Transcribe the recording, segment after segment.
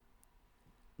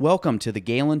Welcome to the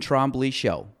Galen Trombley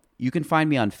Show. You can find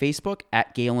me on Facebook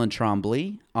at Galen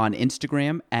Trombley, on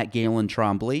Instagram at Galen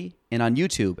Trombley, and on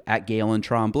YouTube at Galen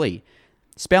Trombley.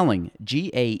 Spelling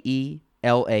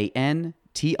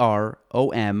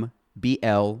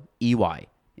GaelanTrombley.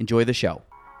 Enjoy the show.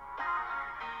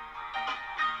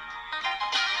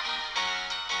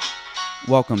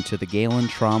 Welcome to the Galen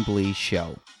Trombley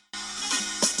Show.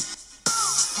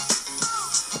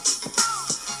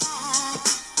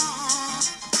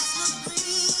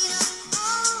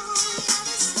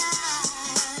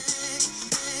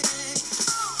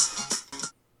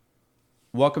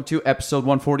 Welcome to episode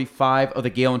 145 of the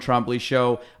Galen Trombley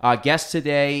Show. Guest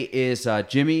today is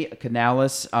Jimmy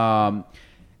Canales.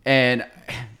 And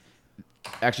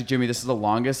actually, Jimmy, this is the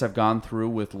longest I've gone through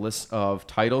with lists of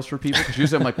titles for people. Because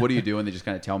usually I'm like, what do you do? And they just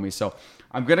kind of tell me. So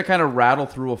I'm going to kind of rattle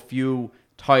through a few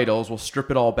titles. We'll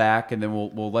strip it all back, and then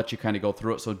we'll let you kind of go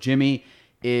through it. So Jimmy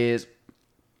is...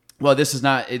 Well,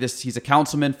 he's a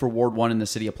councilman for Ward 1 in the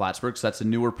city of Plattsburgh, so that's a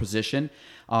newer position.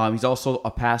 He's also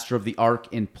a pastor of the Ark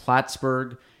in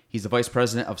Plattsburgh. He's the vice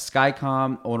president of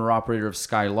Skyecomm, owner-operator of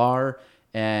Skyelar,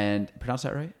 and pronounce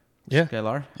that right? Yeah.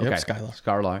 Skyelar? Yep, Okay.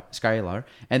 Skyelar.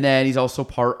 And then he's also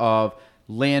part of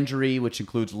Landry, which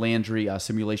includes Landry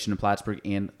Simulation in Plattsburgh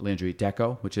and Landry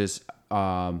Deco, which is,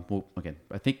 again,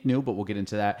 I think new, but we'll get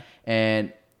into that.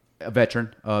 And a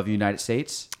veteran of the United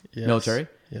States military.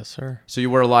 Yes, sir. So you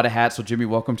wear a lot of hats. So Jimmy,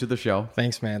 welcome to the show.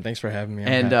 Thanks, man. Thanks for having me.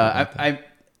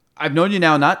 I've known you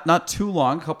now not too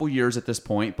long, a couple years at this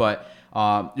point, but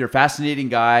you're a fascinating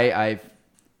guy.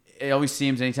 It always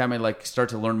seems anytime I start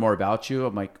to learn more about you,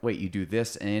 I'm like, wait, you do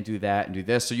this and do that and do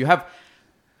this. So you have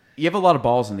a lot of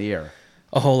balls in the air.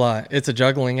 A whole lot. It's a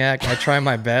juggling act. I try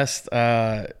my best.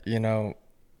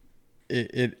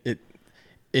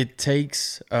 It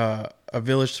takes a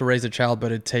village to raise a child,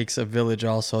 but it takes a village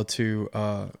also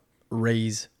to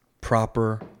raise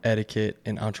proper etiquette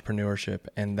and entrepreneurship.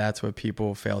 And that's what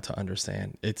people fail to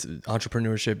understand. It's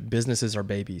entrepreneurship. Businesses are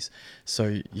babies.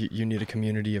 So you need a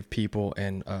community of people.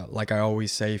 And like I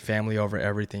always say, family over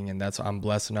everything. And I'm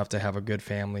blessed enough to have a good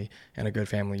family and a good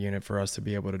family unit for us to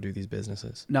be able to do these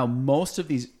businesses. Now, most of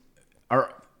these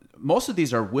are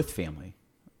with family.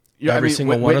 Every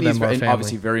single one of them are family.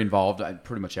 Obviously very involved in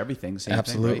pretty much everything.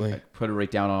 Absolutely. Thing, right? I put it right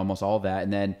down on almost all of that.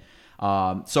 And then,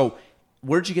 so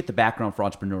where did you get the background for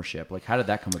entrepreneurship? How did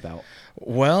that come about?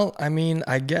 Well,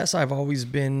 I guess I've always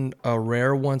been a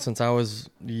rare one since I was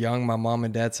young. My mom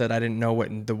and dad said I didn't know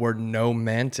what the word no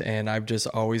meant. And I've just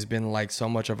always been so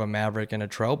much of a maverick and a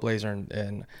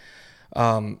trailblazer.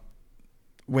 And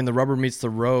when the rubber meets the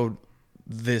road,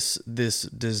 this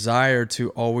desire to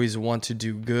always want to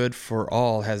do good for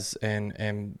all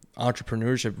and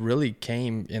entrepreneurship really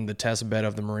came in the test bed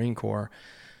of the Marine Corps.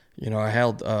 I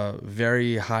held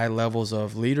very high levels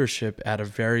of leadership at a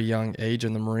very young age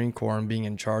in the Marine Corps and being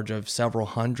in charge of several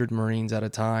hundred Marines at a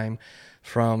time.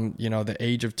 From the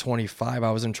age of 25,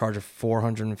 I was in charge of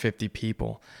 450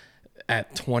 people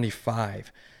at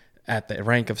 25 at the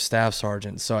rank of staff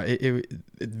sergeant. So it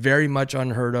very much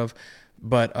unheard of.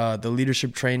 But the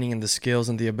leadership training and the skills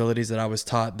and the abilities that I was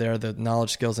taught there, the knowledge,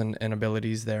 skills, and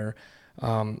abilities there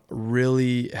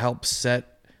really helped set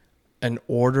an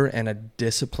order and a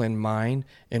disciplined mind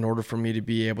in order for me to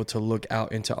be able to look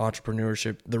out into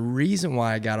entrepreneurship. The reason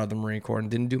why I got out of the Marine Corps and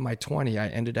didn't do my 20, I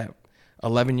ended at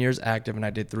 11 years active and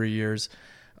I did 3 years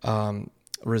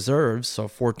reserves, so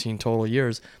 14 total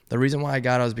years. The reason why I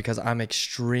got out is because I'm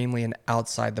extremely an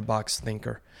outside-the-box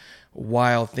thinker.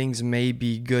 While things may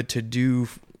be good to do,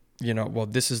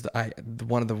 this is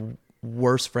one of the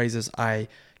worst phrases I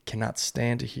cannot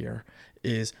stand to hear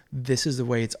is, this is the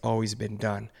way it's always been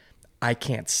done. I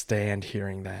can't stand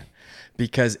hearing that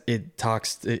because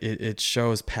it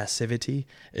shows passivity,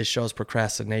 it shows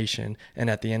procrastination, and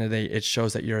at the end of the day, it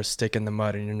shows that you're a stick in the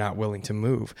mud and you're not willing to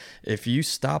move. If you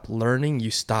stop learning,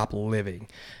 you stop living.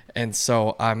 And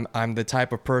so I'm the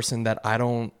type of person that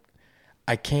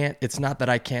it's not that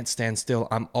I can't stand still.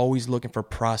 I'm always looking for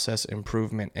process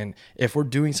improvement. And if we're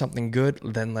doing something good,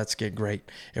 then let's get great.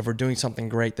 If we're doing something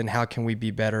great, then how can we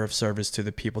be better of service to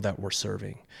the people that we're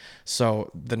serving?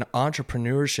 So the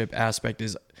entrepreneurship aspect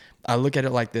is, I look at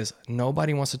it like this.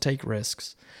 Nobody wants to take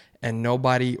risks and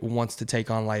nobody wants to take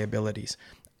on liabilities.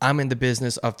 I'm in the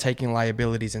business of taking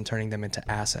liabilities and turning them into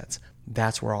assets.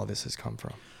 That's where all this has come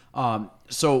from.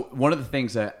 So one of the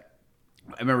things that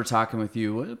I remember talking with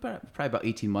you probably about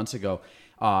 18 months ago,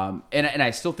 and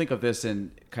I still think of this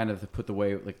and kind of put the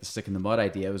way the stick in the mud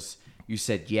idea was, you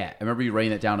said yet. I remember you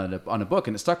writing that down on a book,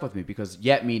 and it stuck with me because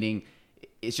yet meaning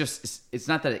it's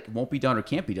not that it won't be done or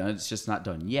can't be done. It's just not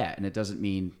done yet. And it doesn't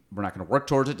mean we're not going to work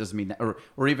towards it. It doesn't mean that,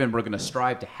 or even we're going to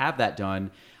strive to have that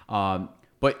done.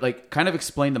 But like kind of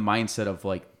explain the mindset of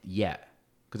like, yet.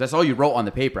 Because that's all you wrote on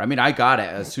the paper. I mean, I got it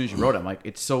as soon as you wrote it. I'm like,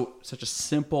 it's such a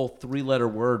simple 3-letter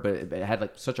word, but it had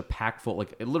like such a packful,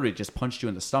 like it literally just punched you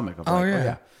in the stomach. Of like, oh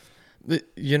yeah.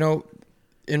 You know,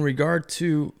 in regard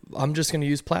to, I'm just going to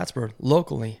use Plattsburgh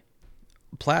locally.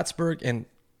 Plattsburgh, and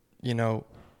you know,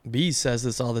 B says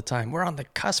this all the time. We're on the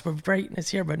cusp of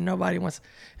greatness here, but nobody wants.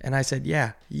 And I said,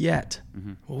 yeah, yet.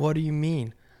 Well, what do you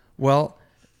mean? Well,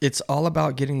 it's all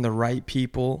about getting the right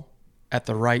people at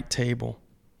the right table.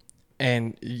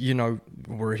 And, you know,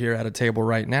 we're here at a table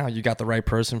right now. You got the right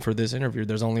person for this interview.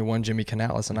 There's only one Jimmy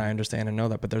Canales, and I understand and know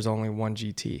that, but there's only one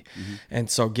GT. And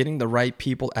so getting the right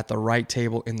people at the right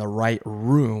table in the right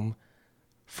room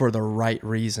for the right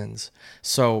reasons.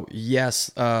 So, yes,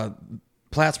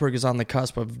 Plattsburgh is on the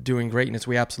cusp of doing greatness.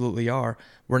 We absolutely are.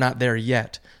 We're not there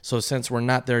yet. So since we're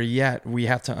not there yet, we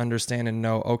have to understand and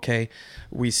know, okay,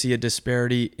 we see a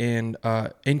disparity in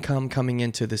income coming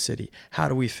into the city. How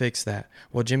do we fix that?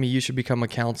 Well, Jimmy, you should become a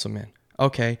councilman.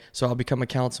 Okay, so I'll become a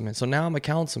councilman. So now I'm a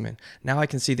councilman. Now I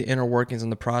can see the inner workings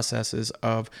and the processes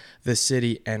of the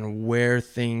city and where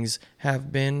things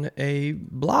have been a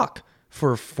block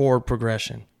for forward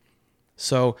progression.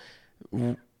 So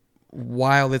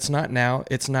while it's not now,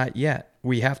 it's not yet.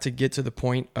 We have to get to the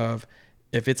point of,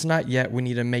 if it's not yet, we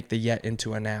need to make the yet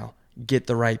into a now. Get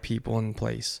the right people in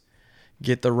place.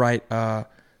 Get the right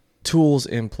tools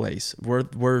in place.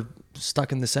 We're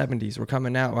stuck in the 70s. We're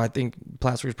coming out. I think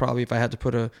Plattsburgh's probably, if I had to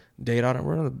put a date on it,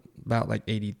 we're at about like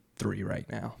 83 right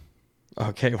now.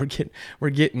 Okay, we're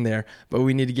getting there, but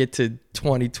we need to get to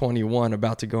 2021,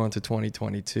 about to go into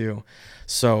 2022.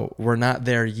 So we're not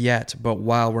there yet, but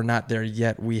while we're not there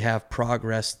yet, we have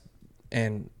progress,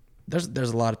 and there's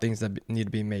a lot of things that need to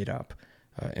be made up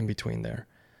in between there.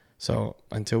 So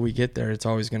until we get there, it's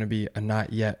always going to be a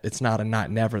not yet. It's not a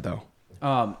not never though.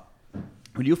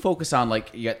 When you focus on,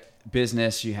 like, you got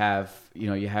business, you have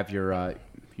your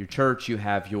church, you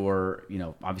have your,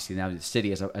 obviously now the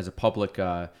city as a public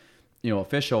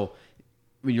official.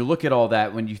 When you look at all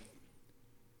that,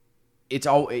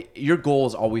 your goal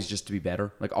is always just to be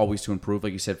better, like always to improve.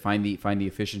 Like you said, find the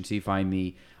efficiency,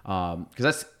 because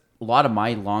that's a lot of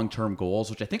my long-term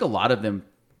goals, which I think a lot of them,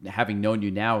 having known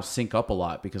you now, sync up a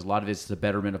lot, because a lot of it's the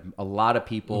betterment of a lot of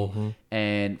people.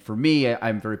 And for me,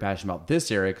 I'm very passionate about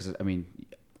this area because, I mean,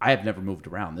 I have never moved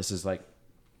around. This is like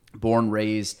born,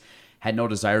 raised, had no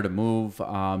desire to move.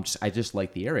 I just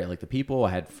like the area, like the people.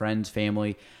 I had friends,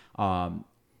 family.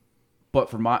 But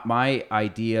for my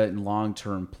idea and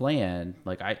long-term plan,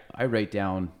 like I write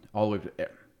down all the way,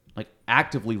 like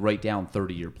actively write down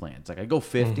 30-year plans. Like I go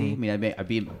 50. I mean, I'd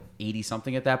be 80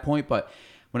 something at that point. But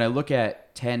when I look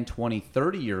at 10, 20,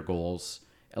 30-year goals,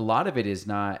 a lot of it is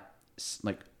not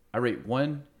like, I rate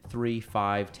 1, 3,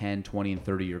 5, 10, 20, and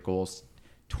 30-year goals.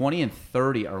 20 and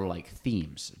 30 are like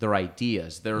themes. They're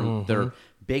ideas. They're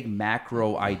big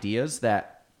macro ideas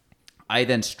that I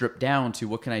then strip down to,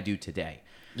 what can I do today?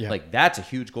 Yeah. Like that's a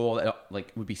huge goal that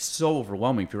like would be so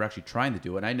overwhelming if you're actually trying to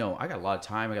do it. And I know I got a lot of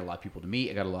time, I got a lot of people to meet,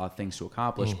 I got a lot of things to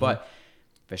accomplish. But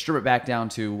if I strip it back down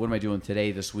to, what am I doing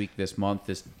today, this week, this month,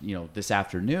 this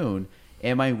afternoon?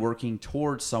 Am I working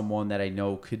towards someone that I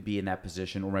know could be in that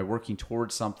position, or am I working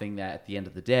towards something that at the end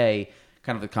of the day,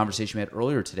 kind of the conversation we had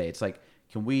earlier today, it's like,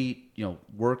 can we,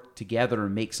 work together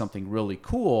and make something really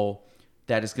cool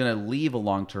that is going to leave a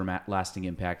long-term lasting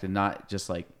impact, and not just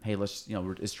like, hey, let's,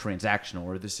 it's transactional,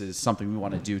 or this is something we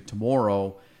want to do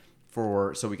tomorrow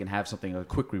so we can have something, a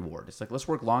quick reward. It's like, let's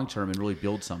work long-term and really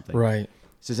build something. Right.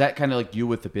 So is that kind of like you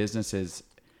with the business, is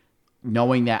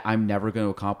knowing that I'm never going to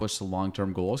accomplish the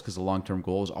long-term goals, because the long-term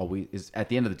goal is at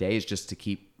the end of the day is just to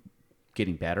keep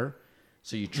getting better.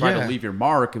 So you try to leave your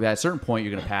mark, but at a certain point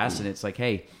you're going to pass, and it's like,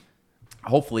 hey,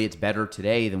 hopefully it's better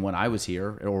today than when I was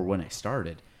here or when I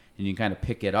started. And you can kind of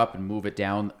pick it up and move it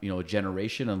down, a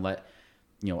generation, and let,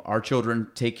 our children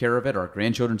take care of it, or our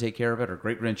grandchildren take care of it, or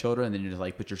great-grandchildren. And then you're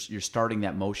like, but you're starting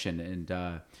that motion.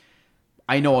 And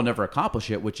I know I'll never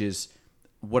accomplish it, which is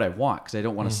what I want, because I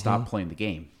don't want to stop playing the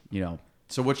game,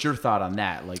 So what's your thought on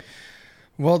that? Like,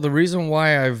 well, the reason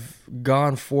why I've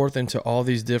gone forth into all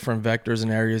these different vectors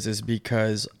and areas is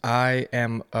because I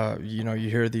am, you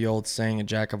hear the old saying, a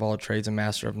jack of all trades, a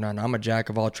master of none. I'm a jack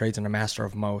of all trades and a master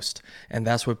of most. And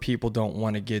that's what people don't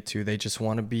want to get to. They just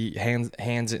want to be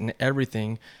hands in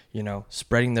everything,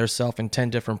 spreading their self in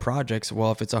 10 different projects.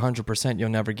 Well, if it's 100%, you'll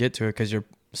never get to it, because you're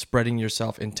spreading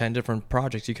yourself in 10 different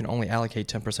projects. You can only allocate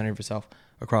 10% of yourself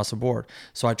across the board.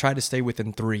 So I try to stay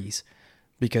within threes.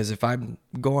 Because if I'm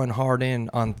going hard in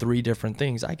on 3 different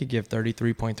things, I could give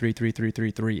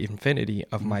 33.33333 infinity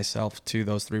of myself to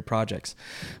those 3 projects.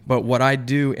 But what I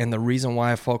do, and the reason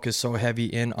why I focus so heavy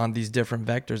in on these different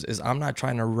vectors, is I'm not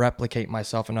trying to replicate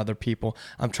myself and other people.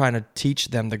 I'm trying to teach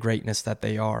them the greatness that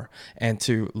they are, and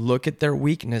to look at their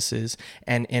weaknesses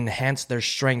and enhance their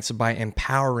strengths by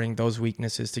empowering those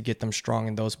weaknesses to get them strong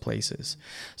in those places.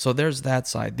 So there's that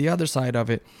side. The other side of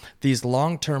it, these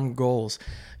long-term goals.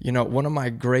 You know, one of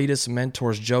my greatest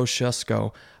mentors, Joe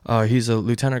Shusko, he's a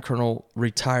lieutenant colonel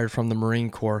retired from the Marine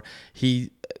Corps.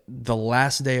 The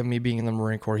last day of me being in the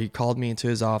Marine Corps, he called me into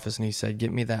his office and he said,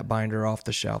 "Get me that binder off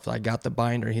the shelf." I got the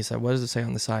binder. He said, "What does it say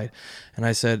on the side?" And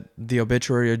I said, "The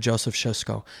obituary of Joseph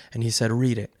Shusko." And he said,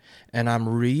 "Read it." And I'm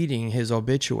reading his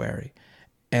obituary,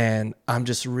 and I'm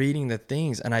just reading the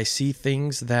things, and I see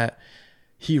things that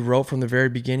he wrote from the very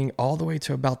beginning all the way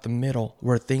to about the middle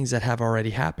were things that have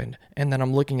already happened. And then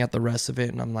I'm looking at the rest of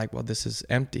it and I'm like, well, this is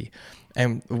empty.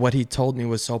 And what he told me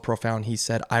was so profound. He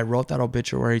said, "I wrote that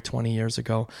obituary 20 years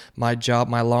ago. My job,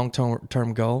 my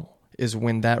long-term goal is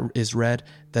when that is read,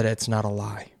 that it's not a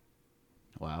lie."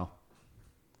 Wow.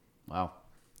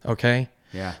 Okay?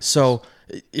 Yeah. So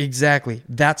exactly,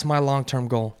 that's my long-term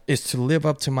goal, is to live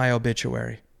up to my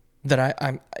obituary.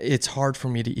 That it's hard for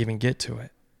me to even get to it.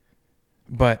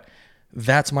 But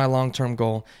that's my long-term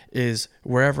goal, is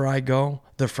wherever I go,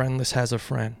 the friendless has a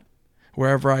friend.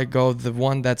 Wherever I go, the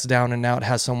one that's down and out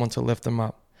has someone to lift them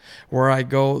up. Where I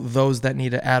go, those that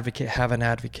need an advocate have an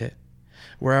advocate.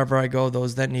 Wherever I go,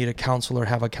 those that need a counselor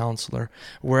have a counselor.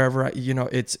 Wherever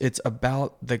it's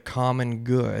about the common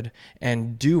good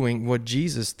and doing what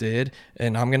Jesus did.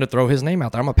 And I'm going to throw his name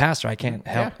out there. I'm a pastor. I can't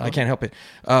help it.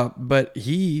 But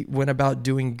he went about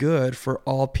doing good for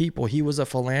all people. He was a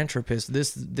philanthropist.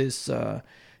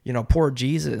 Poor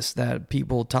Jesus that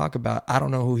people talk about, I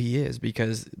don't know who he is,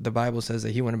 because the Bible says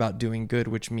that he went about doing good,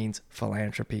 which means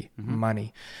philanthropy,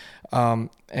 money.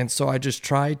 And so I just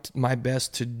tried my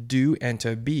best to do and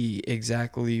to be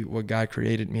exactly what God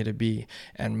created me to be.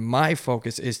 And my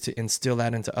focus is to instill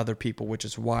that into other people, which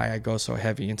is why I go so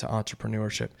heavy into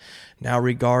entrepreneurship. Now,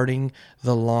 regarding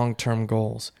the long-term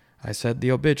goals, I said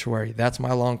the obituary, that's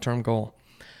my long-term goal.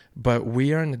 But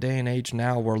we are in the day and age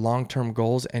now where long-term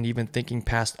goals and even thinking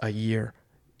past a year,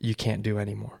 you can't do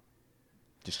anymore.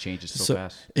 Just changes so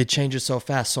fast. It changes so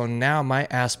fast. So now my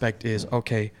aspect is,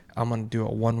 okay, I'm going to do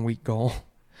a 1-week goal.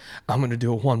 I'm going to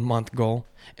do a 1-month goal,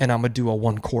 and I'm going to do a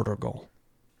 1-quarter goal.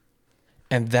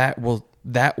 And that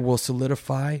will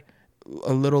solidify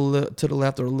a little to the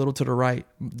left or a little to the right,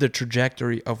 the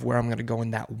trajectory of where I'm going to go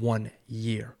in that 1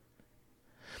 year.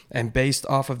 And based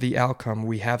off of the outcome,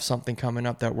 we have something coming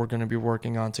up that we're going to be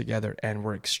working on together, and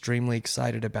we're extremely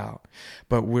excited about.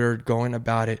 But we're going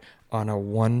about it on a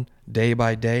 1 day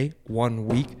by day, 1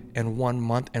 week, and 1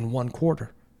 month, and 1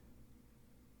 quarter.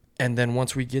 And then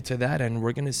once we get to that end,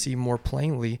 we're going to see more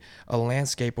plainly a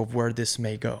landscape of where this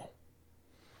may go.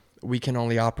 We can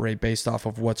only operate based off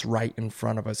of what's right in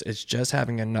front of us. It's just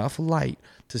having enough light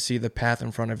to see the path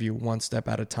in front of you 1 step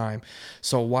at a time.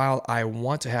 So while I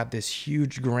want to have this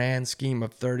huge grand scheme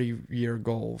of 30-year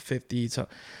goal, 50, so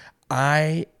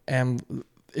if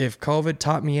COVID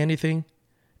taught me anything,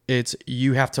 it's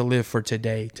you have to live for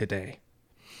today.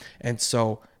 And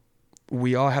so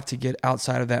we all have to get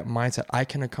outside of that mindset. I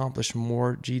can accomplish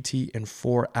more GT in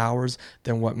 4 hours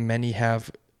than what many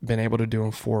have been able to do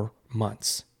in 4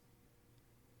 months.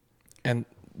 And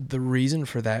the reason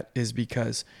for that is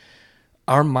because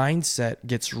our mindset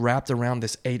gets wrapped around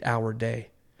this 8-hour day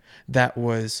that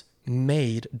was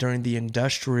made during the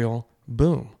industrial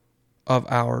boom of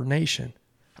our nation.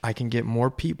 I can get more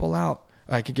people out.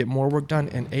 I can get more work done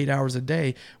in 8 hours a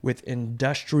day with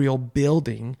industrial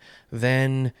building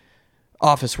than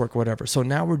office work, whatever. So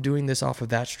now we're doing this off of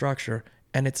that structure,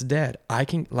 and it's dead.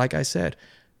 Like I said,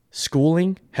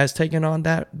 schooling has taken on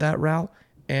that route.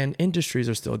 And industries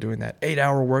are still doing that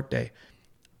 8-hour workday.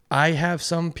 I have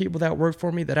some people that work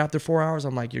for me that after 4 hours,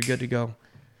 I'm like, you're good to go.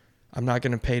 I'm not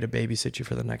going to pay to babysit you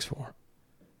for the next 4.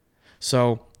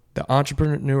 So the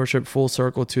entrepreneurship full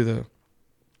circle to the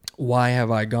why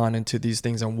have I gone into these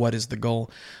things and what is the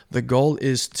goal? The goal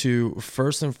is to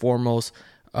first and foremost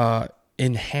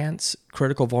enhance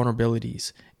critical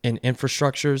vulnerabilities in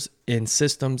infrastructures, in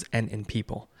systems, and in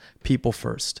people. People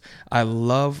first. I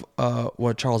love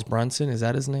what Charles Brunson, is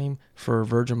that his name, for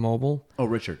Virgin Mobile? Oh,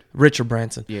 Richard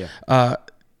Branson. Yeah.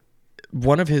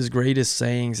 One of his greatest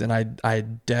sayings, and I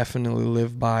definitely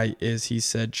live by, is he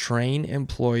said, train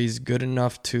employees good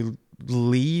enough to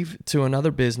leave to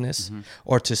another business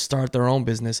or to start their own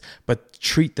business, but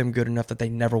treat them good enough that they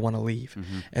never want to leave.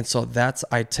 And so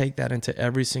I take that into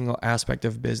every single aspect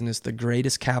of business. The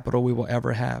greatest capital we will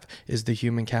ever have is the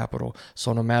human capital.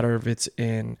 So no matter if it's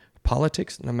in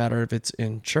politics, no matter if it's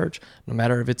in church, no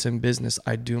matter if it's in business,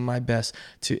 I do my best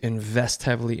to invest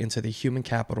heavily into the human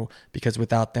capital, because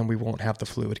without them, we won't have the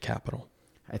fluid capital.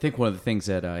 I think one of the things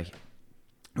that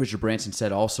Richard Branson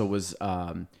said also was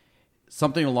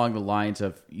something along the lines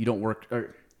of, you don't work,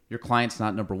 or your client's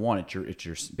not number one. It's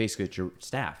your basically it's your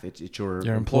staff. It's your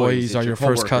employees are your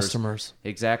first customers.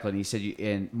 Exactly. And he said,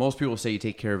 and most people say you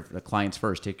take care of the clients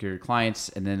first. Take care of your clients,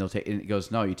 and then and it goes,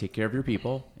 no, you take care of your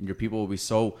people, and your people will be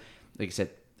so, like I said,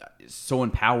 so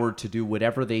empowered to do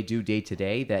whatever they do day to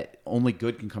day that only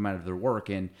good can come out of their work.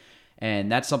 And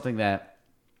that's something that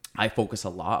I focus a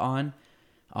lot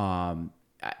on.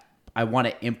 I want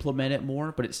to implement it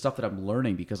more, but it's stuff that I'm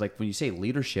learning, because like when you say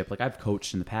leadership, like I've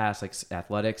coached in the past, like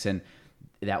athletics, and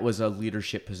that was a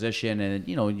leadership position, and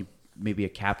you maybe a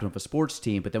captain of a sports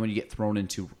team. But then when you get thrown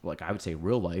into, like, I would say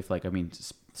real life, like, I mean,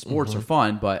 sports are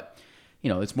fun, but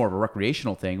it's more of a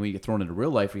recreational thing. When you get thrown into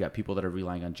real life, we got people that are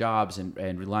relying on jobs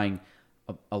and relying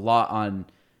a lot on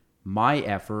my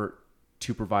effort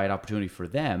to provide opportunity for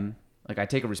them. Like, I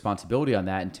take a responsibility on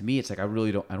that, and to me, it's like I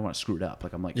don't want to screw it up.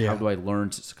 Like, I'm like, how do I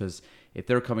learn? Because if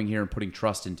they're coming here and putting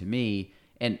trust into me,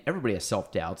 and everybody has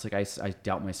self doubts. Like I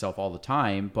doubt myself all the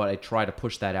time, but I try to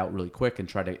push that out really quick and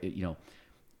try to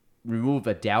remove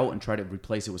a doubt and try to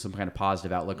replace it with some kind of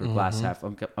positive outlook or glass half.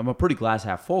 I'm a pretty glass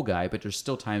half full guy, but there's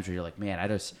still times where you're like, man,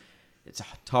 it's a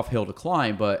tough hill to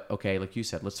climb. But okay, like you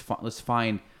said, let's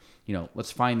find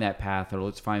that path, or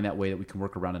let's find that way that we can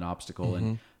work around an obstacle.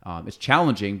 And it's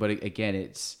challenging, but again,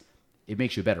 it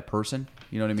makes you a better person.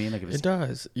 You know what I mean? Like, it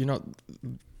does.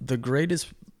 The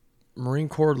greatest Marine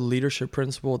Corps leadership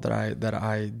principle that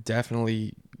I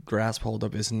definitely grasp hold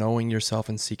of is knowing yourself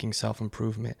and seeking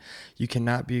self-improvement. You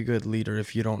cannot be a good leader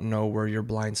if you don't know where your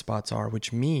blind spots are,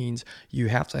 which means you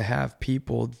have to have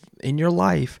people in your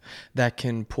life that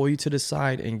can pull you to the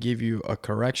side and give you a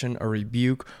correction, a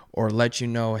rebuke, or let you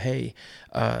know, hey,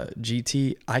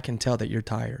 GT, I can tell that you're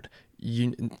tired.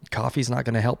 Coffee's not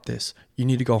going to help this. You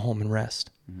need to go home and rest.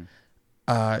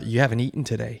 You haven't eaten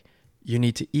today. You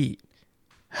need to eat.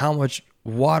 How much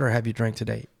water have you drank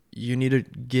today? You need to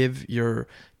give your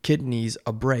kidneys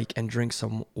a break and drink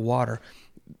some water.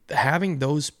 Having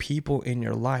those people in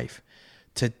your life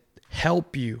to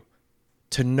help you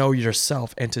to know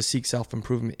yourself and to seek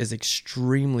self-improvement is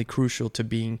extremely crucial to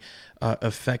being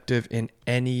effective in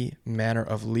any manner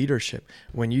of leadership.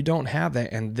 When you don't have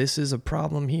that, and this is a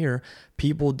problem here,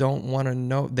 people don't want to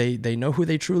know, they know who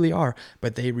they truly are,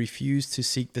 but they refuse to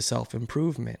seek the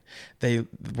self-improvement.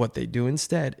 What they do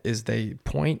instead is they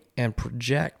point and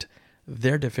project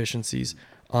their deficiencies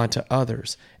onto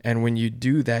others. And when you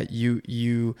do that,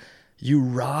 you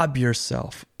rob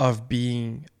yourself of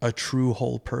being a true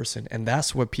whole person. And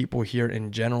that's what people here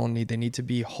in general need. They need to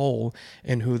be whole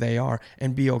in who they are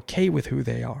and be okay with who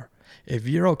they are. If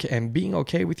you're okay, and being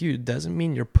okay with you doesn't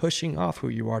mean you're pushing off who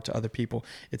you are to other people.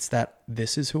 It's that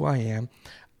this is who I am.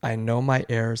 I know my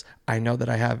errors. I know that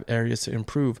I have areas to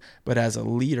improve. But as a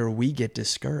leader, we get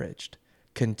discouraged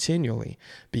continually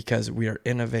because we are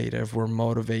innovative, we're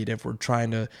motivative, we're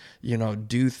trying to,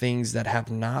 do things that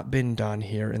have not been done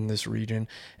here in this region.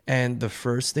 And the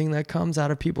first thing that comes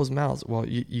out of people's mouths, well,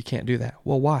 you can't do that.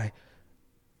 Well, why?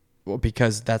 Well,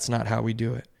 because that's not how we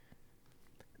do it.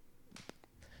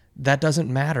 That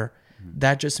doesn't matter.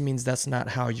 That just means that's not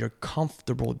how you're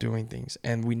comfortable doing things.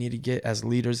 And we need to as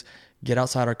leaders, get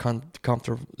outside our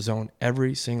comfort zone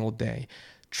every single day.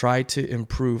 Try to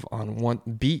improve on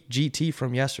beat GT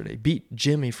from yesterday, beat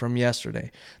Jimmy from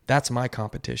yesterday. That's my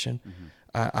competition.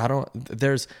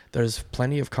 There's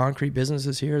plenty of concrete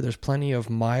businesses here. There's plenty of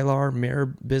Mylar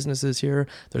mirror businesses here.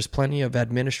 There's plenty of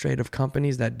administrative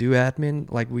companies that do admin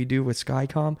like we do with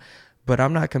Skyecomm, but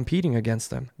I'm not competing against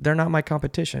them. They're not my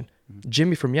competition.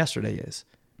 Jimmy from yesterday is.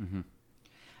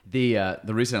 The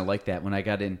reason I like that, when I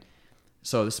got in,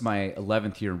 so this is my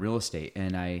 11th year in real estate,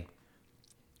 and I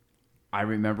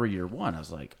remember year one, I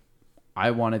was like,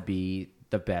 I want to be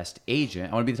the best agent.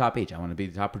 I want to be the top agent. I want to be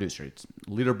the top producer. It's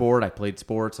leaderboard. I played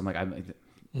sports. I'm like, I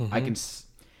can,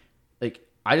 like,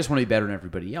 I just want to be better than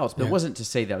everybody else. But it wasn't to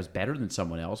say that I was better than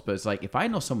someone else. But it's like, if I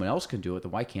know someone else can do it,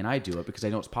 then why can't I do it? Because I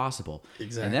know it's possible.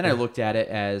 Exactly. And then I looked at it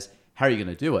as, how are you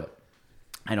going to do it?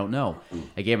 I don't know.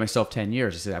 I gave myself 10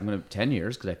 years. I said, I'm going to 10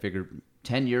 years because I figured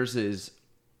 10 years is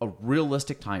a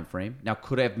realistic time frame. Now,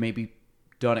 could I have maybe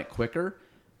done it quicker?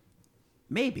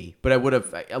 Maybe, but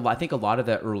I think a lot of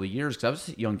that early years, because I was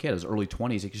a young kid, I was early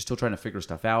 20s, like you're still trying to figure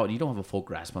stuff out, and you don't have a full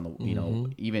grasp on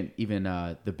the, even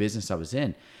the business I was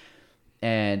in.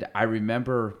 And I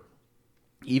remember,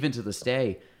 even to this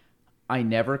day, I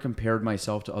never compared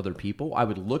myself to other people. I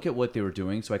would look at what they were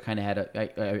doing, so I kind of had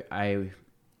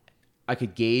I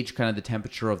could gauge kind of the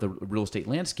temperature of the real estate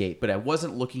landscape, but I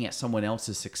wasn't looking at someone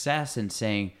else's success and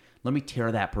saying, let me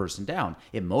tear that person down.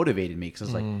 It motivated me because I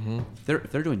was like,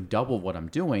 if they're doing double what I'm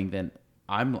doing, then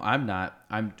I'm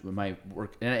my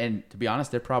work. And to be honest,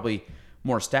 they're probably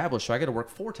more established. So I got to work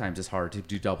 4 times as hard to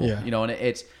do double,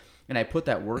 and I put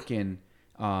that work in.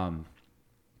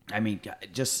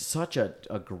 Just such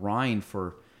a grind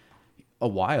for a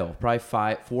while, probably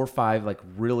 4 or 5, like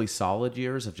really solid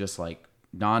years of just like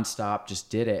nonstop, just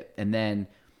did it. And then,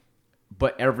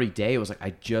 but every day it was like, I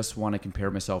just want to compare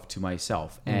myself to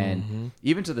myself. And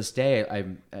even to this day,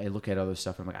 I look at other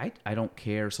stuff and I'm like, I don't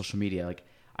care. Social media, like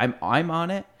I'm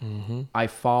on it. I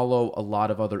follow a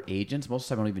lot of other agents. Most of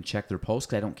the time I don't even check their posts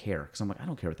because I don't care. Because I'm like, I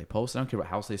don't care what they post. I don't care what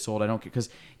house they sold. I don't care. Because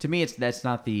to me, that's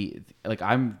not like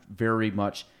I'm very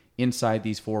much inside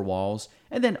these 4 walls.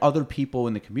 And then other people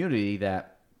in the community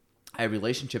that I have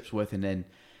relationships with, and then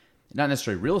not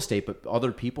necessarily real estate, but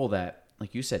other people that,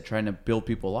 like you said, trying to build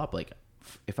people up. Like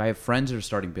if I have friends that are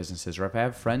starting businesses, or if I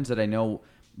have friends that I know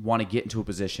want to get into a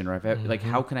position, or if I have, like,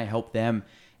 how can I help them?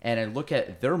 And I look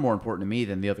at, they're more important to me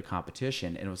than the other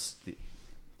competition. And it was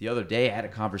the other day I had a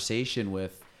conversation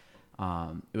with,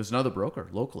 it was another broker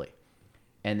locally.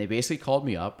 And they basically called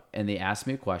me up and they asked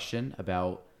me a question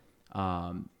about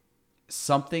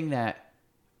something that,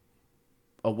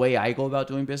 a way I go about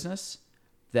doing business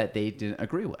that they didn't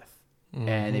agree with.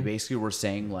 And they basically were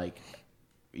saying like,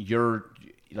 you're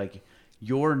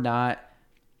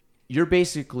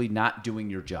basically not doing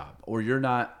your job, or you're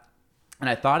not. And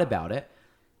I thought about it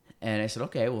and I said,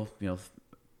 okay, well,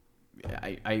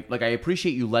 I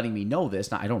appreciate you letting me know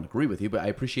this. Now, I don't agree with you, but I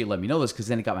appreciate you letting me know this, because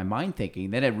then it got my mind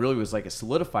thinking. Then it really was like, it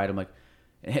solidified. I'm like,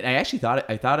 and I actually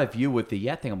thought of you with the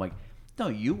yet thing. I'm like, no,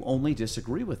 you only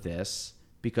disagree with this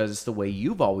because it's the way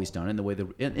you've always done it, and the way the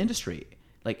industry.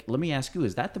 Like, let me ask you,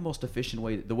 is that the most efficient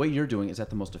way? The way you're doing it, is that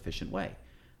the most efficient way?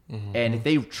 And if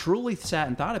they truly sat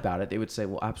and thought about it, they would say,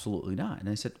 well, absolutely not. And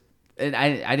I said, and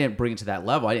I didn't bring it to that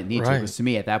level. I didn't need to. It was, to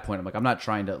me at that point, I'm like, I'm not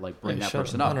trying to like bring that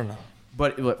person up. No.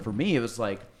 But for me, it was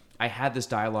like, I had this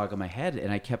dialogue in my head,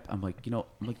 and I'm like,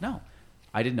 no,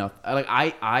 I didn't know.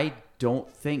 I don't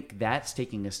think that's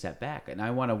taking a step back. And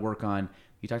I want to work on,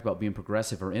 you talked about being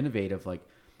progressive or innovative, like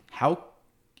how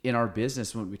in our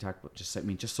business, when we talk about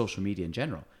just social media in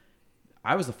general,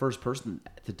 I was the first person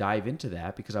to dive into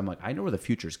that, because I'm like, I know where the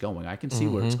future's going. I can see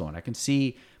where it's going. I can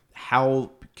see how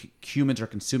humans are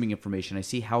consuming information. I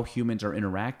see how humans are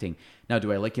interacting. Now,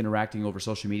 do I like interacting over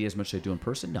social media as much as I do in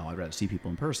person? No, I'd rather see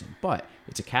people in person, but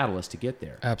it's a catalyst to get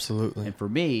there. Absolutely. And for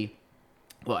me,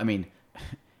 well, I mean,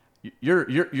 you're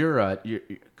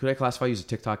could I classify you as a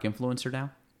TikTok influencer now?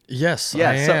 Yes,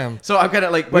 I am. So I'm kind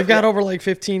of like, we've got over like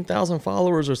 15,000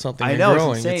 followers or something. I know,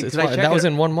 growing. It's insane. That was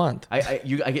in 1 month. I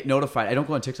get notified. I don't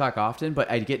go on TikTok often, but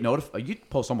I get notified. You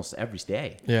post almost every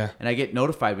day. Yeah. And I get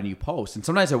notified when you post. And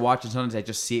sometimes I watch, and sometimes I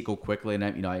just see it go quickly,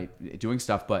 and I doing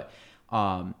stuff. But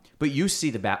you see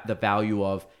the value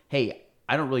of, hey,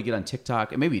 I don't really get on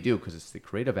TikTok, and maybe you do because it's the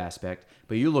creative aspect.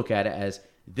 But you look at it as,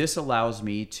 this allows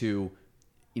me to,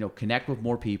 connect with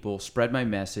more people, spread my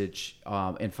message,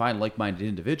 and find like-minded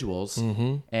individuals.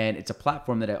 And it's a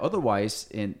platform that I otherwise,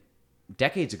 in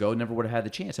decades ago, never would have had the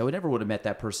chance. I never would have met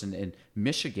that person in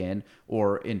Michigan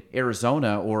or in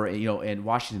Arizona or, in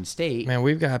Washington State. Man,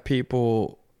 we've got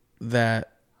people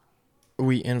that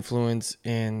we influence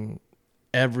in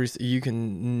you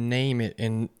can name it,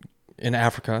 in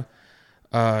Africa,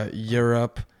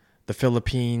 Europe, the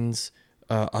Philippines,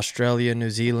 Australia, New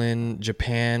Zealand,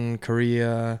 Japan,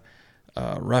 Korea,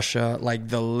 Russia. Like,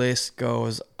 the list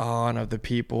goes on of the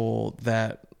people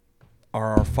that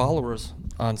are our followers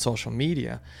on social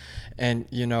media. And,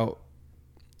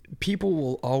 people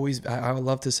will always, I would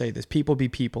love to say this, people be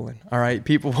peopling, all right?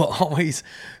 People will always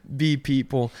be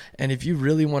people. And if you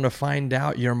really want to find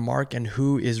out your mark and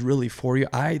who is really for you,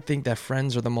 I think that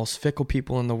friends are the most fickle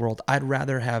people in the world. I'd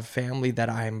rather have family that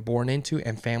I am born into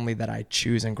and family that I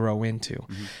choose and grow into.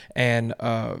 And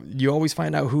you always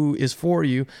find out who is for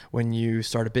you when you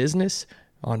start a business,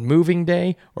 on moving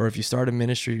day, or if you start a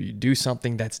ministry, you do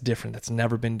something that's different, that's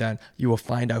never been done, you will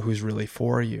find out who's really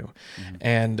for you.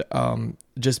 And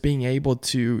just being able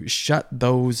to shut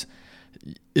those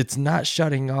it's not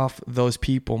shutting off those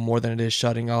people more than it is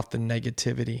shutting off the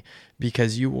negativity,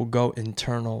 because you will go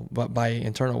internal. But by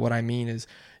internal, what I mean is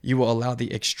you will allow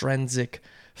the extrinsic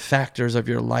factors of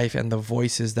your life and the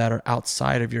voices that are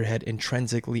outside of your head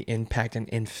intrinsically impact and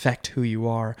infect who you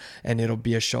are, and it'll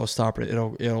be a showstopper.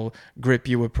 It'll grip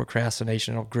you with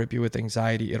procrastination, it'll grip you with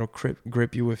anxiety, it'll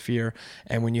grip you with fear.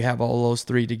 And when you have all those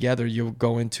three together, you'll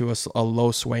go into a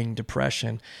low swaying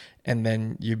depression, and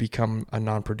then you become a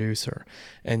non-producer.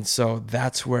 And so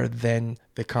that's where then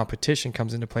the competition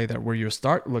comes into play, that where you'll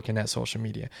start looking at social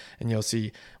media and you'll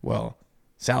see, well,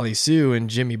 Sally Sue and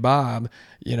Jimmy Bob,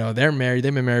 they're married.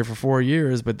 They've been married for 4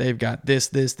 years, but they've got this.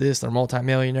 They're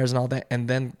multimillionaires and all that. And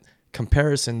then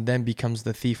comparison then becomes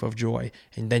the thief of joy.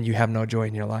 And then you have no joy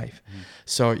in your life. Mm-hmm.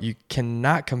 So you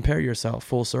cannot compare yourself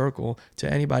full circle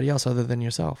to anybody else other than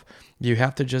yourself. You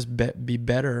have to just be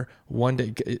better one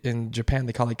day. In Japan,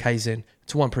 they call it Kaizen.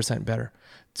 It's 1% better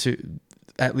to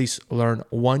at least learn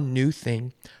one new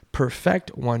thing,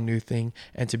 perfect one new thing,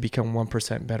 and to become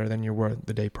 1% better than you were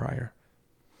the day prior.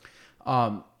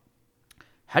 How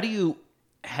do you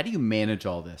manage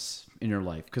all this in your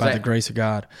life? By the grace of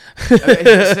God.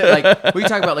 Like we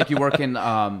talk about, like you work in,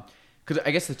 because I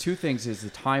guess the two things is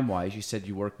the time wise. You said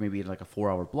you work maybe in like a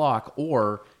 4-hour block,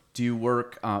 or do you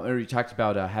work? Or you talked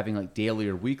about having like daily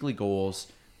or weekly goals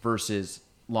versus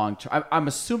long term. I'm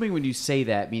assuming when you say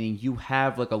that, meaning you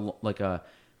have like a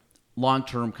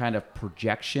long-term kind of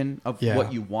projection of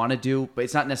what you want to do, but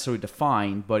it's not necessarily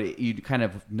defined, but you kind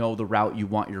of know the route you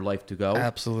want your life to go.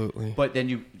 Absolutely. But then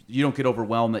you don't get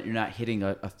overwhelmed that you're not hitting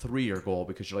a 3-year goal,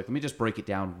 because you're like, let me just break it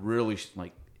down really,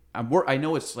 like I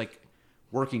know it's like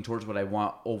working towards what I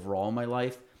want overall in my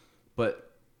life,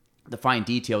 but the fine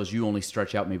details you only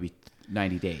stretch out maybe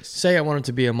 90 days. Say I wanted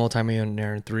to be a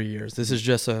multimillionaire in 3 years. This is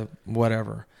just a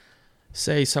whatever.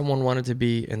 Say someone wanted to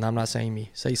be, and I'm not saying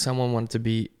me, say someone wanted to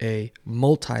be a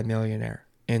multimillionaire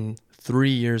in 3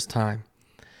 years' time.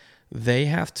 They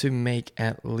have to make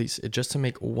at least, just to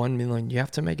make 1 million, you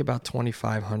have to make about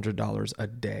 $2,500 a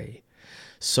day.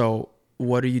 So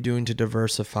what are you doing to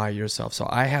diversify yourself? So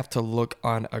I have to look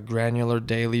on a granular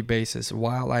daily basis.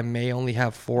 While I may only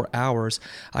have 4 hours,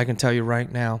 I can tell you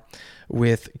right now,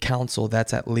 with counsel,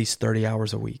 that's at least 30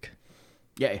 hours a week.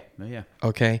 Yeah.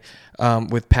 Okay.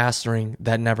 With pastoring,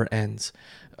 that never ends.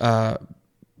 Skyecomm,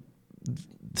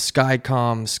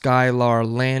 Skyelar,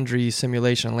 Landry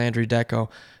simulation, Landry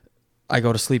deco, I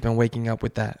go to sleep and waking up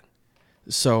with that.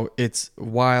 So it's,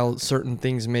 while certain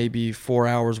things may be 4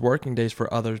 hours working days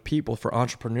for other people, for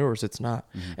entrepreneurs, it's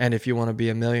not. Mm-hmm. And if you want to be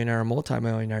a millionaire or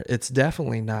multimillionaire, it's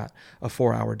definitely not a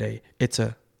 4-hour day. It's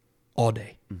a all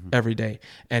day, every day,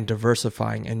 and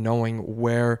diversifying and knowing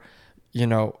where,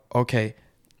 okay,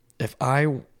 if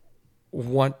I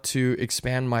want to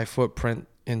expand my footprint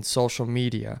in social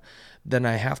media, then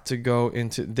I have to go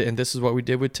into, and this is what we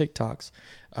did with TikToks.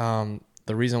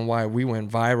 The reason why we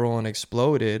went viral and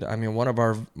exploded, I mean, one of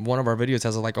our videos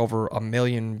has like over 1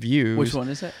 million views. Which one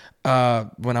is it?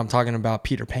 When I'm talking about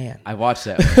Peter Pan. I watched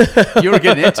that. You were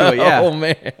getting into it, yeah. Oh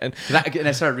man! And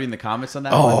I started reading the comments on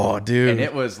that. Oh, dude! And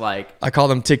it was like, I call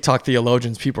them TikTok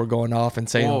theologians. People are going off and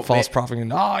saying false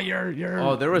propaganda. Oh, you're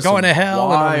there was going to hell.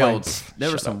 Wild,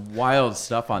 there was some wild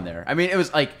stuff on there. I mean, it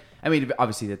was like,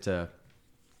 obviously it's a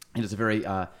very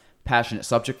passionate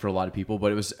subject for a lot of people,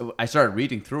 but I started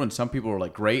reading through, and some people were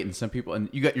like great, and some people, and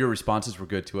your responses were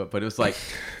good to it, but it was like,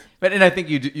 and I think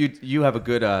you have a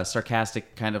good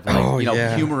sarcastic kind of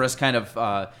like humorous kind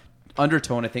of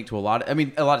undertone, I think, to a lot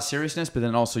of seriousness, but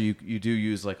then also you do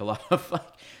use like a lot of like,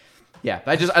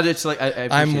 I just like,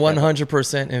 I'm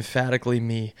 100% emphatically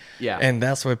me. Yeah. And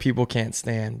that's what people can't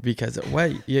stand, because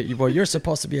you're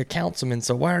supposed to be a councilman,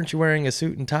 so why aren't you wearing a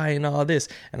suit and tie and all this?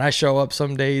 And I show up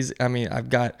some days. I mean,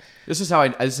 this is how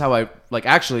I like,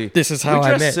 actually, this is how we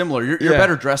I dress similar. You're a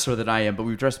better dresser than I am, but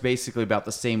we dress basically about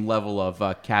the same level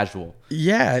of casual.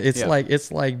 Yeah.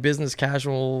 It's like business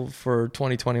casual for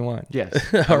 2021.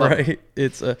 Yes. All right.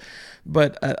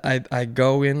 But I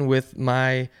go in with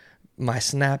my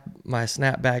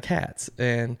snapback hats,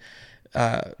 and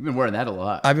you've been wearing that a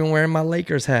lot. I've been wearing my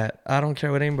Lakers hat. I don't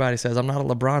care what anybody says. I'm not a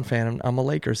LeBron fan. I'm a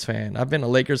Lakers fan. I've been a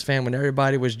Lakers fan when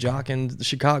everybody was jocking the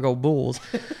Chicago Bulls.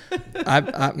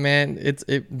 Man,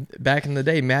 back in the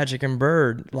day, Magic and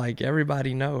Bird, like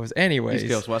everybody knows. Anyways,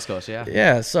 East Coast, West Coast, yeah.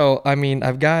 Yeah. So I mean,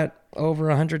 I've got over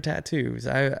 100 tattoos.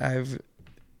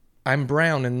 I'm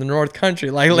brown in the North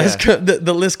Country. Like, let's go,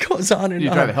 the list goes on and on.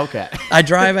 You drive a Hellcat. I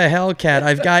drive a Hellcat.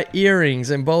 I've got earrings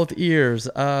in both ears.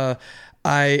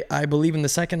 I believe in the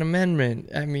Second Amendment.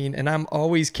 I mean, and I'm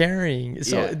always carrying.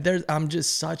 So Yeah. I'm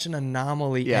just such an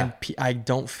anomaly, Yeah. and I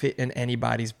don't fit in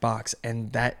anybody's box,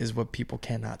 and that is what people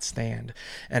cannot stand.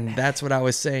 And that's what I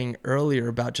was saying earlier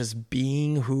about just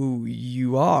being who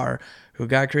you are, who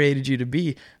God created you to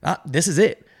be. This is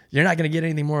it. You're not going to get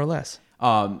anything more or less.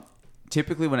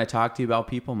 Typically, when I talk to you about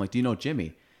people, I'm like, "Do you know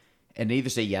Jimmy?" And they either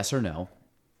say yes or no.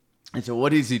 And so,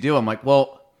 what does he do? I'm like,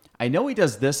 "Well, I know he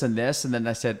does this and this." And then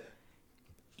I said,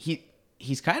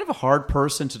 He's kind of a hard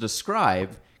person to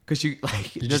describe because you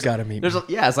just got to meet him. It's like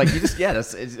it's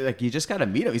like you just got to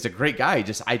meet him. He's a great guy.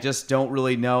 I just don't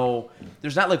really know.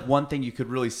 There's not like one thing you could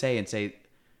really say,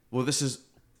 well, this is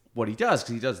what he does,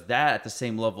 because he does that at the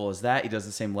same level as that. He does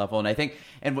the same level, and I think,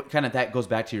 and what kind of that goes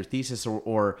back to your thesis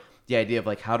or the idea of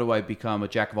like, how do I become a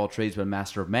jack of all trades but a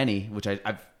master of many? Which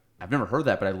I've never heard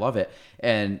that, but I love it,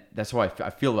 and that's how I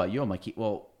feel about you. I'm like,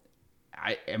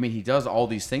 I mean, he does all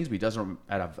these things, but he does them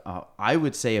at I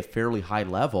would say a fairly high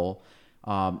level,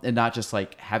 and not just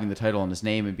like having the title on his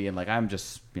name and being like, I'm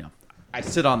just, I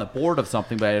sit on the board of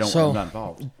something, but I'm not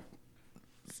involved.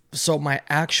 So my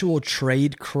actual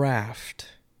trade craft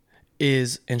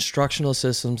is instructional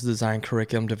systems design,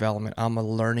 curriculum development. I'm a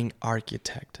learning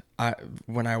architect.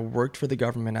 When I worked for the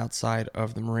government outside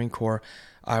of the Marine Corps,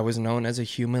 I was known as a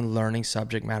human learning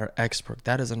subject matter expert.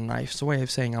 That is a nice way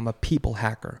of saying I'm a people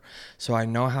hacker. So I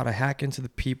know how to hack into the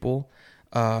people,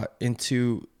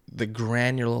 into the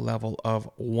granular level of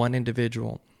one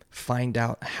individual, find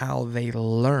out how they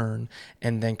learn,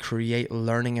 and then create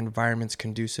learning environments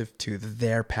conducive to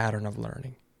their pattern of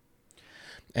learning.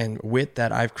 And with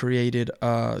that, I've created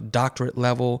doctorate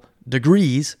level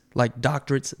degrees, like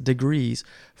doctorates degrees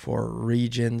for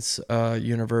Regents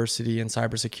University in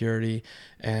cybersecurity.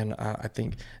 And I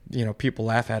think, people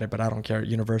laugh at it, but I don't care.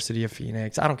 University of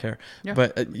Phoenix, I don't care. Yeah.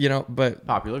 But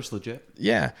popular, it's legit.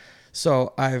 Yeah.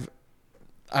 So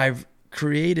I've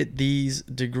created these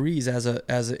degrees as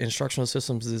an instructional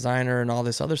systems designer and all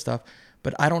this other stuff,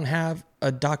 but I don't have a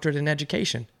doctorate in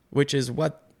education, which is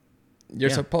what you're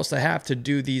supposed to have to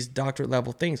do these doctorate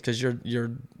level things, because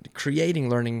you're creating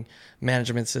learning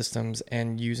management systems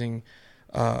and using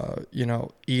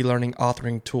e-learning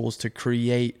authoring tools to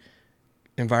create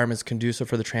environments conducive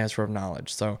for the transfer of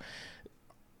knowledge. So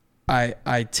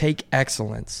I take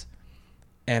excellence,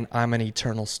 and I'm an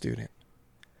eternal student.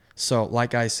 So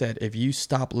like I said, if you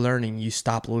stop learning, you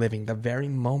stop living. The very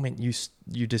moment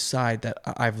you decide that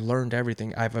I've learned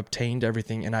everything, I've obtained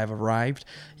everything, and I've arrived,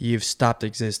 you've stopped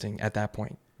existing at that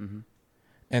point. Mm-hmm.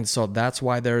 And so that's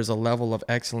why there is a level of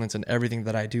excellence in everything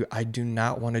that I do. I do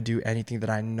not want to do anything that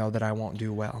I know that I won't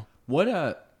do well.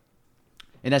 And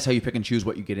that's how you pick and choose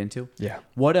what you get into? Yeah.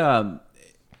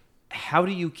 How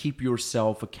do you keep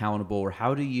yourself accountable, or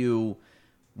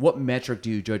what metric do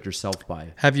you judge yourself by?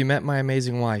 Have you met my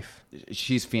amazing wife?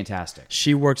 She's fantastic.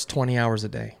 She works 20 hours a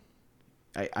day.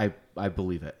 I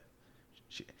believe it.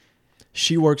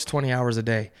 She works 20 hours a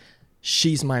day.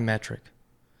 She's my metric.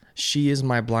 She is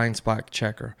my blind spot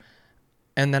checker.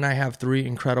 And then I have 3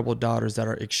 incredible daughters that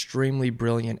are extremely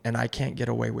brilliant, and I can't get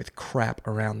away with crap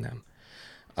around them.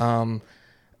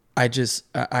 I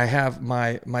have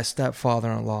my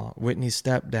stepfather-in-law, Whitney's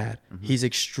stepdad. Mm-hmm. He's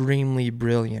extremely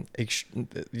brilliant,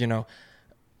 an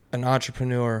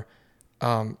entrepreneur.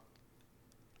 I'm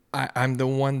the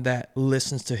one that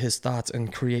listens to his thoughts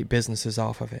and create businesses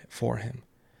off of it for him.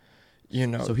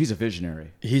 So he's a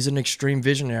visionary. He's an extreme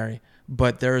visionary,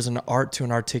 but there is an art to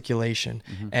an articulation.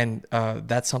 Mm-hmm. And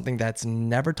that's something that's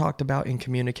never talked about in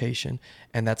communication,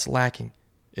 and that's lacking.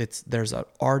 There's an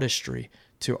artistry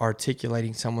to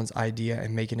articulating someone's idea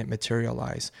and making it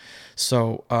materialize.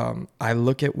 So I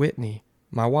look at Whitney,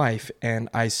 my wife, and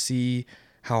I see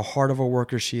how hard of a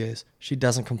worker she is. She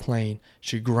doesn't complain.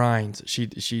 She grinds.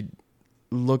 She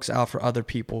looks out for other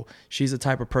people. She's the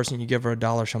type of person, you give her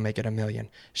 $1, she'll make it $1 million.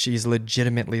 She's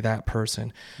legitimately that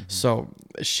person. Mm-hmm. So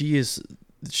she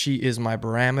is my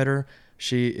barometer.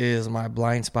 She is my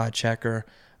blind spot checker.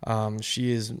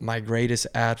 She is my greatest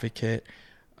advocate.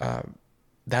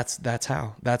 That's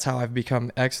how I've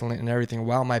become excellent in everything.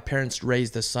 While my parents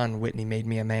raised a son, Whitney made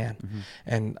me a man. Mm-hmm.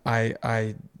 And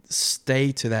I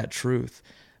stay to that truth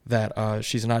that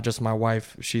she's not just my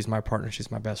wife, she's my partner,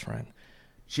 she's my best friend.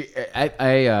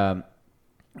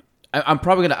 I'm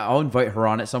probably I'll invite her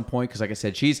on at some point, because like I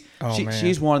said, she's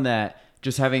one that,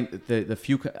 just having the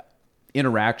few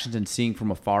interactions and seeing from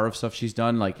afar of stuff she's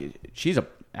done, like, she's a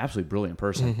absolutely brilliant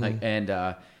person. Mm-hmm.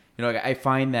 I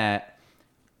find that,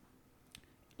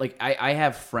 like, I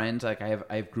have friends, like I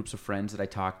have groups of friends that I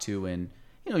talk to, and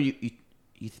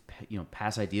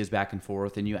pass ideas back and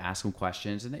forth, and you ask them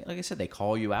questions, and they, like I said, they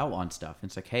call you out on stuff. And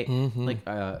it's like, hey,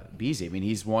 like Beezy. I mean,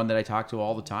 he's one that I talk to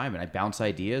all the time, and I bounce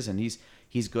ideas, and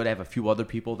he's good. I have a few other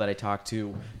people that I talk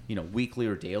to, weekly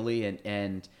or daily,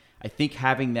 and I think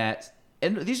having that,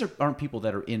 and these aren't people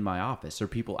that are in my office; they're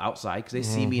people outside because they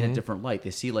see me in a different light.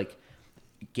 They see like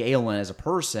Galen as a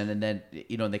person, and then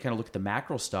they kind of look at the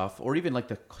macro stuff, or even like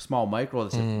the small micro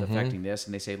that's affecting this,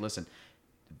 and they say, listen,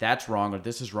 that's wrong, or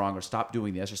this is wrong, or stop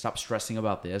doing this, or stop stressing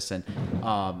about this. And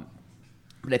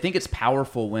but I think it's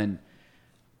powerful when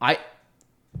I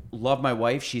love my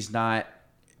wife. She's not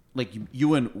like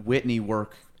you and Whitney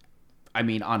work, I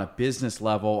mean, on a business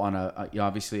level, on a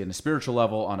obviously on a spiritual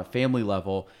level, on a family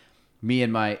level. Me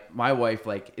and my wife,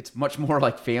 like, it's much more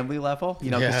like family level,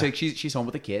 because like she's home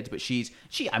with the kids, but she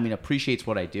appreciates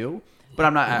what I do, but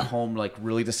I'm not at home like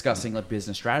really discussing like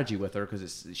business strategy with her,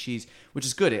 because which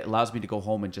is good. It allows me to go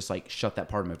home and just like shut that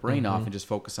part of my brain off and just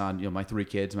focus on my 3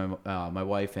 kids, my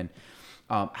wife, and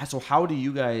so how do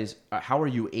you guys? How are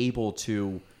you able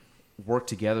to work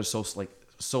together so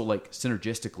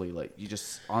synergistically, like you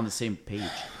just on the same page?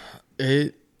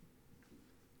 It's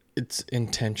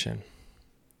intention.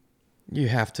 You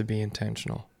have to be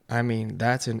intentional. I mean,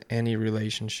 that's in any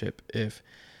relationship. If,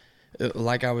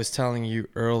 like I was telling you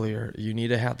earlier, you need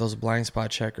to have those blind spot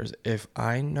checkers. If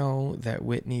I know that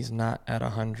Whitney's not at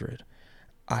 100,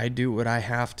 I do what I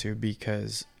have to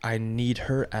because I need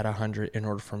her at 100 in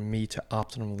order for me to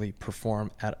optimally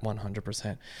perform at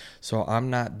 100%. So I'm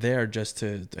not there just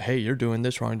to, hey, you're doing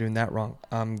this wrong, doing that wrong.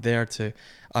 I'm not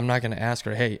going to ask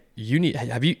her, hey,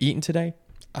 have you eaten today?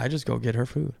 I just go get her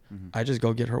food. I just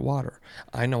go get her water.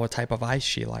 I know what type of ice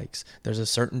she likes. There's a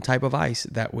certain type of ice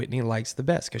that Whitney likes the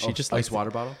best because she just likes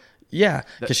water bottle. Yeah,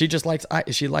 because she just likes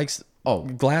she likes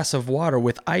glass of water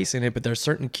with ice in it, but there's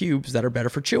certain cubes that are better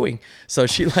for chewing. So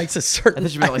she likes a certain. I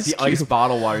thought you meant like the ice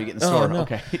bottle water you get in the store. No.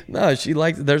 Okay. No,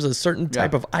 there's a certain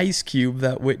type of ice cube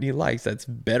that Whitney likes that's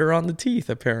better on the teeth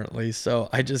apparently. So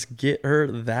I just get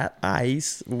her that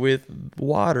ice with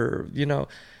water.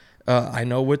 I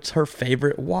know what's her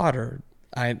favorite water.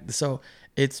 So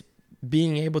it's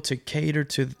being able to cater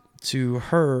to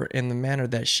her in the manner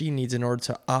that she needs in order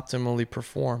to optimally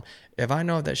perform. If I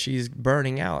know that she's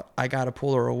burning out, I got to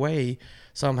pull her away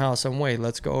somehow, some way.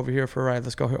 Let's go over here for a ride.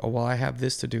 Let's go here. Oh, well, I have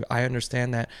this to do. I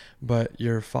understand that, but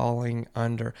you're falling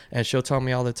under. And she'll tell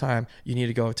me all the time, you need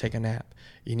to go take a nap.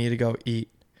 You need to go eat.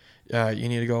 You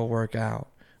need to go work out.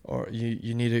 Or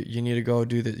you need to go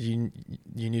do this. You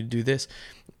need to do this.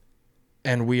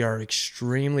 And we are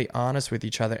extremely honest with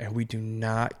each other, and we do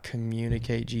not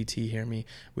communicate, GT, hear me,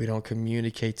 we don't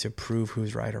communicate to prove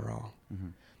who's right or wrong.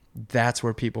 That's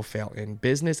where people fail in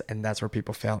business, and that's where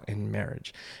people fail in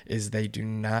marriage, is they do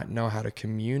not know how to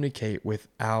communicate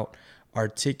without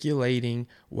articulating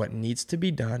what needs to be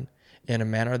done in a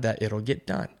manner that it'll get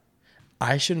done.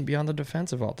 I shouldn't be on the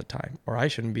defensive all the time, or I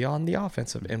shouldn't be on the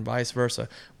offensive, and vice versa.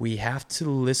 We have to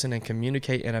listen and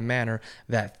communicate in a manner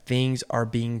that things are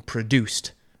being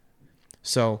produced.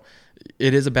 So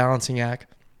it is a balancing act.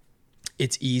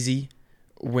 It's easy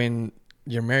when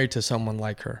you're married to someone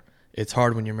like her. It's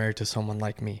hard when you're married to someone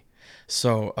like me.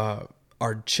 So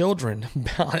our children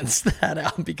balance that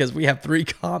out because we have 3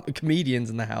 comedians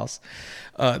in the house.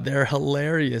 They're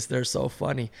hilarious. They're so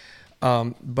funny.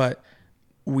 But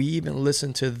we even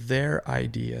listen to their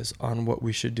ideas on what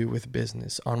we should do with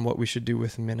business, on what we should do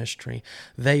with ministry.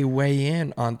 They weigh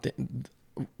in on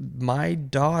my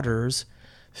daughters,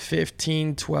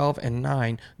 15, 12, and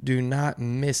 9, do not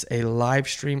miss a live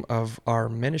stream of our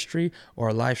ministry or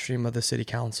a live stream of the city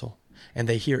council. And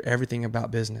they hear everything about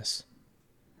business.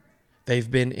 They've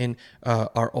been in,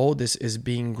 our oldest is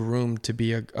being groomed to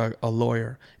be a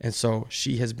lawyer. And so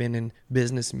she has been in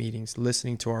business meetings,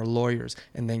 listening to our lawyers,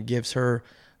 and then gives her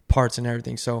parts and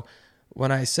everything. So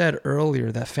when I said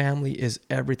earlier that family is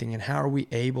everything, and how are we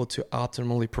able to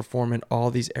optimally perform in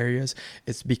all these areas,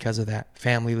 it's because of that.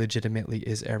 Family legitimately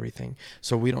is everything.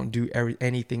 So we don't do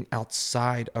anything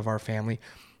outside of our family.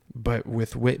 But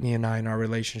with Whitney and I in our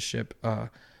relationship,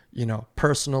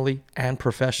 personally and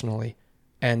professionally,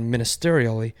 and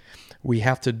ministerially, we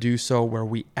have to do so where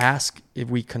we ask, if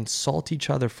we consult each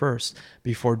other first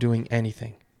before doing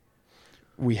anything.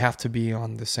 We have to be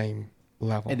on the same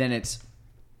level. And then it's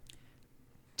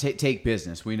take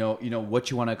business. We know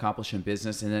what you want to accomplish in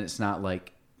business, and then it's not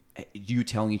like you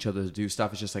telling each other to do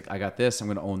stuff. It's just like, I got this, I'm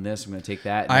going to own this, I'm going to take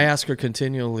that. I ask her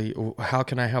continually, how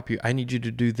can I help you? I need you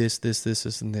to do this,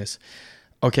 and this.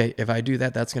 Okay, if I do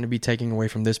that, that's going to be taking away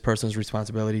from this person's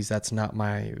responsibilities. That's not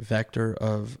my vector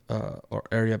of or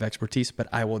area of expertise, but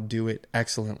I will do it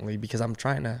excellently because I'm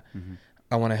trying to,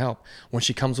 I want to help. When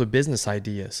she comes with business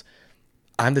ideas,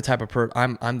 I'm the type of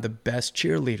I'm the best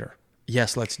cheerleader.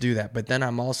 Yes, let's do that. But then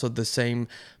I'm also the same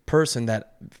person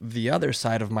that the other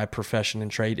side of my profession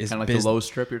and trade is kind of like the low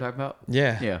strip you're talking about.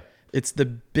 Yeah. Yeah. It's the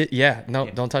bit. Yeah. No,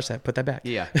 don't touch that. Put that back.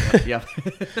 Yeah. Yeah.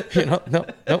 No.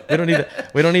 We don't need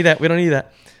that. We don't need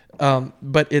that.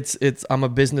 But I'm a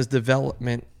business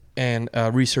development and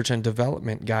research and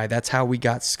development guy. That's how we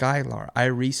got Skyelar. I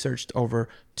researched over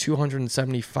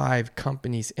 275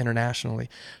 companies internationally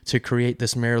to create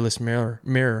this mirrorless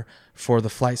mirror for the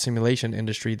flight simulation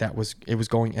industry it was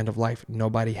going end of life.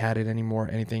 Nobody had it anymore,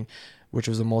 anything, which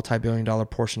was a multi-billion-dollar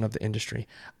portion of the industry.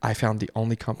 I found the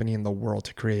only company in the world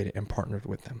to create it and partnered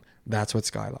with them. That's what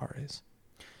Skyelar is.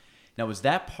 Now, is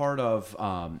that part of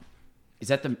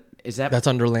that's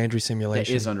under Landry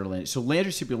Simulation? That is under Landry. So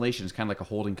Landry Simulation is kind of like a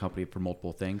holding company for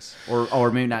multiple things,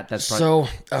 or maybe not. That's probably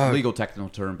a legal technical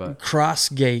term, but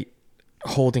Crossgate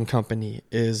Holding Company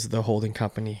is the holding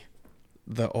company,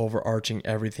 the overarching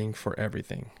everything for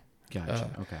everything.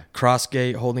 Gotcha. Okay.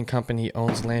 Crossgate Holding Company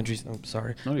owns Landry.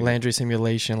 Landry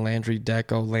Simulation, Landry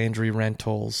Deco, Landry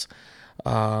Rentals.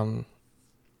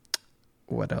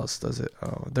 What else does it?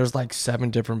 Oh, there's like 7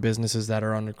 different businesses that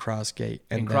are under Crossgate.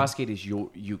 And Crossgate is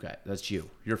you guys. That's you,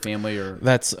 your family, or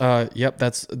that's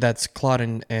that's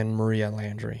Claude and Maria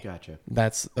Landry. Gotcha.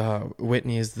 That's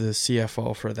Whitney is the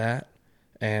CFO for that,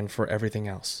 and for everything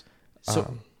else.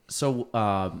 So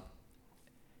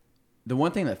the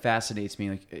one thing that fascinates me,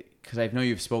 like, because I know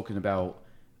you've spoken about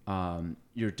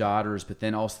your daughters, but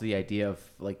then also the idea of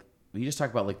like you just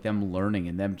talk about like them learning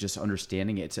and them just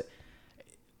understanding it. It's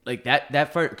like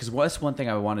that part, because that's one thing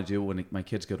I want to do when my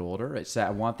kids get older. It's that I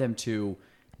want them to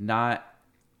not.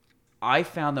 I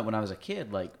found that when I was a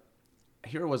kid, like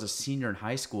here I was a senior in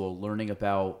high school learning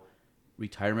about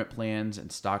retirement plans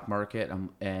and stock market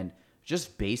and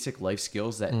just basic life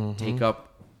skills that take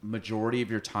up majority of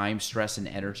your time, stress, and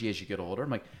energy as you get older. I'm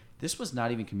like, this was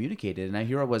not even communicated, and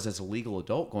here I was as a legal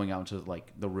adult going out into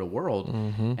like the real world,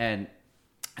 and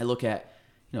I look at,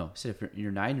 if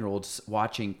your 9-year-old's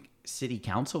watching city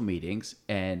council meetings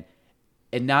and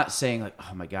not saying like,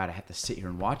 oh my God, I have to sit here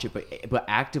and watch it, but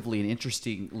actively and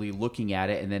interestingly looking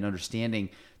at it and then understanding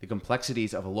the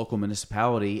complexities of a local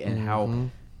municipality and how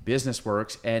business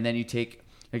works. And then you take,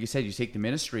 like you said, you take the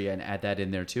ministry and add that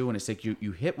in there too. And it's like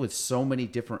you hit with so many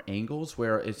different angles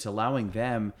where it's allowing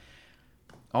them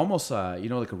almost,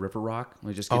 like a river rock.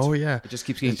 It just gets, it just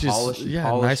keeps getting polished. Yeah,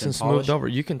 polished nice and smoothed over.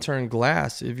 You can turn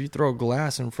glass. If you throw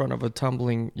glass in front of a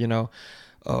tumbling,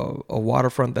 a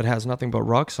waterfront that has nothing but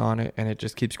rocks on it, and it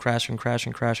just keeps crashing.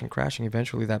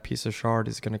 Eventually, that piece of shard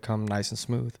is going to come nice and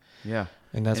smooth. Yeah,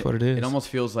 and that's what it is. It almost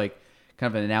feels like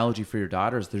kind of an analogy for your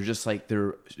daughters. They're just like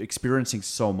they're experiencing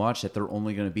so much that they're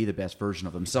only going to be the best version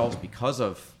of themselves because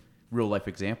of real life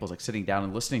examples, like sitting down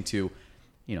and listening to,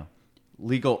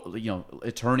 legal,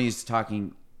 attorneys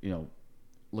talking,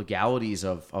 legalities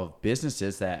of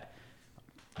businesses that.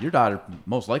 Your daughter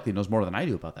most likely knows more than I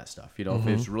do about that stuff. If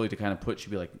it's really to kind of put,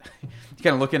 she'd be like, you're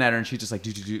kind of looking at her and she's just like,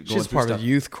 she's part of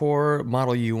Youth Corps,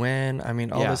 Model UN. I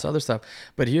mean, all this other stuff.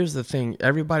 But here's the thing.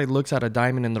 Everybody looks at a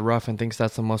diamond in the rough and thinks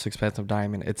that's the most expensive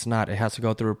diamond. It's not. It has to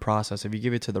go through a process. If you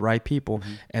give it to the right people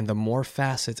and the more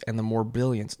facets and the more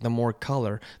brilliance, the more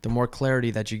color, the more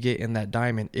clarity that you get in that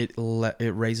diamond, it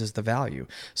raises the value.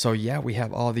 So yeah, we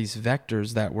have all these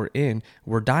vectors that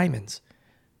we're diamonds.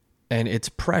 And it's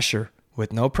pressure.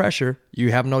 With no pressure,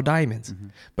 you have no diamonds.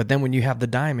 But then when you have the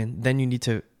diamond, then you need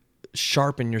to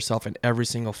sharpen yourself in every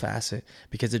single facet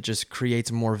because it just creates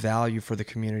more value for the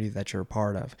community that you're a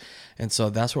part of. And so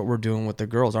that's what we're doing with the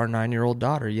girls. Our 9-year-old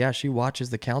daughter, she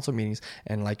watches the council meetings.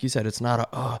 And like you said, it's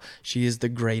not she is the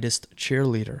greatest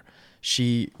cheerleader.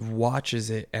 She watches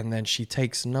it and then she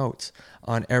takes notes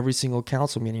on every single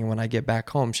council meeting. When I get back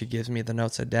home, she gives me the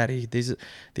notes. Said, Daddy, these are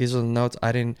the notes.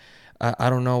 I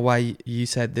don't know why you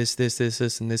said this,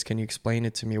 and this. Can you explain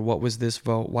it to me? What was this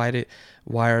vote?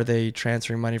 Why are they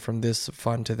transferring money from this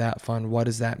fund to that fund? What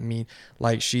does that mean?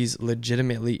 Like, she's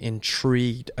legitimately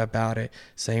intrigued about it.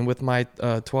 Same with my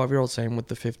 12-year-old, same with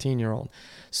the 15-year-old.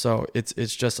 So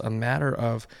it's just a matter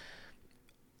of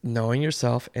knowing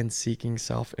yourself and seeking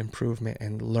self-improvement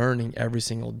and learning every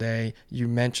single day. You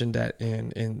mentioned that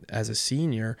in as a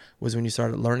senior was when you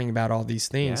started learning about all these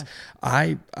things.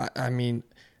 Yeah. I mean,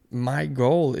 my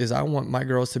goal is I want my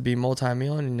girls to be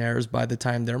multimillionaires by the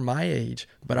time they're my age,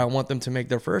 but I want them to make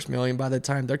their first million by the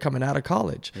time they're coming out of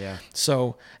college. Yeah.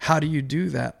 So how do you do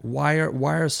that? Why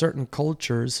are certain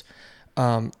cultures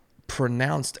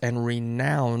pronounced and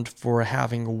renowned for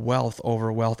having wealth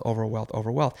over wealth over wealth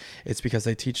over wealth? It's because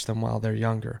they teach them while they're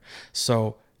younger.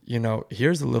 So,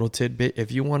 here's a little tidbit. If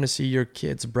you want to see your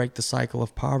kids break the cycle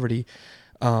of poverty,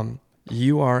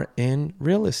 You are in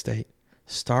real estate.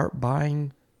 Start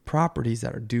buying properties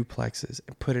that are duplexes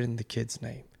and put it in the kid's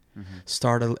name. Mm-hmm.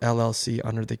 Start a LLC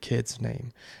under the kid's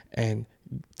name and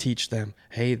teach them,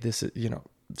 hey, this is,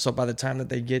 so by the time that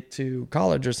they get to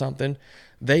college or something,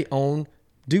 they own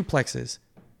duplexes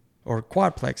or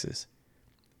quadplexes.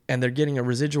 And they're getting a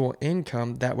residual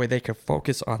income. That way they can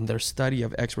focus on their study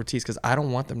of expertise, because I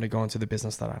don't want them to go into the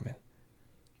business that I'm in.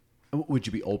 Would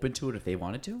you be open to it if they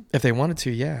wanted to? If they wanted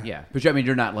to, yeah. Yeah. But I mean,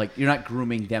 you're not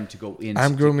grooming them to go into...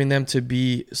 I'm grooming them to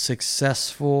be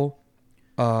successful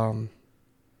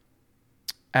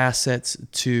assets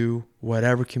to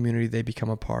whatever community they become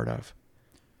a part of.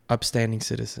 Upstanding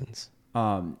citizens.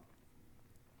 Now...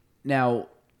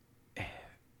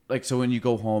 Like, so when you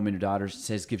go home and your daughter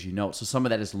gives you notes, so some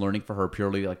of that is learning for her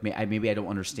purely, like, maybe I don't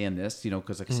understand this,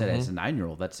 because like I said, as a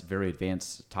 9-year-old, that's very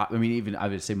advanced. I mean, even I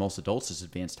would say most adults is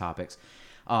advanced topics.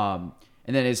 And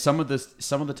then is some of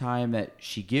the time that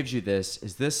she gives you this,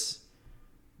 is this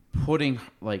putting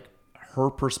like her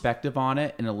perspective on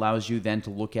it, and allows you then to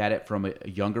look at it from a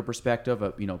younger perspective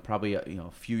of, probably a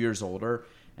few years older,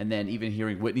 and then even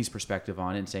hearing Whitney's perspective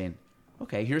on it and saying,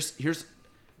 okay, here's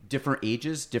different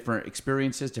ages, different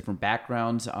experiences, different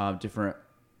backgrounds, different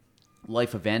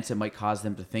life events that might cause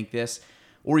them to think this,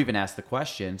 or even ask the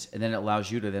questions. And then it allows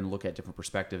you to then look at different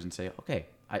perspectives and say, okay,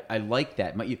 I like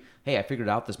that. Hey, I figured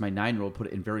out this. My 9-year-old put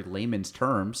it in very layman's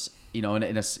terms, in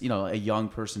a young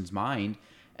person's mind.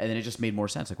 And then it just made more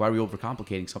sense. Like, why are we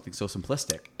overcomplicating something so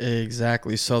simplistic?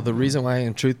 Exactly. So the reason why,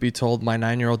 and truth be told, my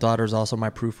 9-year-old daughter is also my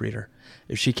proofreader.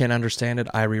 If she can't understand it,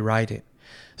 I rewrite it.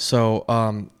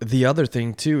 So the other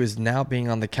thing, too, is now being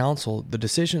on the council, the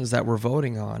decisions that we're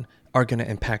voting on are going to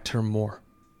impact her more.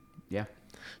 Yeah.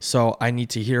 So I need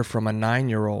to hear from a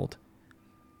 9-year-old,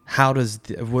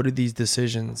 what are these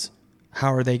decisions,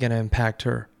 how are they going to impact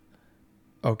her?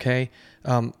 Okay.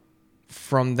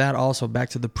 From that also, back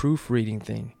to the proofreading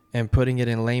thing and putting it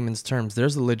in layman's terms,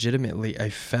 there's legitimately a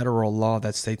federal law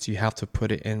that states you have to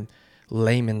put it in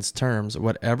layman's terms.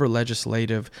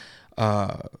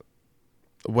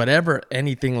 Whatever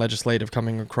anything legislative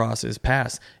coming across is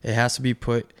passed, it has to be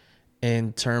put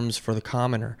in terms for the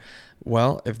commoner.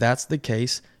 Well, if that's the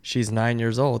case, she's 9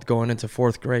 years old going into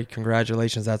 4th grade.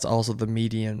 Congratulations. That's also the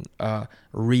median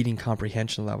reading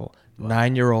comprehension level. Wow.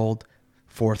 9-year-old,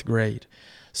 4th grade.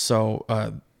 So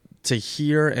to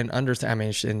hear and understand, I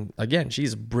mean, and again,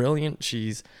 she's brilliant.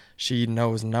 She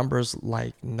knows numbers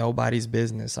like nobody's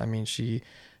business. I mean, she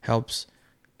helps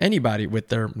anybody with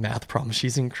their math problems.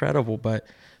 She's incredible. But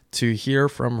to hear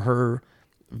from her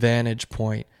vantage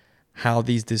point how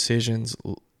these decisions,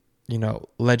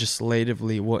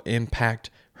 legislatively will impact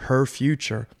her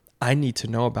future, I need to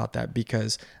know about that,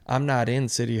 because I'm not in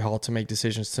City Hall to make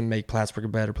decisions to make Plattsburgh a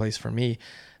better place for me.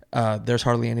 There's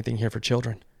hardly anything here for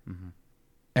children. Mm-hmm.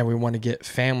 And we want to get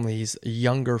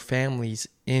younger families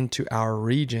into our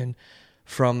region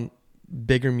from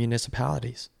bigger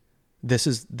municipalities.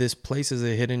 This place is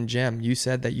a hidden gem. You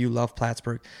said that you love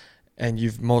Plattsburgh and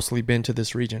you've mostly been to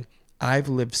this region. I've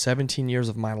lived 17 years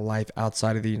of my life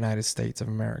outside of the United States of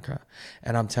America.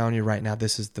 And I'm telling you right now,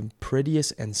 this is the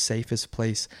prettiest and safest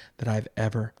place that I've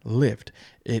ever lived.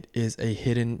 It is a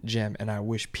hidden gem. And I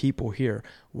wish people here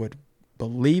would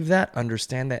believe that,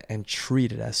 understand that, and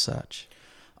treat it as such.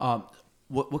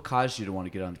 What caused you to want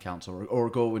to get on the council or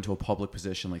go into a public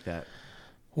position like that?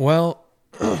 Well,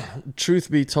 truth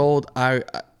be told,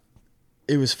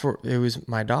 it was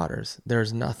my daughters.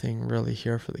 There's nothing really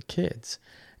here for the kids.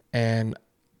 And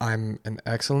I'm an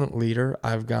excellent leader.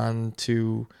 I've gone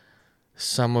to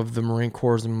some of the Marine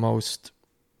Corps' most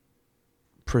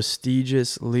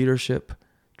prestigious leadership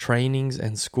trainings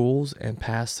and schools and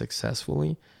passed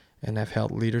successfully. And I've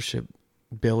held leadership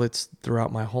billets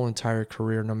throughout my whole entire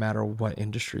career, no matter what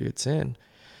industry it's in.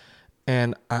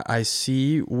 And I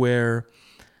see where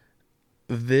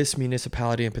this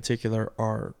municipality in particular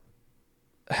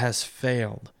has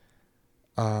failed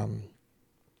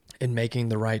in making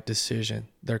the right decision.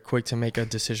 They're quick to make a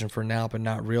decision for now, but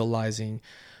not realizing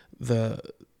the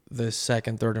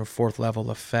second, third, and fourth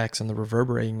level effects and the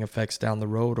reverberating effects down the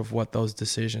road of what those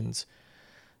decisions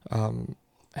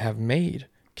have made.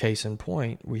 Case in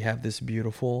point, we have this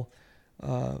beautiful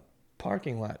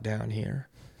parking lot down here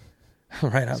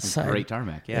right outside. Great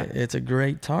tarmac, yeah. It's a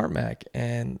great tarmac.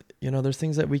 And, there's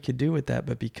things that we could do with that.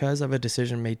 But because of a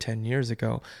decision made 10 years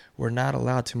ago, we're not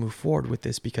allowed to move forward with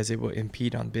this because it will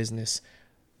impede on business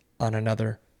on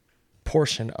another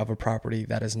portion of a property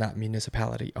that is not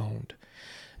municipality owned.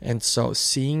 And so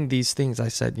seeing these things, I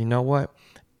said, you know what?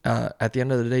 At the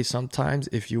end of the day, sometimes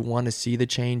if you want to see the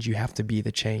change, you have to be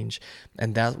the change.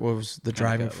 And that was the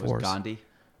driving force. Was Gandhi?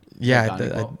 Yeah, Gandhi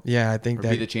quote? I think Or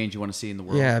that be the change you want to see in the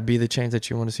world. yeah, be the change that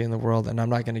you want to see in the world. And I'm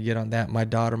not going to get on that.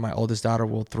 My oldest daughter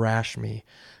will thrash me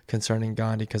concerning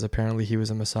Gandhi because apparently he was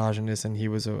a misogynist and he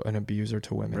was an abuser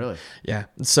to women. Really? Yeah.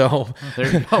 So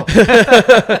There you go.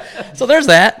 so there's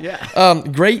that. Yeah.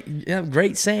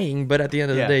 Great saying. But at the end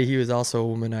of the Yeah. day, he was also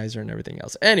a womanizer and everything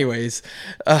else. Anyways,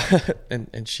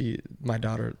 my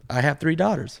daughter, I have 3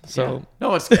 daughters. So Yeah.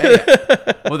 No, it's hey.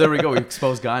 Well, there we go. We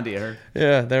exposed Gandhi. I heard.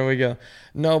 yeah, there we go.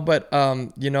 No, but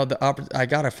I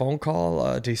got a phone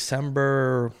call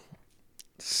December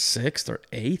 6th or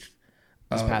 8th.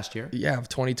 This past year. Yeah, of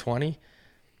 2020.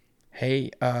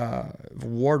 Hey,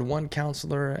 Ward 1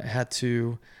 counselor had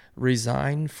to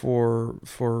resign for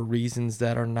reasons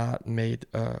that are not made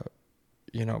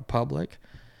public,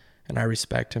 and I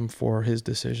respect him for his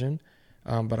decision.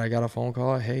 But I got a phone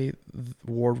call. Hey,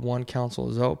 Ward 1 council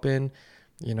is open.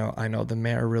 I know the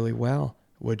mayor really well.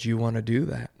 Would you want to do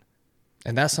that?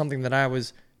 And that's something that I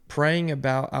was praying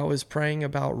about. I was praying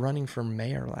about running for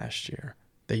mayor last year,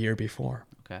 the year before.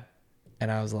 Okay.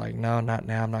 And I was like, no, not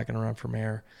now. I'm not going to run for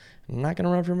mayor. I'm not going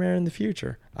to run for mayor in the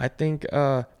future. I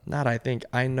know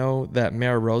that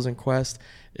Mayor Rosenquist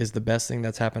is the best thing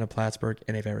that's happened to Plattsburgh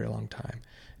in a very long time.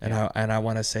 And I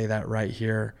want to say that right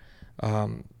here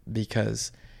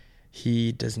because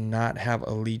he does not have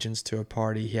allegiance to a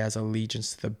party. He has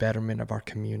allegiance to the betterment of our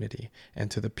community and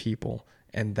to the people.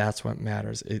 And that's what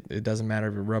matters. It doesn't matter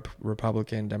if you're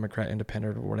Republican, Democrat,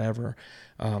 Independent, or whatever.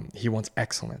 He wants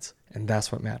excellence, and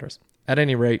that's what matters. At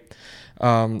any rate,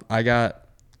 I got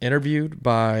interviewed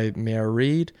by Mayor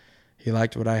Reed. He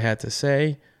liked what I had to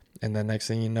say. And the next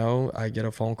thing you know, I get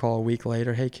a phone call a week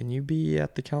later. Hey, can you be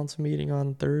at the council meeting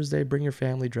on Thursday? Bring your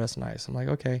family, dress nice. I'm like,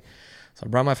 okay. So I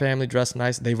brought my family, dressed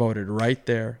nice. They voted right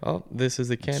there. Oh, this is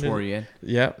the candidate. Swore you in?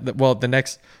 Yeah. The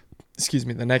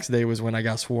next day was when I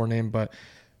got sworn in, but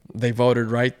they voted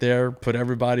right there, put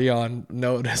everybody on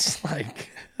notice.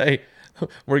 Like, hey,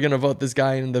 we're going to vote this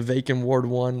guy in the vacant Ward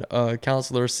 1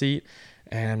 councilor seat.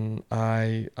 And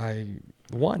I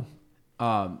won.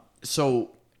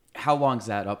 So how long is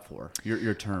that up for,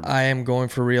 your term? I am going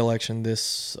for re-election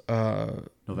this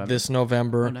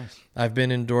November. Oh, nice. I've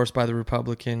been endorsed by the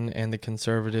Republican and the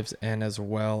Conservatives and as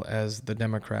well as the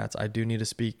Democrats. I do need to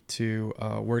speak to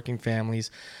working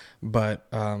families, but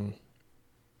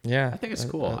yeah. I think it's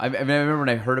cool. I remember when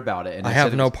I heard about it. And I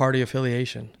have no party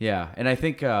affiliation. Yeah, and I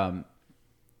think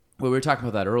we were talking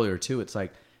about that earlier too. It's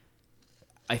like,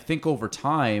 I think over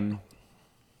time,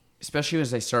 especially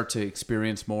as I start to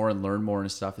experience more and learn more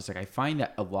and stuff, it's like I find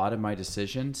that a lot of my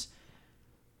decisions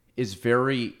is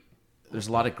there's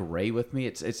a lot of gray with me.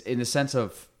 It's in the sense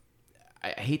of I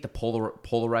hate the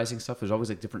polarizing stuff. There's always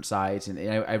like different sides, and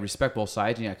I respect both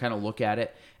sides, and I kind of look at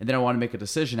it, and then I want to make a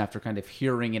decision after kind of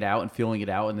hearing it out and feeling it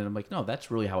out, and then I'm like, no, that's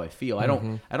really how I feel.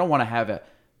 Mm-hmm. I don't want to have it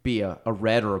be a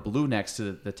red or a blue next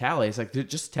to the tally. It's like,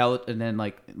 just tell it, and then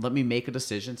like let me make a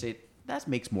decision, say that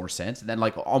makes more sense, and then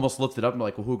like almost lift it up and be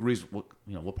like, well, who agrees? What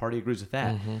party agrees with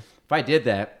that? Mm-hmm. If I did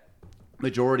that,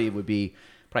 majority would be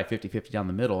probably 50-50 down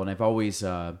the middle, and I've always,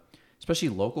 especially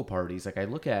local parties, like I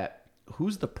look at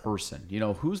who's the person,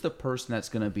 who's the person that's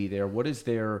going to be there? What is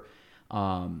their,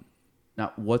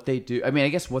 not what they do. I mean, I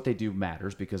guess what they do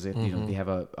matters because if, they have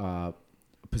a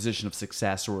position of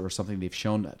success or something they've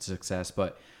shown that success.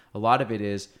 But a lot of it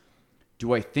is,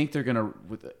 do I think they're going to,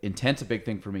 intent's a big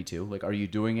thing for me too. Like, are you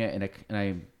doing it? And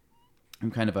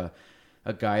I'm kind of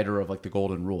a guider of like the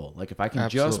golden rule. Like if I can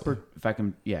if I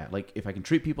can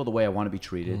treat people the way I want to be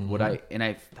treated, and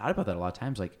I've thought about that a lot of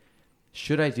times, like,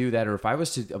 should I do that? Or if I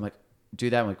was to, I'm like, do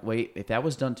that. I'm like, wait, if that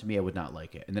was done to me, I would not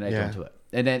like it. And then I don't do it.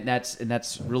 And then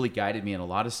that's really guided me in a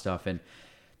lot of stuff. And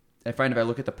I find if I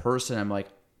look at the person, I'm like,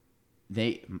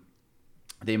 they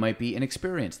might be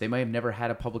inexperienced. They might have never had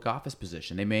a public office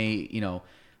position. They may,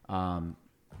 but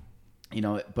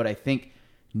I think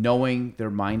knowing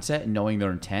their mindset and knowing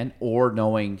their intent, or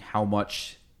knowing how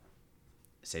much,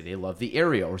 say they love the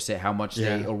area, or say how much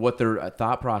or what their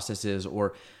thought process is,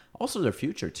 or also their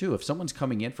future too. If someone's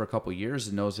coming in for a couple of years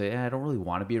and knows that I don't really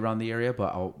want to be around the area,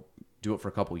 but I'll do it for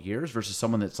a couple of years, versus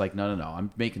someone that's like, no,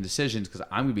 I'm making decisions because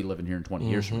I'm going to be living here in 20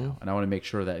 years from now. And I want to make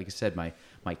sure that, like I said, my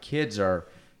kids are,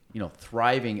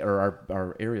 thriving, or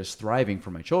our area's thriving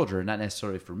for my children, not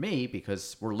necessarily for me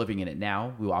because we're living in it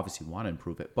now. We obviously want to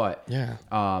improve it, but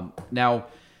now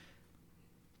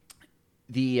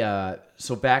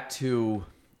so back to,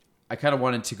 I kind of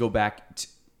wanted to go back to,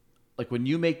 like, when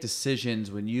you make decisions,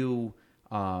 when you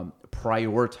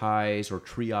prioritize or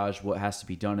triage what has to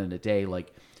be done in a day,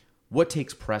 like, what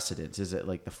takes precedence? Is it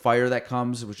like the fire that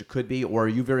comes, which it could be, or are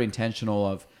you very intentional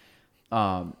of,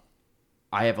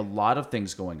 I have a lot of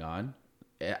things going on,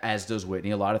 as does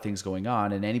Whitney, a lot of things going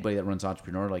on, and anybody that runs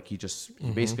entrepreneur, like you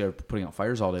basically are putting out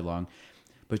fires all day long.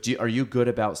 But are you good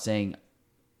about saying,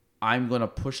 I'm going to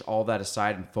push all that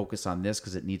aside and focus on this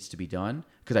because it needs to be done,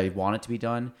 because I want it to be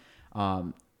done?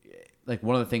 Like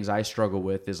one of the things I struggle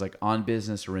with is like on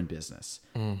business or in business.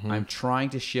 I'm trying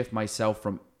to shift myself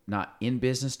from not in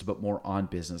business but more on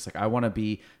business. Like I want to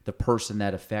be the person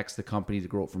that affects the company to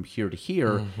grow from here to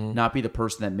here, not be the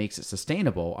person that makes it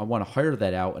sustainable. I want to hire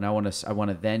that out, and I want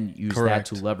to then use that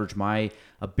to leverage my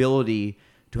ability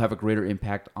to have a greater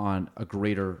impact on a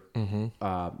greater,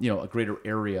 a greater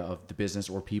area of the business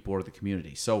or people or the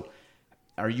community. So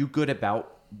are you good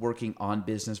about working on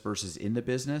business versus in the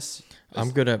business?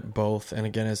 I'm good at both. And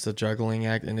again, it's a juggling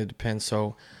act, and it depends.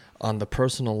 So on the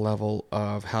personal level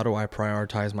of how do I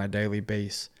prioritize my daily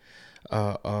base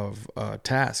of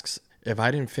tasks, if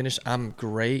I didn't finish, I'm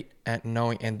great at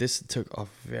knowing, and this took a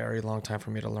very long time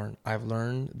for me to learn. I've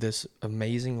learned this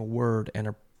amazing word and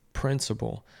a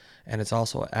principle, and it's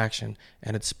also action,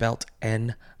 and it's spelt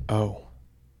N-O.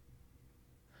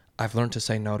 I've learned to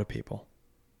say no to people.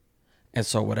 And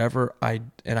so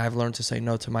I've learned to say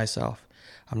no to myself.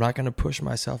 I'm not going to push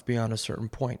myself beyond a certain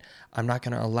point. I'm not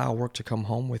going to allow work to come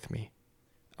home with me.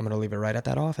 I'm going to leave it right at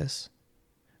that office.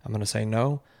 I'm going to say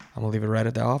no. I'm going to leave it right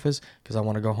at the office because I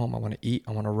want to go home. I want to eat.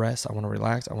 I want to rest. I want to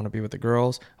relax. I want to be with the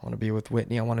girls. I want to be with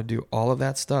Whitney. I want to do all of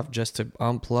that stuff just to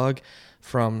unplug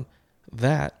from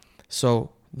that.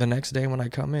 So the next day when I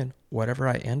come in, whatever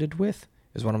I ended with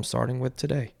is what I'm starting with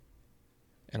today.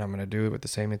 And I'm going to do it with the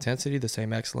same intensity, the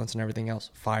same excellence, and everything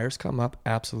else. Fires come up,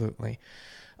 absolutely.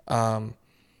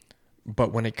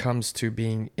 But when it comes to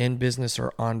being in business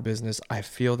or on business, I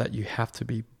feel that you have to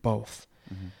be both.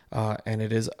 And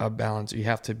it is a balance. You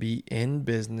have to be in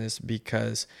business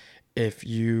because if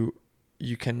you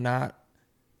cannot,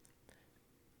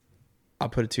 I'll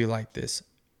put it to you like this.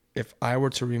 If I were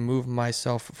to remove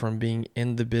myself from being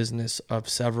in the business of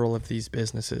several of these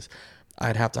businesses,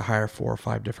 I'd have to hire 4 or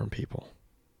 5 different people.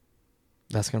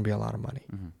 That's going to be a lot of money.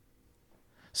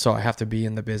 So I have to be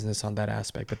in the business on that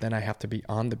aspect, but then I have to be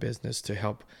on the business to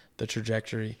help the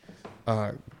trajectory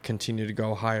continue to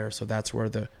go higher. So that's where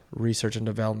the research and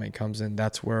development comes in.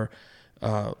 That's where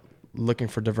looking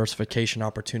for diversification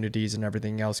opportunities and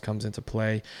everything else comes into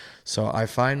play. So I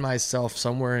find myself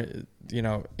somewhere,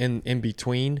 in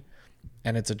between,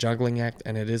 and it's a juggling act,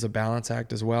 and it is a balance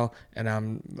act as well. And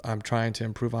I'm trying to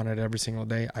improve on it every single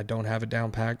day. I don't have it down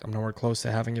packed. I'm nowhere close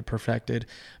to having it perfected,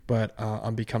 but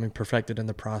I'm becoming perfected in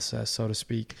the process, so to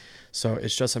speak. So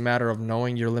it's just a matter of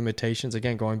knowing your limitations.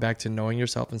 Again, going back to knowing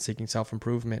yourself and seeking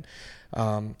self-improvement.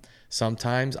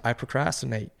 Sometimes I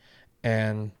procrastinate,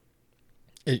 and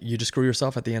you just screw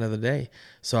yourself at the end of the day.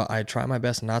 So I try my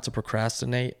best not to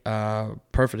procrastinate.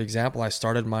 Perfect example, I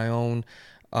started my own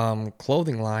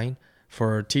clothing line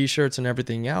for t-shirts and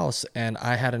everything else, and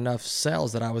I had enough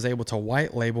sales that I was able to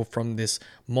white label from this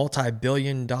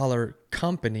multi-billion-dollar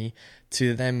company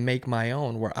to then make my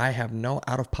own, where I have no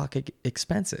out-of-pocket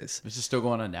expenses. Is this still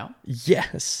going on now?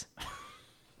 Yes.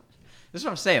 This is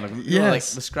what I'm saying. Like,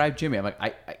 yes. Describe Jimmy. I'm like,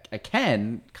 I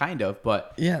can kind of,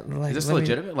 but yeah. Is this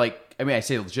legitimate? I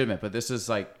say legitimate, but this is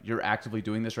like you're actively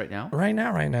doing this right now. Right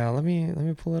now. Let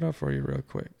me pull it up for you real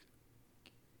quick.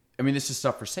 I mean, this is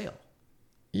stuff for sale.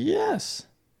 Yes.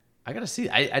 I gotta see.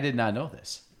 I did not know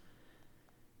this.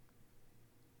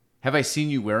 Have I seen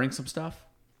you wearing some stuff?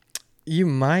 You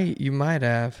might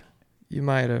have.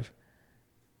 Let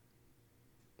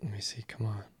me see. Come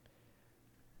on.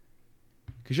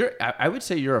 Because I would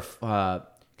say you're a.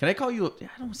 Can I call you? I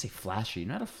don't want to say flashy. You're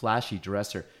not a flashy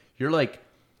dresser.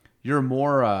 You're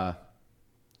more.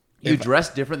 You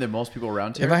dress different than most people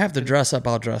around here. If I have to dress up,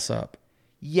 I'll dress up.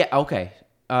 Yeah. Okay.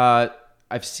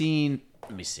 I've seen.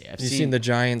 Let me see. You've seen the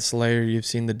Giant Slayer. You've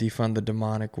seen the Defund the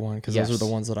Demonic one, because yes. those are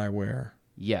the ones that I wear.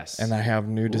 Yes. And I have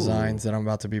new designs that I'm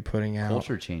about to be putting out.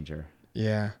 Culture changer.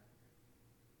 Yeah.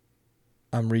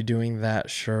 I'm redoing that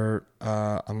shirt.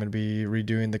 I'm going to be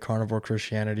redoing the Carnivore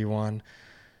Christianity one.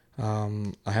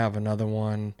 I have another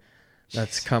one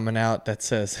that's coming out that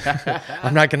says,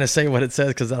 I'm not going to say what it says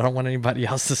because I don't want anybody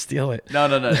else to steal it. No.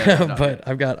 But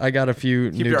I got a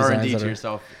few Keep new your designs. R&D to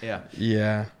yourself. Yeah.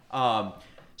 Yeah.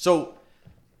 So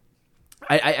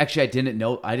I actually didn't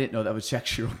know that was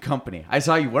actually your own company. I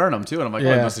saw you wearing them too, and I'm like,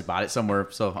 well, I must have bought it somewhere.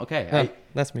 So okay,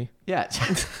 that's me. Yeah.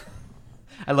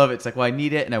 I love it. It's like, well, I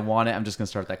need it and I want it. I'm just gonna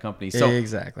start that company. So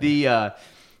exactly.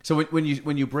 So when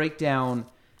you break down,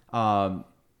 when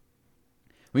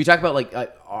you talk about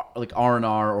like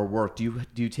R&R or work, do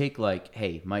you take like,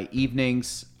 hey, my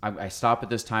evenings, I stop at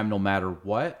this time no matter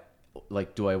what?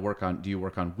 Like, do you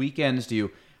work on weekends?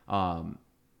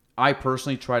 I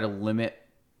personally try to limit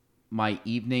my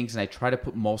evenings, and I try to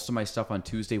put most of my stuff on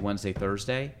Tuesday, Wednesday,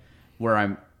 Thursday, where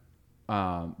I'm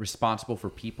responsible for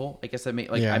people. I guess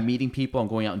I'm meeting people, I'm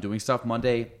going out and doing stuff.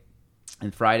 Monday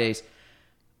and Fridays,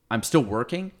 I'm still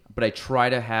working, but I try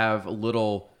to have a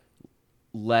little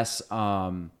less.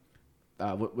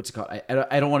 What's it called?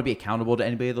 I don't want to be accountable to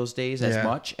anybody those days as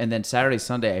much. And then Saturday,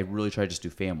 Sunday, I really try to just do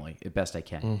family as best I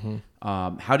can.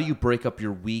 How do you break up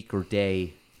your week or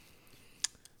day?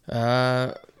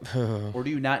 Or do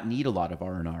you not need a lot of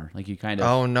R&R? Like you kind of.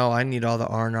 Oh no, I need all the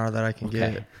R&R that I can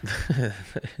get.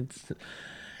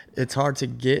 It's hard to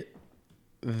get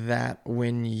that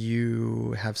when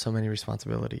you have so many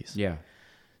responsibilities. Yeah.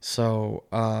 So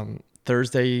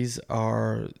Thursdays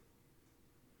are.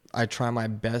 I try my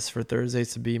best for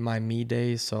Thursdays to be my me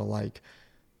days. So like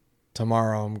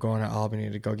tomorrow I'm going to Albany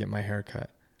to go get my hair cut.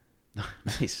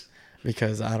 Nice.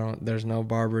 Because there's no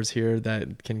barbers here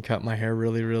that can cut my hair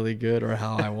really, really good or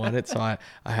how I want it. So I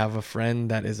have a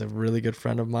friend that is a really good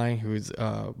friend of mine who's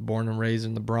born and raised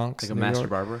in the Bronx. Like a master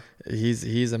barber? He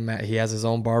has his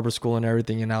own barber school and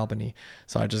everything in Albany.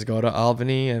 So I just go to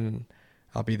Albany and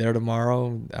I'll be there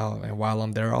tomorrow. And while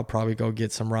I'm there, I'll probably go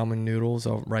get some ramen noodles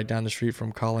right down the street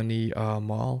from Colony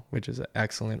Mall, which is an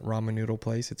excellent ramen noodle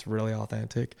place. It's really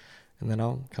authentic. And then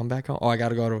I'll come back home. Oh, I got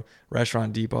to go to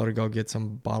Restaurant Depot to go get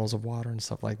some bottles of water and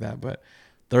stuff like that. But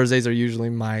Thursdays are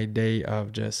usually my day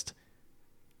of just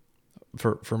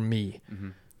for me,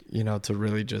 to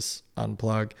really just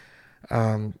unplug.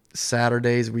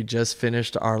 Saturdays, we just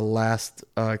finished our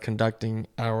conducting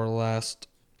our last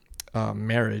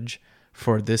marriage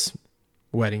for this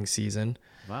wedding season.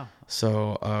 Wow.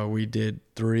 So we did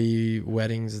 3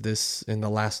 weddings in the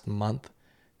last month.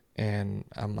 And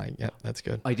I'm like, yeah, that's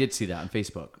good. I did see that on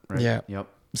Facebook. Right? Yeah. Yep.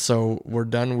 So we're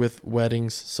done with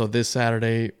weddings. So this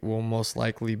Saturday will most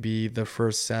likely be the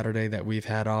first Saturday that we've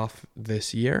had off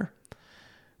this year.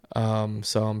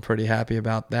 So I'm pretty happy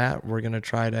about that. We're going to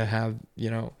try to have,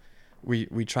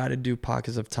 we try to do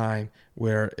pockets of time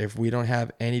where if we don't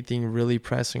have anything really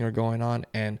pressing or going on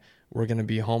and we're going to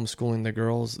be homeschooling the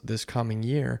girls this coming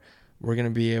year, we're going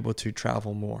to be able to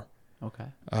travel more. Okay.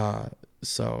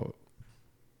 So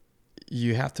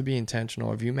you have to be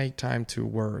intentional. If you make time to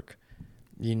work,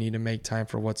 you need to make time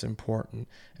for what's important.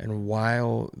 And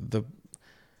while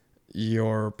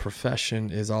your profession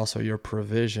is also your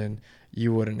provision,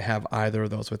 you wouldn't have either of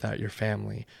those without your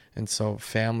family. And so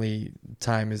family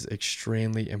time is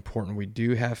extremely important. We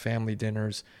do have family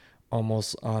dinners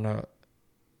almost on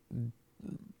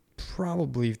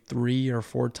probably 3 or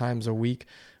 4 times a week.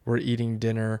 We're eating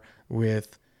dinner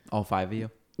with all 5 of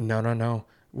you? No.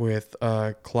 With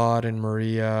Claude and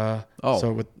Maria.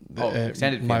 So with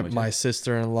extended family my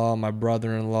sister-in-law, my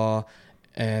brother-in-law,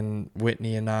 and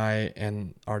Whitney and I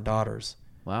and our daughters.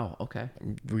 Wow. Okay.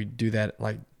 We do that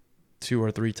like 2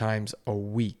 or 3 times a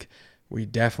week. We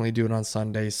definitely do it on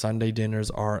Sundays. Sunday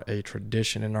dinners are a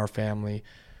tradition in our family,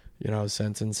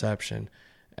 since inception.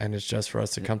 And it's just for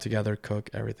us to come together, cook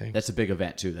everything. That's a big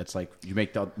event too. That's like you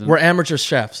make We're amateur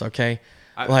chefs, okay?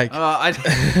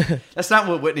 That's not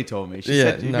what Whitney told me. She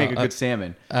said you make a good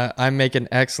salmon. I make an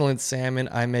excellent salmon.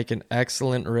 I make an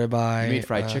excellent ribeye. You made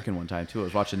fried chicken one time too. I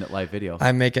was watching that live video.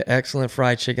 I make an excellent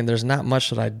fried chicken. There's not much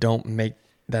that I don't make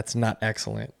that's not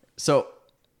excellent. So,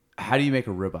 how do you make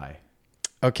a ribeye?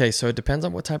 Okay, so it depends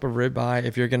on what type of ribeye.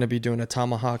 If you're going to be doing a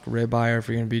tomahawk ribeye, or if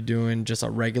you're going to be doing just a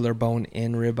regular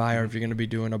bone-in ribeye, or if you're going to be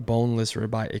doing a boneless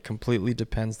ribeye, it completely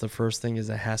depends. The first thing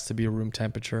is it has to be room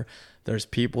temperature. There's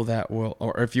people that will,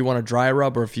 or if you want to dry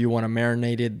rub, or if you want to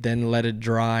marinate it, then let it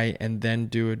dry, and then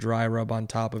do a dry rub on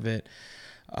top of it.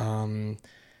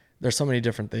 There's so many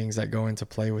different things that go into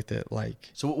play with it.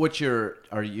 So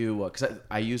because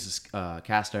I used this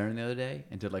cast iron the other day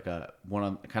and did like one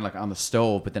on kind of like on the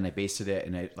stove, but then I basted it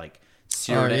and I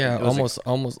seared it. Yeah, almost.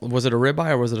 Was it a ribeye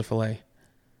or was it a fillet?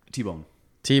 T-bone.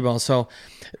 So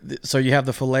you have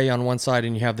the fillet on one side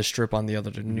and you have the strip on the other,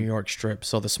 the New York strip.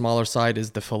 So the smaller side is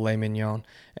the filet mignon.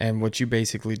 And what you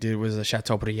basically did was a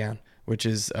Chateaubriand, which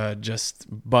is just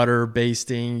butter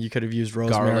basting. You could have used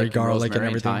rosemary, garlic and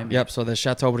everything. Thyme. Yep. So the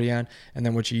Chateaubriand. And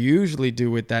then what you usually do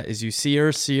with that is you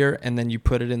sear, and then you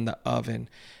put it in the oven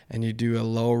and you do a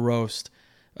low roast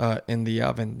in the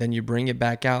oven. Then you bring it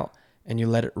back out and you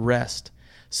let it rest.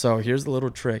 So here's the little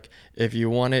trick. If you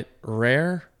want it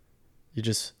rare, you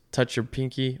just touch your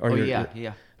pinky or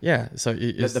yeah. So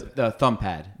the thumb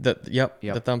pad. Yep.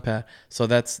 The thumb pad. So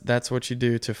that's what you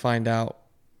do to find out.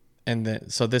 And then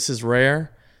so this is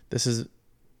rare. This is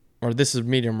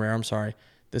medium rare. I'm sorry.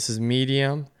 This is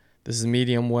medium. This is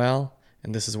medium well,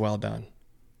 and this is well done.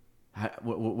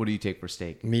 What do you take for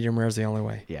steak? Medium rare is the only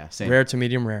way. Yeah, same. Rare to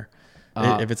medium rare.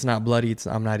 If it's not bloody,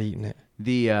 I'm not eating it.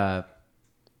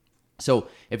 So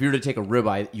if you were to take a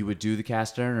ribeye, you would do the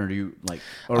cast iron, or do you like?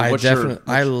 Or I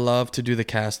love to do the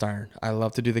cast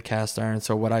iron.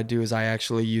 So what I do is I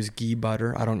actually use ghee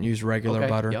butter. I don't use regular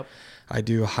butter. Yep. I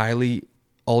do highly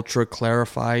ultra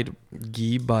clarified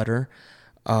ghee butter,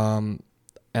 and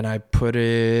I put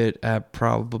it at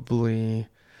probably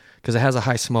because it has a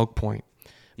high smoke point,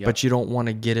 but you don't want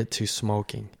to get it to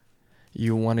smoking.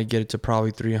 You want to get it to probably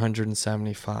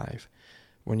 375.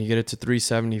 When you get it to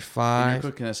 375, and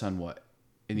you're cooking this on what?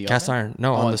 In the cast oven? iron?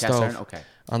 No, on the stove. Iron? Okay.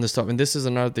 On the stove. And this is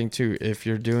another thing too. If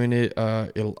you're doing it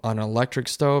on an electric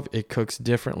stove, it cooks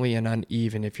differently and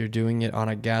uneven. If you're doing it on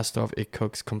a gas stove, it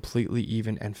cooks completely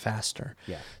even and faster.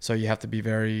 Yeah. So you have to be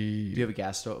very. Do you have a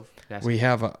gas stove?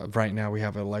 Right now we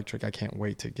have electric. I can't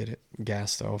wait to get it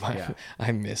gas stove. Yeah.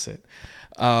 I miss it.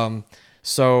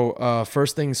 So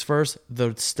first things first,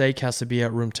 the steak has to be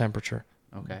at room temperature.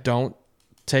 Okay. Don't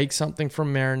take something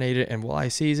from marinated and I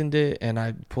seasoned it and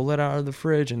I pull it out of the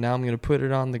fridge and now I'm going to put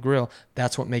it on the grill.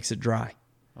 That's what makes it dry.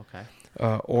 Okay.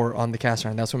 Or on the cast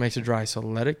iron. That's what makes it dry. So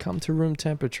let it come to room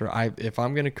temperature. If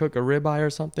I'm going to cook a ribeye or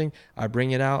something, I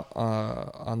bring it out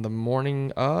on the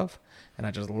morning of and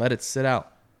I just let it sit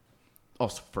out. Oh,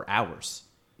 so for hours.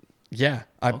 Yeah.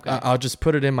 I'll just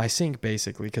put it in my sink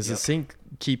basically because the sink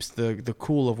keeps the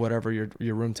cool of whatever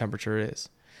your room temperature is.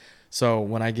 So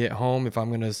when I get home, if I'm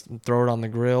going to throw it on the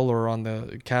grill or on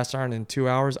the cast iron in 2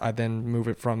 hours, I then move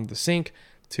it from the sink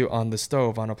to on the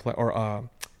stove on a plate or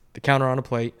the counter on a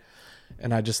plate.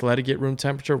 And I just let it get room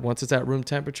temperature. Once it's at room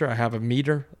temperature, I have a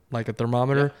meter, like a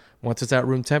thermometer. Yeah. Once it's at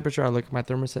room temperature, I look at my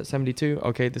thermostat 72.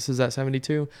 Okay, this is at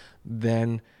 72.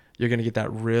 Then you're going to get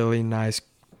that really nice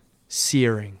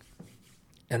searing.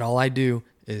 And all I do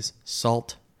is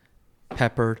salt,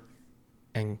 pepper,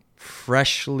 and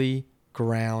freshly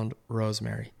ground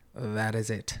rosemary. That is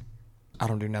it. I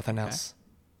don't do nothing else.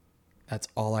 That's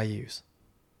all I use.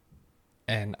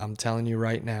 And I'm telling you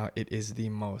right now, it is the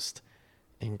most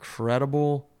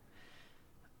incredible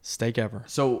steak ever.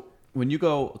 So when you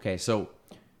go, so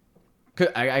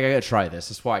I gotta try this.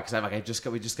 That's why, because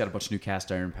we just got a bunch of new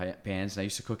cast iron pans, and I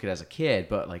used to cook it as a kid,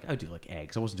 but like I would do like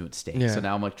eggs. I wasn't doing steak, so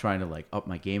now I'm like trying to like up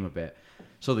my game a bit.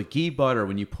 So the ghee butter,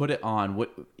 when you put it on,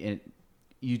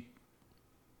 you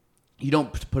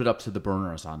don't put it up to the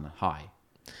burners on the high.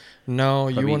 No,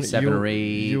 probably you want 7 or 8.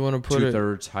 You want to put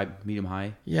 2/3 high, medium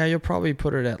high. Yeah, you'll probably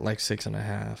put it at like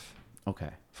 6.5. Okay.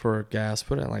 For gas,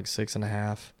 put it at like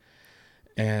 6.5,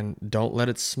 and don't let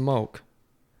it smoke.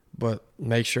 But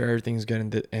make sure everything's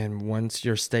good. And once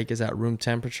your steak is at room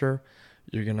temperature,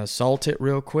 you're gonna salt it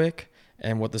real quick.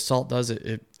 And what the salt does,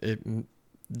 it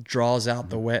draws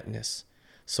out the wetness.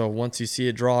 So once you see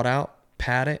it draw it out,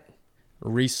 pat it,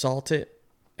 resalt it,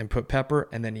 and put pepper,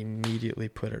 and then immediately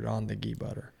put it on the ghee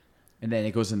butter. And then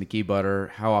it goes in the ghee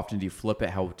butter. How often do you flip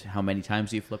it? How many times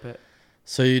do you flip it?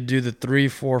 So you do the 3,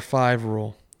 4, 5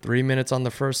 rule. 3 minutes on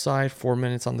the first side, 4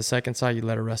 minutes on the second side. You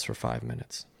let it rest for 5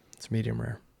 minutes. It's medium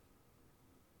rare.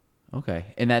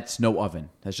 Okay, and that's no oven.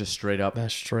 That's just straight up.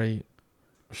 That's straight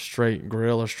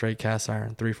grill or straight cast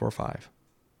iron. 3, 4, 5.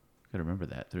 Gotta remember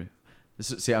that.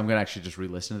 See, I'm gonna actually just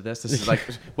re-listen to this. This is like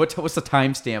what's the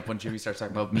timestamp when Jimmy starts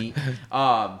talking about meat?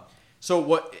 So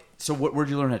where'd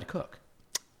you learn how to cook?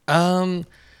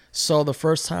 So the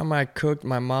first time I cooked,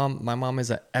 my mom is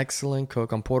an excellent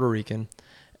cook. I'm Puerto Rican,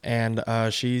 and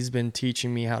she's been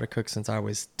teaching me how to cook since I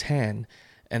was 10.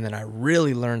 And then I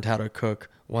really learned how to cook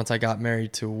once I got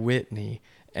married to Whitney.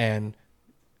 And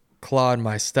Claude,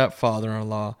 my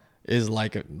stepfather-in-law, is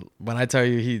like when I tell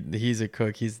you he's a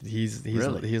cook, he's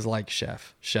really? He's like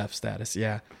chef status.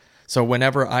 Yeah. So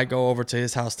whenever I go over to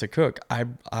his house to cook,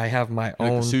 I have my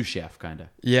own like a sous chef kind of.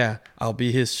 Yeah, I'll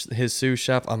be his sous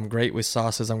chef. I'm great with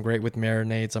sauces. I'm great with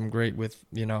marinades. I'm great with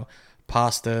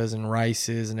pastas and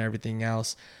rices and everything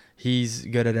else. He's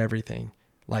good at everything.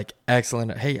 Like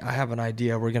excellent. Hey, I have an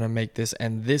idea. We're gonna make this,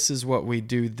 and this is what we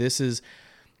do.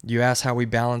 You ask how we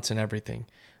balance and everything.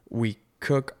 We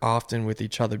cook often with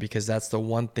each other because that's the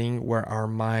one thing where our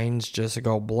minds just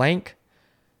go blank.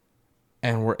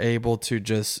 And we're able to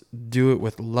just do it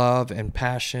with love and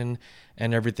passion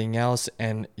and everything else.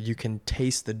 And you can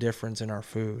taste the difference in our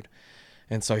food.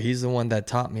 And so he's the one that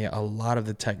taught me a lot of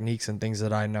the techniques and things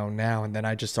that I know now. And then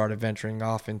I just started venturing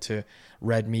off into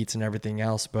red meats and everything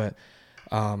else. But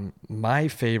my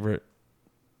favorite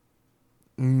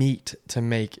meat to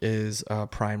make is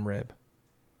prime rib.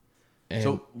 And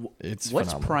so it's what's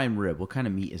phenomenal. Prime rib? What kind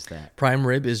of meat is that? Prime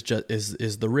rib is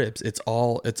the ribs. It's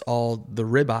all the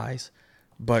rib eyes.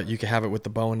 But you can have it with the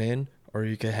bone in, or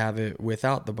you can have it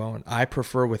without the bone. I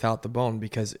prefer without the bone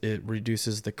because it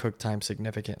reduces the cook time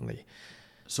significantly.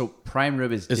 So prime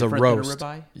rib is a different roast. than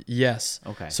a ribeye? Yes.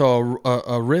 Okay. So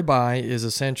a ribeye is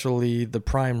essentially the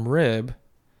prime rib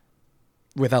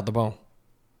without the bone,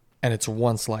 and it's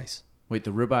one slice. Wait,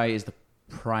 the ribeye is the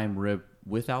prime rib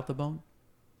without the bone?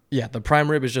 Yeah, the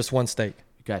prime rib is just one steak.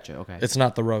 Gotcha. Okay. It's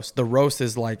not the roast. The roast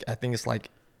is like, I think it's like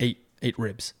eight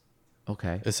ribs,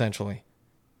 okay. essentially,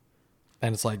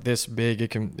 and it's like this big.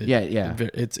 Yeah.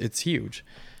 It's huge.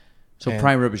 So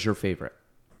prime rib is your favorite.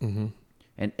 Mm-hmm.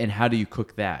 And how do you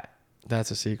cook that?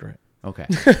 That's a secret. Okay.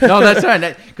 No, that's fine.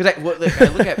 Because I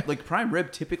look at like prime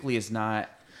rib typically is not.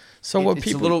 So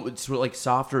it's like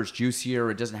softer, it's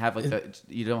juicier. It doesn't have like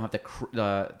you don't have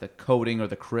the coating or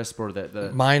the crisp or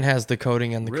the. Mine has the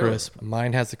coating and the Really? crisp.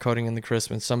 Mine has the coating and the crisp.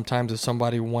 And sometimes if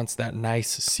somebody wants that nice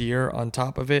sear on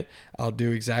top of it, I'll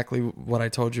do exactly what I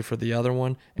told you for the other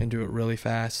one and do it really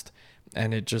fast.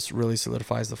 And it just really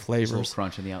solidifies the flavors. A little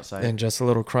crunch on the outside. And just a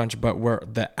little crunch. But where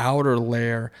the outer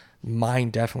layer,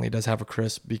 mine definitely does have a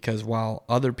crisp, because while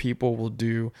other people will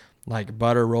do like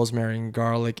butter, rosemary, and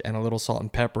garlic and a little salt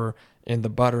and pepper in the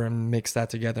butter and mix that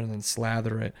together and then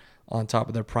slather it on top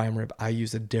of their prime rib, I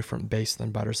use a different base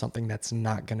than butter, something that's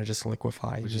not going to just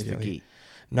liquefy. Which is the ghee.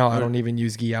 No, I don't even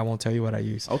use ghee. I won't tell you what I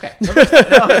use. Okay. No,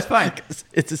 that's fine.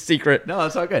 It's a secret. No,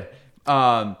 that's all good.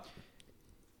 And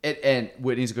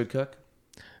Whitney's a good cook?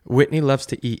 Whitney loves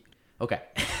to eat. Okay.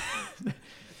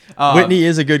 Whitney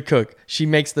is a good cook. She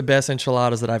makes the best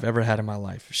enchiladas that I've ever had in my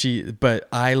life. But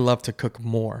I love to cook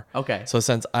more. Okay. So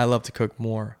since I love to cook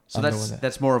more, so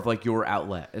that's more of like your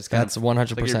outlet. It's kind that's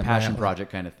 100% like your passion my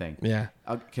project kind of thing. Yeah.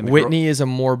 Whitney is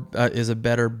a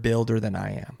better builder than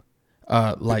I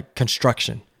am. Like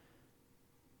construction.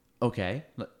 Okay.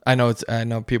 I know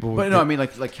people. But no, I mean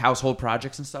like household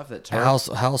projects and stuff. That's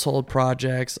household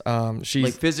projects. She's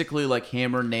like physically like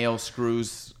hammer, nail,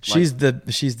 screws. She's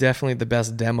definitely the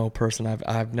best demo person.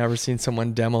 I've never seen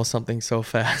someone demo something so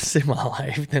fast in my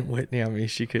life than Whitney. I mean,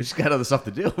 she's got other stuff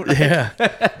to do. Right? Yeah,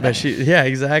 but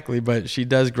exactly. But she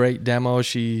does great demo.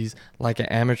 She's like an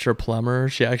amateur plumber.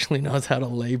 She actually knows how to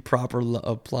lay proper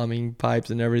plumbing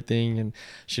pipes and everything, and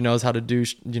she knows how to do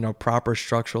proper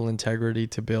structural integrity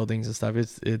to buildings and stuff.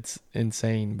 It's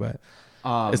insane, but.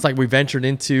 It's like we ventured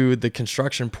into the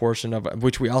construction portion of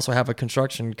which we also have a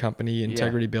construction company,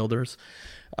 Integrity Builders.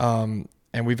 And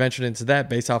we ventured into that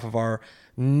based off of our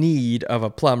need of a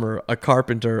plumber, a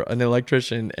carpenter, an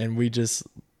electrician, and we just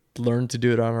learned to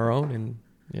do it on our own. And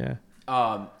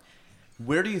yeah.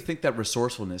 Where do you think that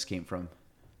resourcefulness came from?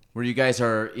 Where you guys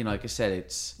are, like I said,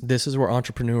 this is where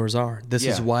entrepreneurs are. This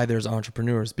is why there's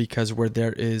entrepreneurs, because where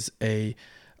there is a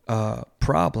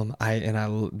problem,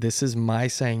 this is my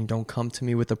saying, don't come to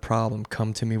me with a problem,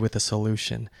 come to me with a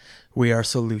solution. We are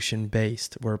solution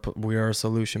based. We are a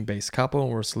solution based couple,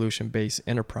 and we're a solution based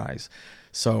enterprise.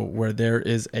 So where there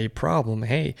is a problem,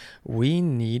 hey, we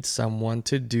need someone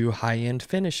to do high end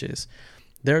finishes.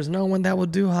 There's no one that will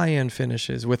do high end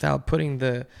finishes without putting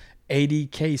the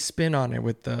 80K spin on it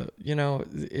with the,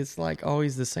 it's like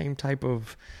always the same type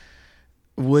of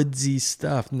woodsy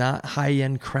stuff, not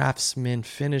high-end craftsman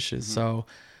finishes. So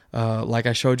like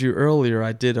I showed you earlier,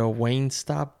 I did a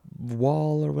wainscot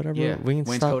wall or whatever.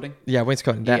 Wainscoting.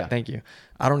 Wainscoting. Thank you.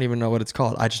 I don't even know what it's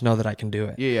called. I just know that I can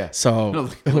do it. So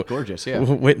look gorgeous.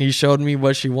 Whitney showed me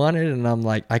what she wanted, and I'm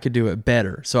like, I could do it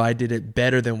better. So I did it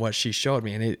better than what she showed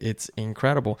me, and it's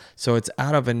incredible. So it's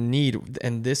out of a need,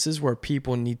 and this is where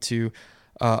people need to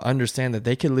understand that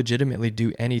they can legitimately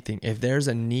do anything. If there's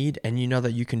a need and you know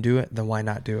that you can do it, then why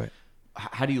not do it?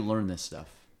 How do you learn this stuff?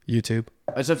 YouTube.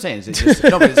 That's what I'm saying. Is it just,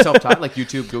 no, but it's self-taught, like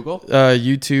YouTube, Google?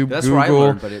 YouTube, that's Google. Where I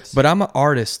learned, but I'm an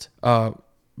artist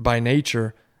by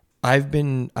nature.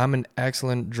 I'm an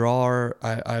excellent drawer.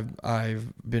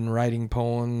 I've been writing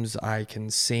poems. I can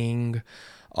sing.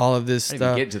 All of this I didn't stuff.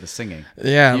 Even get into the singing.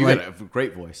 Yeah, you got a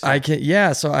great voice. I can.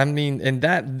 Yeah, so I mean, and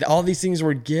that all these things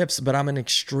were gifts, but I'm an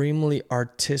extremely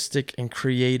artistic and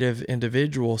creative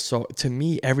individual. So to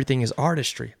me, everything is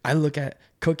artistry. I look at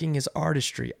cooking as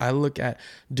artistry. I look at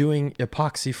doing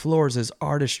epoxy floors as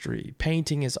artistry.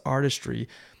 Painting is artistry.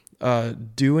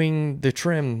 Doing the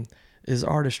trim is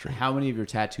artistry. How many of your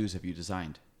tattoos have you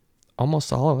designed?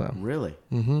 Almost all of them. Really?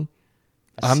 Mm-hmm.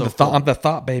 I'm the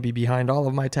thought baby behind all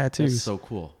of my tattoos. That's so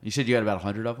cool. You said you had about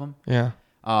 100 of them? Yeah.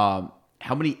 How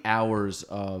many hours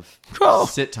of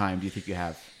sit time do you think you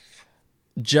have?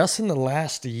 Just in the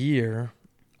last year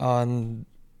on...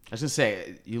 I was going to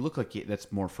say, you look like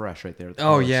that's more fresh right there. Oh,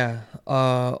 colors. Yeah.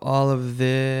 All of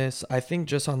this, I think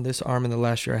just on this arm in the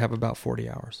last year, I have about 40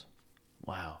 hours.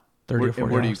 Wow. 30 or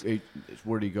 40 hours.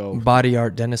 Where do you go? Body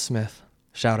Art, Dennis Smith.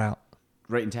 Shout out.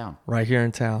 Right in town? Right here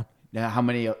in town. Now, how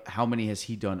many has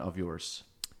he done of yours?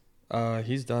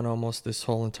 He's done almost this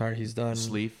whole entire. He's done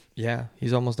sleeve. Yeah,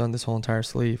 he's almost done this whole entire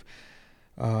sleeve.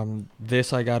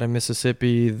 This I got in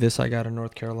Mississippi. This I got in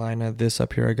North Carolina. This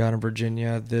up here I got in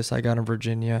Virginia. This I got in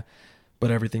Virginia,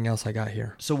 but everything else I got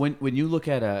here. So when you look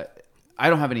at I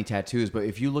don't have any tattoos, but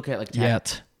if you look at like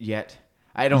Yet,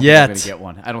 I don't think I'm gonna get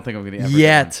one. I don't think I'm gonna ever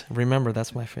yet. Remember,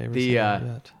 that's my favorite.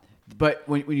 Yet. But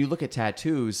when you look at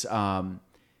tattoos,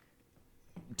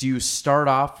 do you start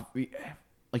off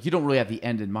like you don't really have the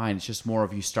end in mind? It's just more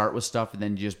of you start with stuff and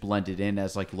then you just blend it in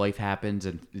as like life happens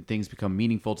and things become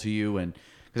meaningful to you. And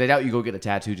because I doubt you go get a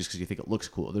tattoo just because you think it looks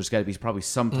cool. There's got to be probably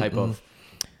some type of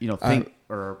thing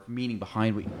or meaning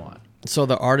behind what you want. So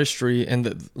the artistry and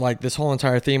this whole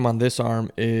entire theme on this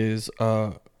arm is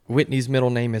Whitney's middle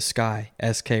name is Skye,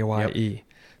 Skye. Yep.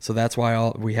 So that's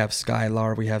why we have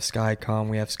Skyelar, we have Skyecomm,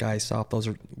 we have Skysoft. Those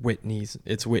are Whitney's.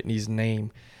 It's Whitney's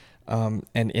name. And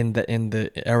in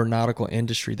the aeronautical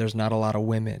industry, there's not a lot of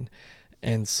women,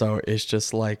 and so it's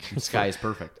just like Skye is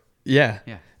perfect. Yeah.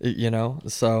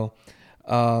 So,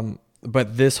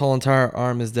 but this whole entire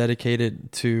arm is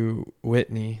dedicated to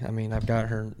Whitney. I mean, I've got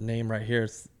her name right here.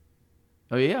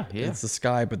 It's the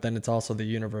sky, but then it's also the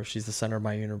universe. She's the center of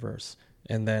my universe.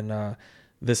 And then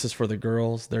this is for the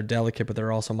girls. They're delicate, but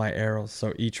they're also my arrows.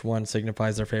 So each one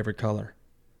signifies their favorite color.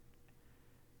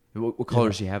 What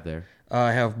colors do you have there?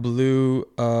 I have blue,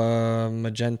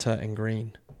 magenta, and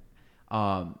green.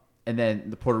 And then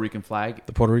the Puerto Rican flag.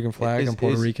 The Puerto Rican flag. I'm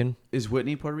Puerto Rican. Is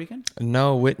Whitney Puerto Rican?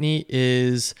 No, Whitney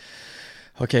is...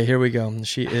 Okay, here we go.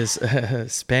 She is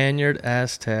Spaniard,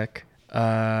 Aztec.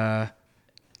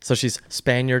 So she's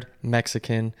Spaniard,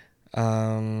 Mexican,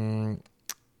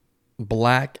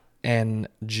 Black, and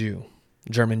Jew.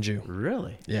 German Jew.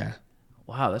 Really? Yeah.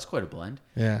 Wow, that's quite a blend.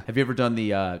 Yeah. Have you ever done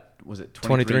the, was it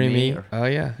 23andMe? Oh,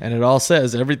 yeah. And it all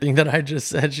says everything that I just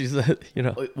said. She said,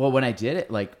 Well, when I did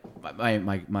it, like,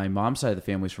 my mom's side of the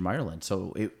family is from Ireland.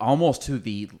 So it almost to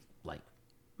the, like,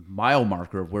 mile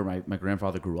marker of where my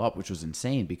grandfather grew up, which was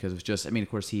insane because it was just, I mean, of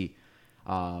course, he's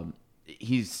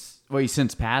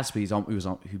since passed, but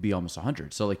he'd be almost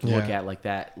 100. So, like, you look at, like,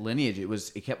 that lineage,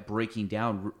 it kept breaking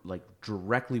down, like,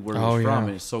 directly where he was from.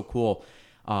 And it's so cool.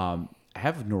 I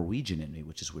have Norwegian in me,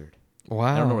 which is weird. Wow.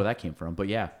 I don't know where that came from, but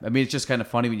yeah. I mean, it's just kind of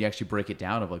funny when you actually break it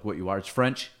down of like what you are. It's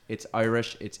French, it's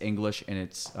Irish, it's English, and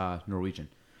it's Norwegian.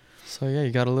 So yeah,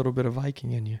 you got a little bit of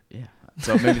Viking in you. Yeah.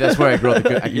 So maybe that's where I grow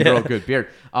grow a good beard.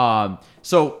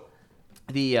 So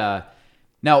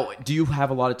now, do you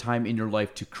have a lot of time in your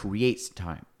life to create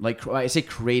time? Like I say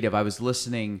creative, I was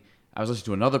listening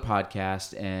to another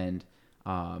podcast and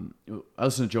I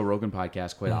listen to Joe Rogan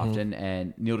podcast quite often,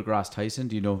 and Neil deGrasse Tyson.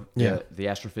 Do you know the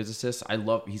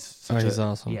astrophysicist? He's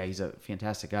awesome. Yeah, he's a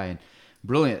fantastic guy and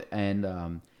brilliant.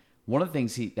 And one of the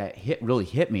things that really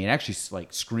hit me, and actually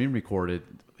like screen recorded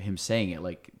him saying it,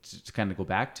 like to kind of go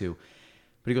back to.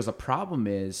 But he goes, the problem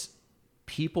is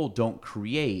people don't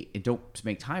create and don't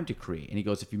make time to create. And he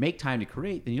goes, if you make time to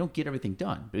create, then you don't get everything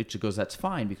done. But it goes, that's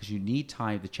fine because you need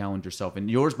time to challenge yourself. And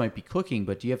yours might be cooking,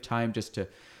 but do you have time just to?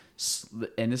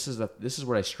 And this is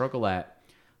where I struggle at,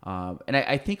 and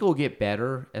I think it will get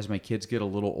better as my kids get a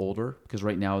little older because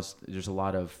right now there's a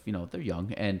lot of they're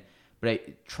young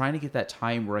but trying to get that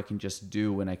time where I can just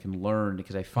do and I can learn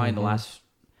because I find the last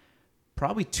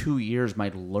probably 2 years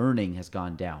my learning has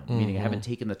gone down, meaning I haven't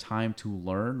taken the time to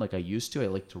learn like I used to. I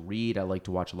like to read, I like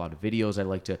to watch a lot of videos,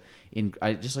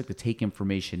 I just like to take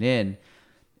information in,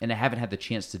 and I haven't had the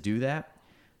chance to do that,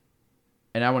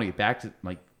 and I want to get back to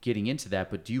like getting into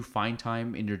that. But do you find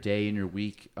time in your day, in your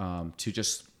week, to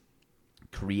just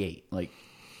create? And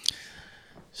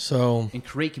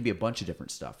create can be a bunch of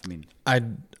different stuff. I mean,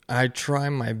 I try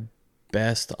my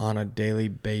best on a daily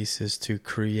basis to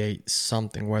create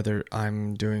something, whether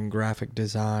I'm doing graphic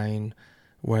design,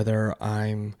 whether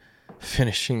I'm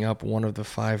finishing up one of the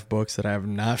 5 books that I have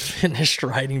not finished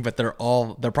writing, but they're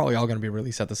probably all going to be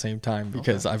released at the same time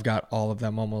because I've got all of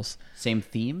them almost. Same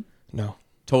theme? No.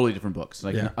 Totally different books,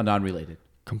 non-related.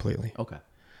 Completely. Okay.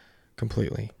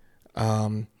 Completely.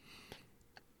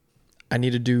 I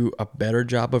need to do a better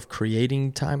job of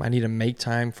creating time. I need to make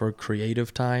time for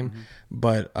creative time,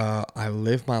 but I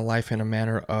live my life in a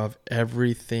manner of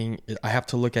everything. I have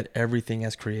to look at everything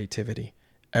as creativity.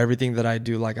 Everything that I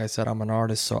do, like I said, I'm an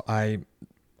artist, so I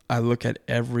look at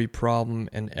every problem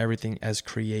and everything as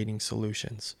creating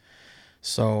solutions.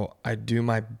 So I do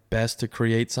my best to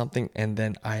create something, and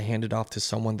then I hand it off to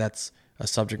someone that's a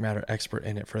subject matter expert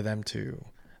in it for them to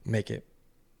make it,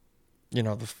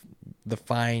 the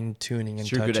fine tuning and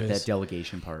touches. You're good at that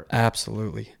delegation part.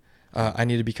 Absolutely. I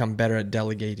need to become better at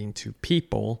delegating to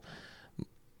people,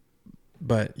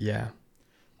 but yeah.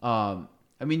 I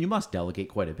I mean, you must delegate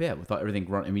quite a bit with everything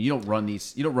run. I mean, you don't run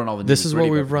all the. This is what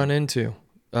we've run into.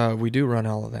 We do run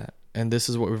all of that, and this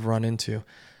is what we've run into.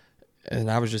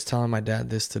 And I was just telling my dad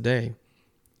this today.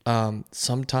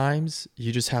 Sometimes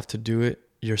you just have to do it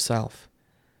yourself,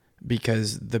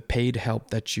 because the paid help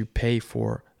that you pay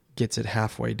for gets it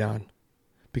halfway done,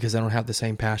 because they don't have the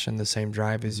same passion, the same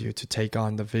drive as you to take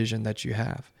on the vision that you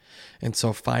have. And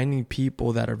so finding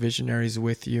people that are visionaries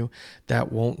with you,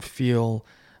 that won't feel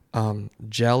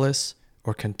jealous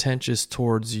or contentious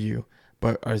towards you,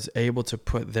 but is able to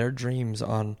put their dreams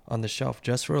on the shelf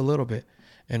just for a little bit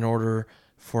in order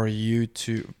for you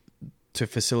to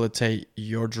facilitate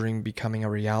your dream becoming a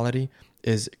reality,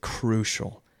 is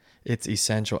crucial. It's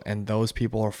essential. And those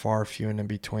people are far few and in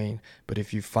between. But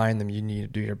if you find them, you need to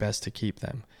do your best to keep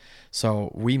them.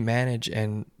 So we manage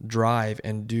and drive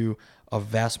and do a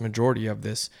vast majority of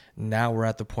this. Now we're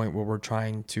at the point where we're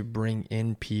trying to bring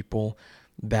in people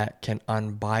that can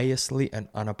unbiasedly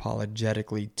and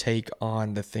unapologetically take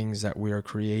on the things that we are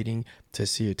creating to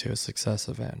see it to a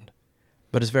successive end.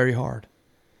 But it's very hard.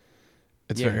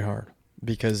 It's very hard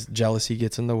because jealousy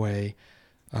gets in the way.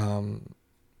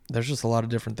 There's just a lot of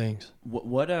different things.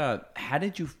 How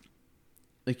did you,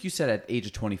 like you said, at the age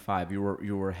of 25, you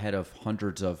were head of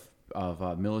hundreds of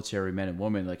military men and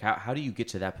women. Like, how do you get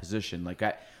to that position? Like,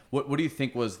 what do you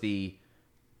think was the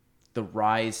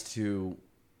rise to,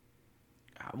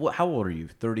 how old are you?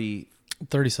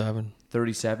 37.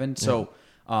 37. Yeah. So,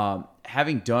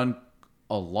 having done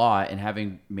a lot and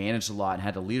having managed a lot and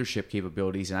had the leadership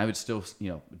capabilities, and I would still,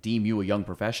 deem you a young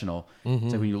professional. Mm-hmm.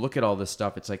 So when you look at all this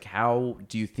stuff, it's like, how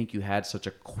do you think you had such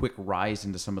a quick rise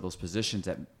into some of those positions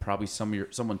that probably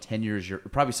someone 10 years,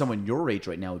 probably someone your age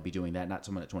right now would be doing that, not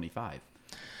someone at 25?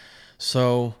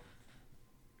 So,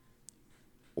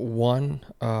 one,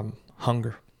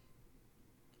 hunger.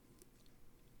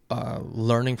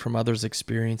 Learning from others'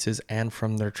 experiences and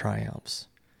from their triumphs.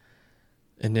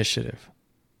 Initiative.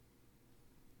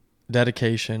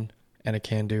 Dedication, and a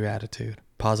can-do attitude,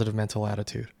 positive mental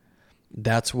attitude.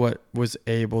 That's what was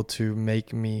able to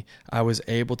make me, I was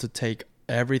able to take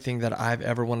everything that I've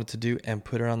ever wanted to do and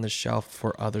put it on the shelf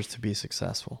for others to be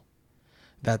successful.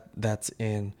 That's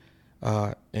in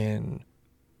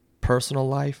personal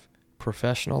life,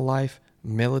 professional life,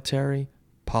 military,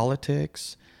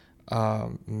 politics,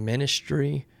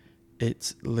 ministry.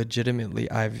 It's legitimately,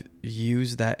 I've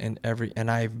used that and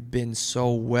I've been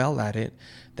so well at it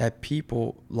that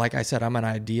people, like I said, I'm an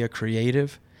idea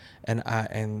creative, and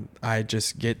I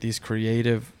just get these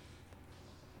creative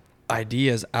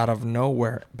ideas out of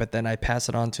nowhere, but then I pass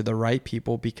it on to the right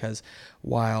people, because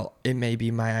while it may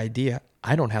be my idea,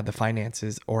 I don't have the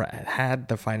finances, or had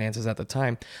the finances at the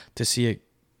time, to see it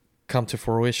come to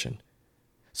fruition.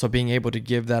 So being able to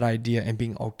give that idea and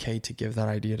being okay to give that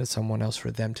idea to someone else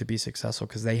for them to be successful,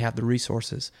 because they have the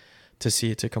resources to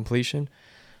see it to completion.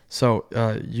 So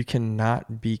you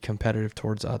cannot be competitive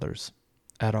towards others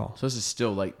at all. So this is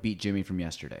still like beat Jimmy from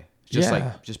yesterday.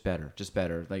 Just better.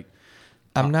 Like,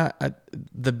 I'm not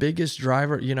the biggest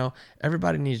driver.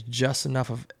 Everybody needs just enough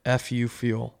of FU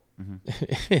fuel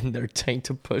in their tank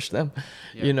to push them,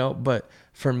 but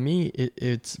for me,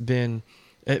 it's been,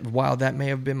 while that may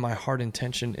have been my heart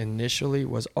intention initially,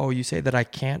 was, you say that I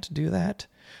can't do that?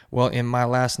 Well, in my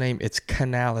last name, it's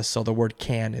Canales, so the word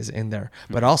can is in there,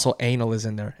 but also anal is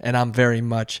in there, and I'm very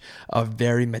much a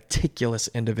very meticulous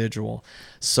individual.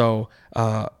 So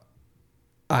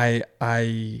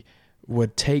I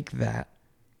would take that,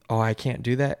 I can't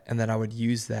do that, and then I would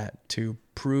use that to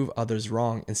prove others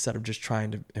wrong instead of just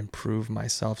trying to improve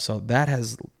myself. So that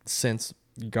has since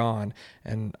gone,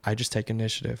 and I just take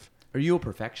initiative. Are you a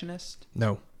perfectionist?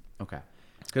 No. Okay.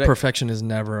 Perfection is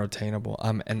never attainable.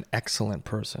 I'm an excellent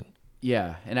person.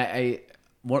 Yeah, and there's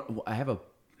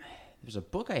a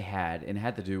book I had, and it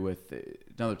had to do with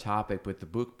another topic, but the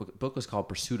book was called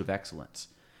Pursuit of Excellence.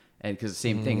 And because the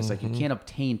same thing, it's like you can't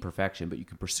obtain perfection, but you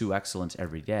can pursue excellence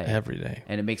every day. Every day.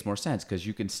 And it makes more sense because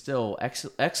you can still,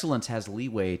 excellence has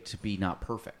leeway to be not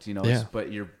perfect,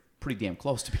 but you're pretty damn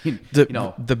close to being,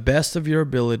 the best of your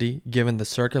ability, given the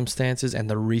circumstances and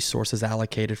the resources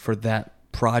allocated for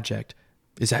that project,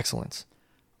 is excellence.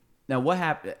 Now, what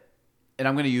happened, and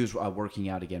I'm going to use working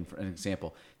out again for an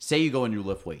example. Say you go and you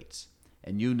lift weights,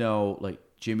 and like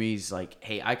Jimmy's like,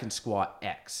 hey, I can squat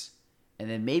X. And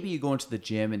then maybe you go into the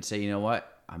gym and say, you know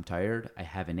what? I'm tired. I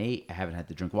haven't ate. I haven't had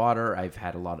to drink water. I've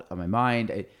had a lot on my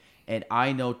mind. And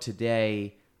I know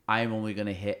today I'm only going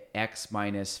to hit X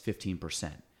minus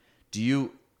 15%.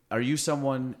 Are you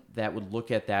someone that would look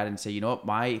at that and say, you know what?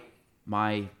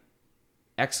 My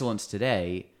excellence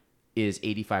today is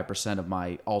 85% of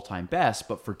my all-time best.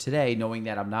 But for today, knowing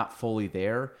that I'm not fully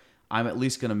there, I'm at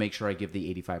least going to make sure I give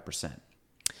the 85%.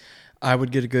 I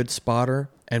would get a good spotter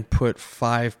and put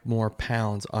 5 more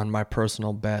pounds on my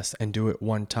personal best and do it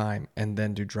one time and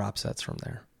then do drop sets from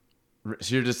there.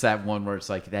 So you're just that one where it's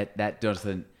like that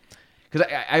doesn't,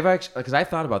 because I've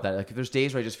thought about that. Like if there's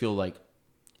days where I just feel like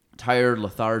tired,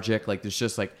 lethargic, like there's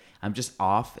just like I'm just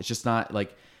off. It's just not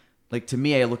like to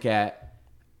me.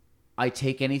 I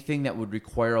take anything that would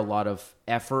require a lot of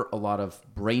effort, a lot of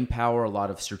brain power, a lot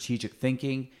of strategic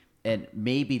thinking, and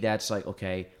maybe that's like,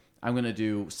 okay, I'm going to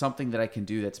do something that I can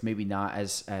do that's maybe not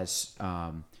as I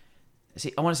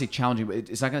want to say challenging, but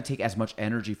it's not going to take as much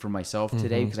energy for myself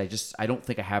today because I don't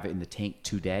think I have it in the tank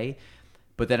today.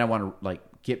 But then I want to like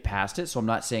get past it. So I'm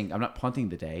not punting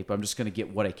the day, but I'm just going to get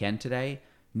what I can today,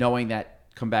 knowing that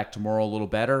come back tomorrow a little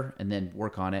better and then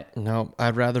work on it. No,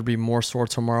 I'd rather be more sore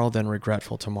tomorrow than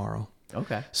regretful tomorrow.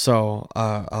 Okay. So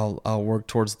I'll work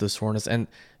towards the soreness. And,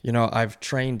 I've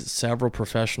trained several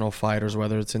professional fighters,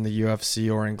 whether it's in the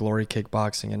UFC or in Glory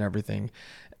Kickboxing and everything.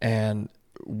 And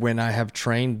when I have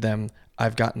trained them,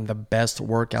 I've gotten the best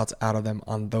workouts out of them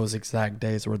on those exact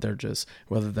days where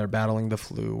whether they're battling the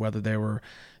flu, whether they were,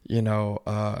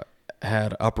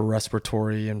 had upper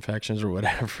respiratory infections or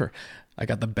whatever. I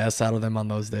got the best out of them on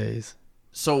those days.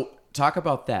 So talk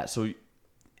about that.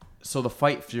 So the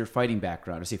fight for your fighting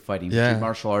background, I say fighting,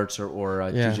 martial arts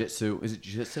or jiu-jitsu. Is it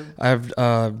jiu-jitsu? I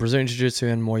have Brazilian jiu-jitsu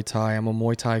and Muay Thai. I'm a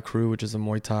Muay Thai crew, which is a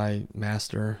Muay Thai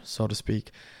master, so to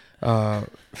speak. That's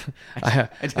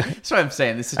what I'm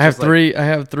saying. This is I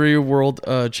have three world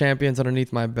champions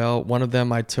underneath my belt. One of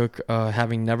them I took,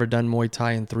 having never done Muay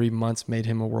Thai in 3 months, made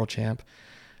him a world champ.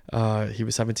 He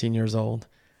was 17 years old.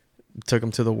 Took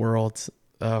him to the Worlds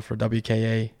for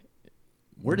WKA.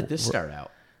 Where did this start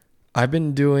out? I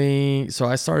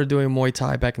started doing Muay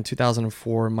Thai back in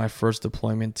 2004, my first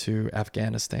deployment to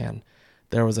Afghanistan.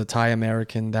 There was a Thai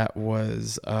American that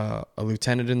was a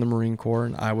lieutenant in the Marine Corps,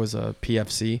 and I was a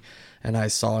PFC, and I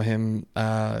saw him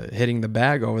hitting the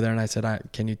bag over there, and I said,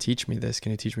 can you teach me this?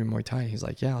 Can you teach me Muay Thai? He's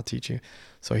like, yeah, I'll teach you.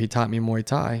 So he taught me Muay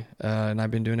Thai, and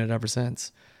I've been doing it ever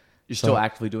since. You're still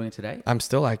actively doing it today? I'm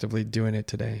still actively doing it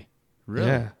today. Really?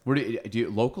 Yeah. Where do you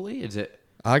locally? Is it?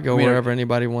 I go wherever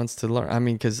anybody wants to learn. I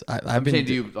mean, because I've been.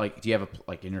 Do you have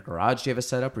in your garage? Do you have a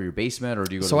setup or your basement, or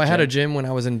do you go? So I had a gym when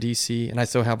I was in DC, and I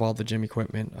still have all the gym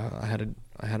equipment. I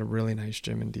had a really nice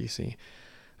gym in DC.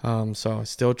 So I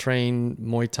still train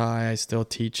Muay Thai. I still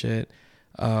teach it.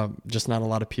 Just not a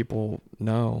lot of people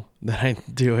know that I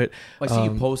do it. Well, I see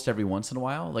you post every once in a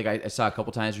while. Like I saw a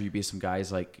couple times where you'd be some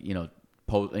guys like you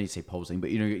say posing, but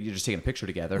you're just taking a picture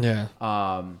together. Yeah.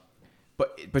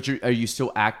 But are you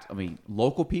still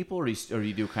local people, or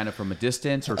you do kind of from a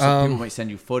distance, or some people might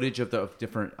send you footage of the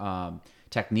different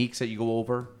techniques that you go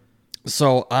over?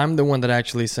 So I'm the one that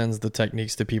actually sends the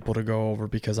techniques to people to go over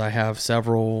because I have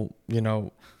several, I'm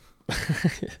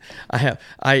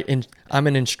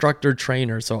an instructor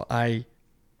trainer. So I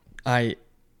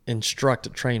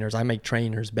instruct trainers. I make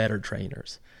trainers better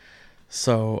trainers.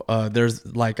 So there's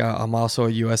I'm also a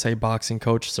USA boxing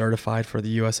coach certified for the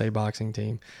USA boxing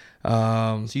team.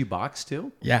 So you box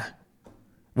too? Yeah.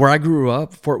 Where I grew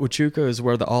up, Fort Huachuca is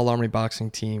where the All Army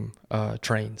boxing team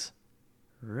trains.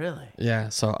 Really? Yeah.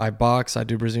 So I box, I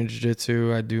do Brazilian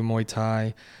Jiu-Jitsu, I do Muay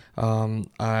Thai.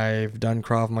 I've done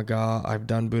Krav Maga, I've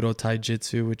done Budo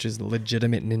Taijitsu, which is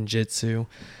legitimate ninjutsu.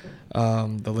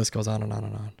 The list goes on and on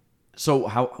and on. So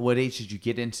what age did you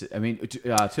get into?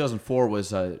 2004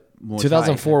 was Muay Thai.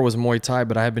 2004 was Muay Thai,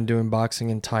 but I had been doing boxing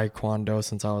and Taekwondo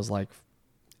since I was like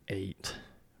 8.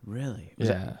 Really? Was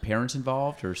that parents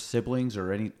involved or siblings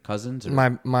or any cousins? Or?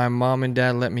 My mom and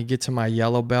dad let me get to my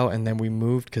yellow belt, and then we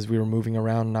moved because we were moving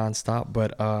around nonstop.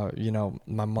 But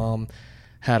my mom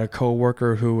had a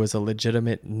coworker who was a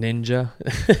legitimate ninja.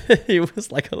 He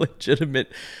was like a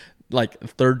legitimate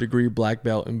third degree black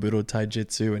belt in Budo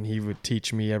Taijitsu, and he would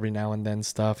teach me every now and then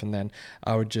stuff, and then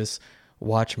I would just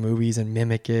watch movies and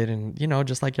mimic it, and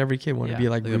just like every kid wanted to be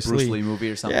like Bruce Lee movie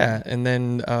or something. Yeah. And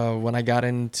then when I got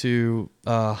into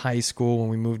high school, when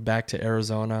we moved back to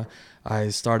Arizona, I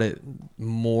started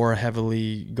more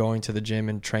heavily going to the gym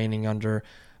and training under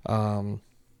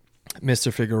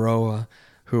Mr. Figueroa,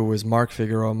 who was Mark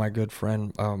Figueroa, my good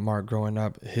friend. Mark, growing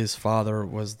up, his father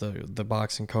was the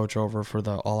boxing coach over for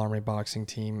the All Army boxing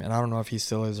team, and I don't know if he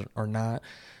still is or not.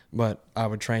 But I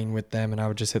would train with them, and I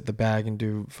would just hit the bag and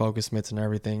do focus mitts and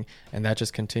everything. And that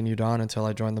just continued on until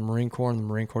I joined the Marine Corps. In the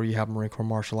Marine Corps, you have a Marine Corps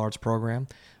martial arts program,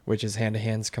 which is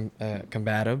hand-to-hand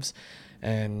combatives.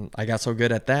 And I got so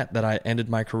good at that I ended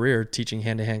my career teaching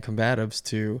hand-to-hand combatives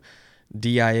to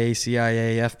DIA,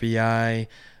 CIA, FBI,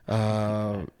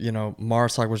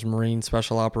 MARSOC, which is Marine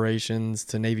Special Operations,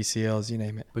 to Navy SEALs, you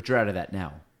name it. But you're out of that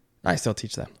now. I still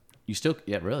teach them. You still,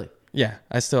 yeah, really? Yeah,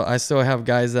 I still have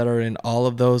guys that are in all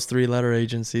of those 3-letter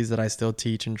agencies that I still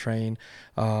teach and train.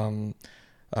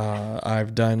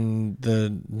 I've done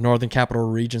the Northern Capital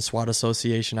Region SWAT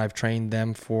Association. I've trained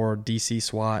them for DC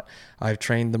SWAT. I've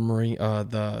trained the Marine,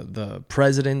 the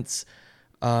president's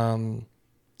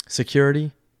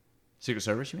security. Secret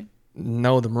Service, you mean?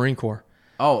 No, the Marine Corps.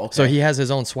 Oh, okay. So he has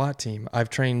his own SWAT team. I've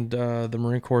trained the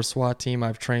Marine Corps SWAT team.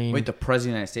 I've trained. Wait, the President of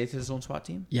the United States has his own SWAT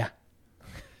team? Yeah.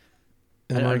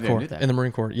 In I the Marine didn't Corps. know that. In the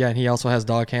Marine Corps. Yeah, and he also has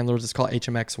dog handlers. It's called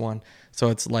HMX-1. So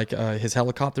it's like his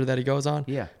helicopter that he goes on.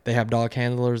 Yeah. They have dog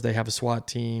handlers. They have a SWAT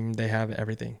team. They have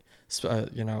everything.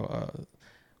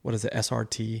 What is it?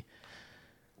 SRT.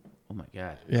 Oh my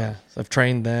God. Yeah. So I've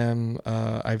trained them.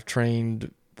 I've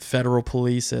trained federal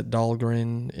police at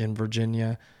Dahlgren in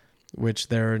Virginia, which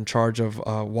they're in charge of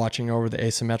watching over the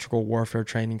Asymmetrical Warfare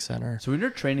Training Center. So when you're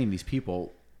training these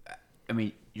people, I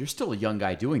mean, you're still a young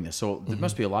guy doing this, so there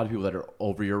must be a lot of people that are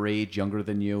over your age, younger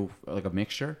than you, like a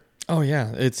mixture. Oh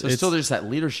yeah, it's still there's that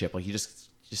leadership, like you just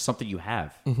something you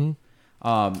have.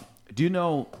 Mm-hmm. Do you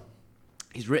know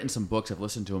he's written some books? I've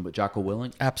listened to him, but Jocko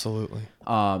Willink. Absolutely.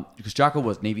 Because Jocko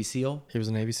was Navy SEAL. He was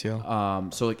a Navy SEAL.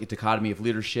 So like a dichotomy of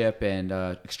leadership and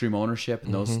extreme ownership,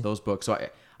 and those books. So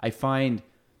I find,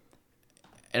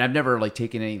 and I've never like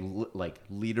taken any like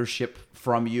leadership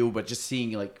from you, but just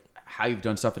seeing like how you've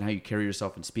done stuff and how you carry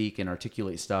yourself and speak and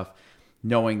articulate stuff,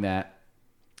 knowing that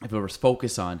if it was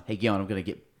focus on, hey, Galen, I'm going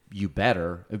to get you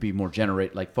better, it'd be more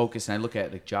like focus. And I look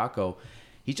at like Jocko,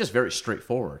 he's just very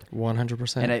straightforward.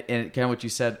 100%. And kind of what you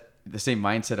said, the same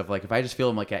mindset of like, if I just feel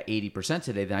I'm like at 80%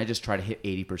 today, then I just try to hit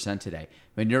 80% today.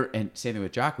 And same thing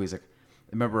with Jocko. He's like,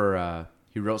 I remember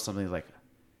he wrote something like,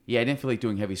 yeah, I didn't feel like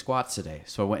doing heavy squats today,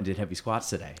 so I went and did heavy squats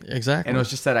today. Exactly. And it was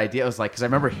just that idea. I was like, because I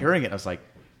remember hearing it, I was like,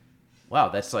 wow,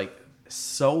 that's like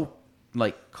so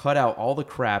like cut out all the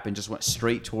crap and just went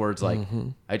straight towards like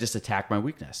I just attacked my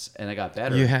weakness and I got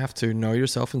better. You have to know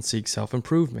yourself and seek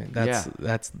self-improvement. That's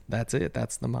it.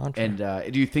 That's the mantra. And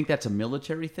do you think that's a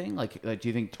military thing? Like do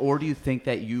you think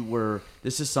that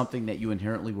this is something that you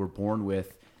inherently were born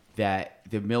with, that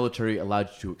the military allowed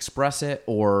you to express it,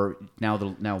 or now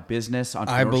business, entrepreneurship?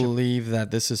 I believe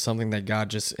that this is something that God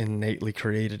just innately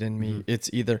created in me. It's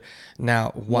either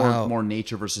now more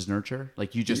nature versus nurture.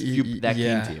 Like came to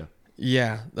you.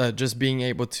 Yeah, just being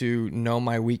able to know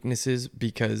my weaknesses,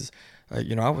 because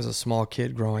I was a small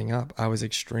kid growing up. I was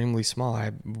extremely small.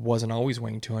 I wasn't always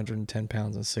weighing 210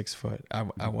 pounds and 6 foot.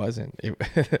 I wasn't.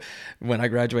 When I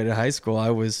graduated high school, I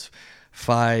was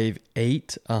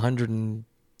 5'8",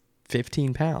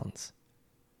 115 pounds.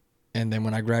 And then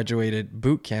when I graduated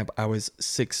boot camp, I was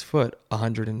 6 foot,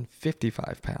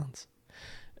 155 pounds.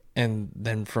 And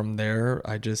then from there,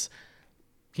 I just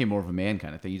became more of a man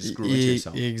kind of thing. You just grew into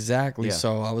yourself. Exactly. Yeah.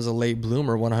 So I was a late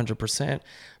bloomer, 100%.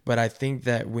 But I think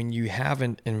that when you have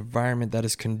an environment that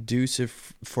is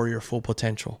conducive for your full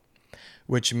potential,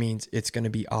 which means it's going to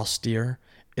be austere,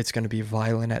 it's going to be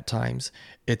violent at times,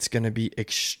 it's going to be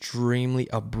extremely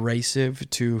abrasive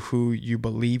to who you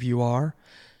believe you are.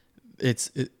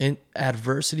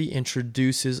 Adversity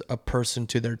introduces a person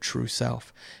to their true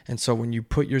self. And so when you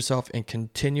put yourself in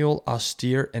continual,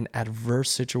 austere, and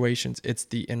adverse situations, it's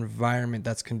the environment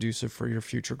that's conducive for your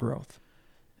future growth.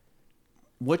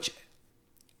 I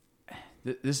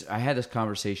had this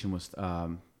conversation with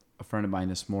a friend of mine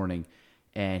this morning,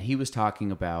 and he was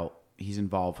talking about, he's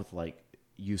involved with like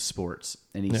youth sports,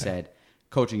 and he said,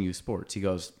 coaching youth sports, he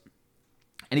goes,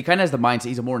 and he kind of has the mindset,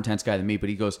 he's a more intense guy than me, but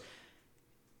he goes,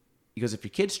 if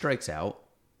your kid strikes out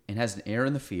and has an error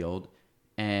in the field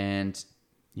and,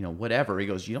 whatever, he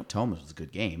goes, you don't tell them it was a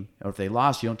good game. Or if they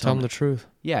lost, you don't tell them the truth.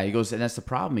 Yeah, he goes, and that's the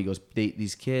problem. He goes,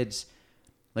 these kids,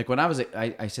 like when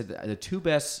I said the two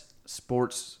best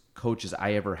sports coaches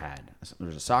I ever had, there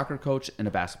was a soccer coach and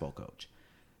a basketball coach.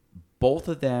 Both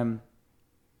of them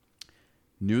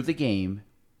knew the game,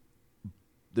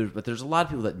 but there's a lot of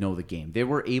people that know the game. They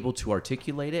were able to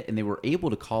articulate it, and they were able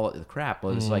to call it the crap.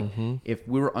 But it's like, if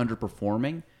we were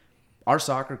underperforming, our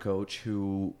soccer coach,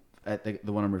 who at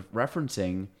the one I'm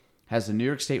referencing, has the New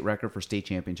York State record for state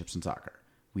championships in soccer.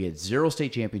 We had 0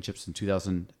 state championships in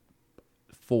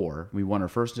 2004. We won our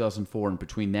first in 2004, and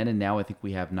between then and now, I think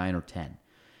we have 9 or 10.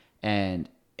 And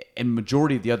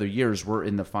majority of the other years, we're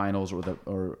in the finals or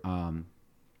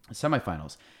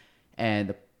semifinals.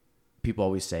 And people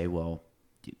always say, well,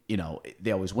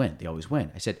 they always win. They always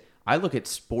win. I said, I look at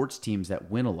sports teams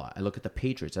that win a lot. I look at the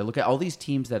Patriots. I look at all these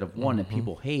teams that have won and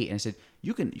people hate. And I said,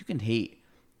 you can hate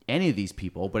any of these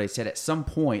people. But I said, at some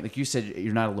point, like you said,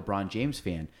 you're not a LeBron James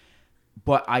fan.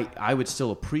 But I would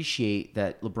still appreciate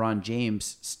that LeBron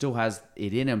James still has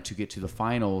it in him to get to the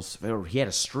finals. He had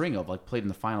a string of like played in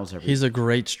the finals every year. He's a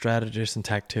great strategist and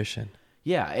tactician.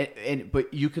 Yeah,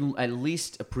 but you can at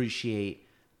least appreciate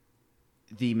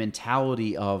the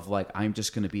mentality of like, I'm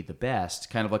just going to be the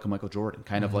best, kind of like a Michael Jordan,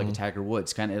 kind of like a Tiger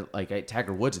Woods, kind of like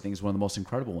Tiger Woods. I think is one of the most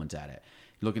incredible ones at it.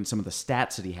 You look at some of the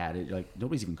stats that he had, like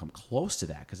nobody's even come close to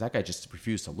that because that guy just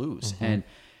refused to lose.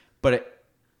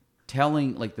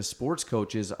 Telling like the sports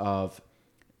coaches of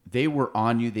they were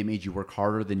on you, they made you work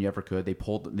harder than you ever could.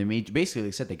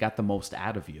 They said they got the most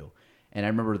out of you. And I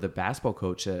remember the basketball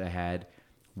coach that I had,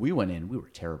 we went in, we were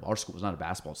terrible. Our school was not a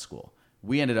basketball school.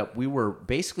 We were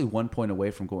basically 1 point away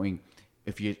from going.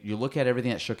 If you look at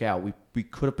everything that shook out, we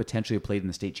could have potentially played in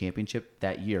the state championship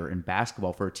that year in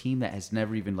basketball for a team that has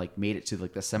never even like made it to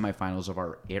like the semifinals of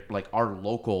our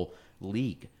local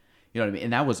league. You know what I mean?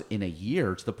 And that was in a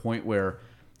year to the point where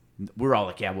we're all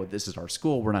like, yeah, well, this is our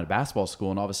school. We're not a basketball school.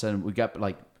 And all of a sudden we got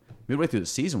like midway through the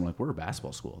season, we're like, we're a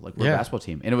basketball school. Like we're a basketball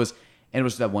team. And it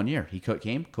was that 1 year. He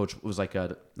came. Coach was like, I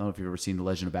don't know if you've ever seen The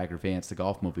Legend of Bagger Vance, the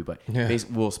golf movie, but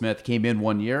basically Will Smith came in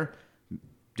 1 year,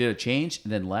 did a change,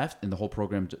 and then left, and the whole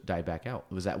program died back out.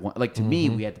 It was that one. Like to me,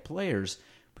 we had the players,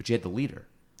 but you had the leader.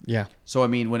 Yeah. So I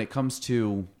mean, when it comes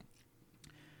to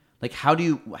like how do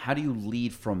you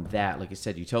lead from that? Like I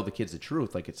said, you tell the kids the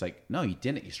truth. Like it's like, no, you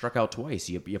didn't. You struck out twice.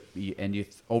 You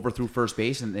overthrew first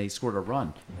base, and they scored a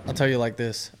run. I'll tell you like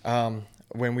this.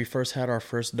 When we first had our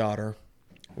first daughter,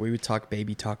 we would talk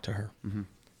baby talk to her. Mm-hmm.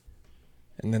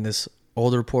 And then this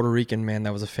older Puerto Rican man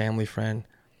that was a family friend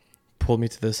pulled me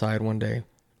to the side one day,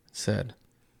 said,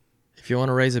 if you want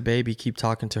to raise a baby, keep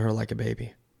talking to her like a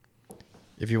baby.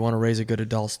 If you want to raise a good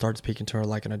adult, start speaking to her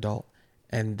like an adult.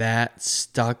 And that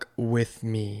stuck with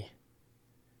me.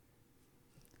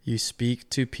 You speak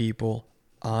to people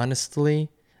honestly,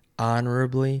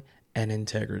 honorably, and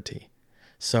integrity.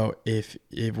 So if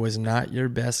it was not your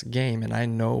best game and I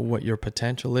know what your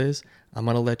potential is, I'm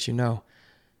going to let you know.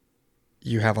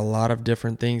 You have a lot of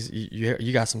different things.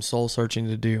 You got some soul searching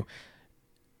to do.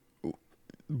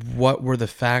 What were the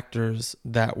factors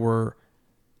that were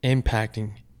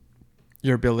impacting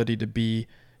your ability to be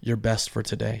your best for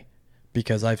today?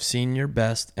 Because I've seen your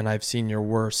best and I've seen your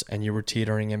worst, and you were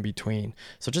teetering in between.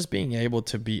 So just being able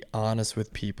to be honest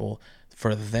with people,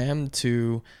 for them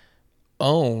to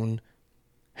own,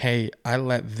 hey, I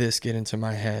let this get into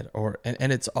my head,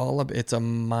 and it's a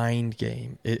mind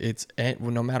game. It's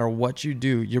no matter what you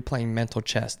do, you're playing mental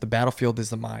chess. The battlefield is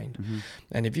the mind. Mm-hmm.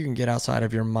 And if you can get outside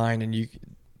of your mind, and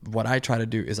what I try to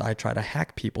do is I try to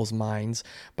hack people's minds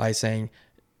by saying,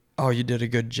 oh, you did a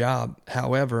good job.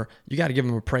 However, you got to give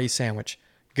them a praise sandwich.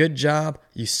 Good job.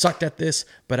 You sucked at this,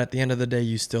 but at the end of the day,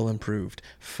 you still improved.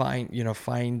 Find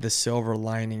the silver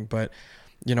lining. But,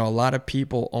 a lot of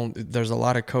people, there's a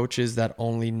lot of coaches that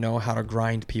only know how to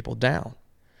grind people down.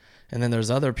 And then there's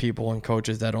other people and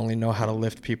coaches that only know how to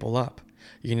lift people up.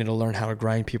 You need to learn how to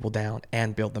grind people down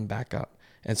and build them back up.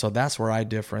 And so that's where I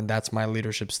differ, and that's my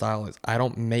leadership style. Is I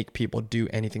don't make people do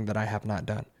anything that I have not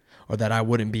done or that I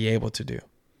wouldn't be able to do.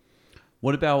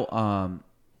 What about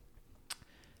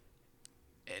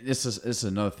this is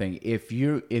another thing. If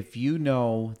you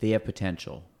know they have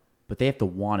potential, but they have to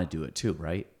want to do it too,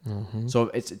 right? Mm-hmm. So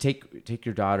it's take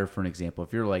your daughter for an example.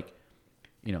 If you're like,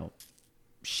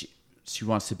 she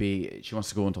wants to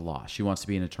go into law. She wants to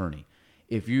be an attorney.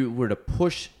 If you were to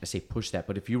push that,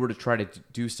 but if you were to try to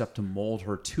do stuff to mold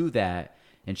her to that,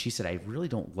 and she said, I really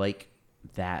don't like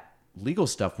that legal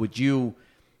stuff, would you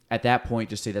at that point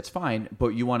just say that's fine, but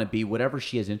you want to be whatever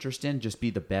she has interest in, just be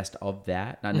the best of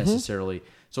that, not necessarily.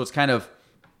 So it's kind of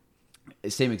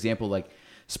the same example like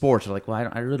sports. Are like, well,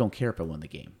 I really don't care if I win the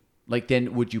game. Like,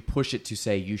 then would you push it to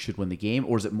say you should win the game?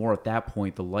 Or is it more at that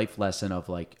point the life lesson of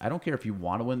like, I don't care if you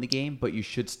want to win the game, but you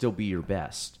should still be your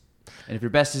best. And if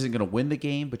your best isn't going to win the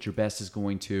game, but your best is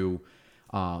going to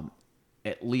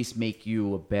at least make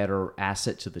you a better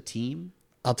asset to the team.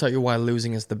 I'll tell you why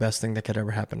losing is the best thing that could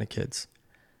ever happen to kids.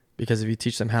 Because if you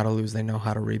teach them how to lose, they know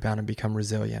how to rebound and become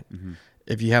resilient. Mm-hmm.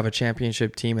 If you have a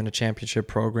championship team and a championship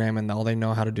program and all they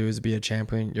know how to do is be a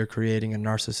champion, you're creating a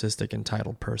narcissistic,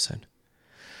 entitled person.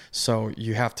 So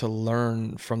you have to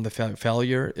learn from the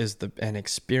failure and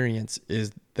experience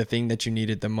is the thing that you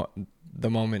needed the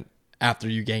moment after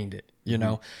you gained it,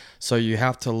 know? So you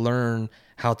have to learn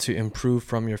how to improve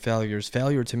from your failures.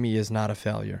 Failure to me is not a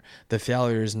failure. The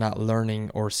failure is not learning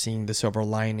or seeing the silver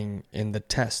lining in the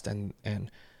test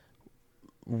and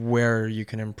where you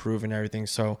can improve and everything.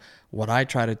 So what I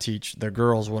try to teach the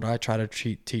girls, what I try to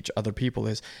teach other people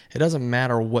is it doesn't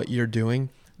matter what you're doing,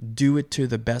 do it to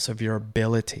the best of your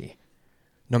ability.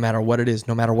 No matter what it is,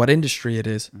 no matter what industry it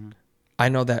is, I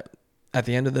know that at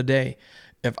the end of the day,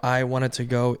 if I wanted to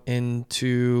go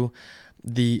into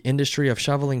the industry of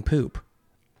shoveling poop,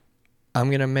 I'm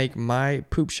going to make my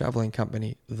poop shoveling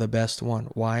company the best one.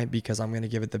 Why? Because I'm going to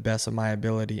give it the best of my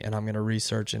ability, and I'm going to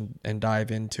research and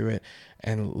dive into it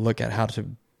and look at how to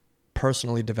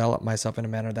personally develop myself in a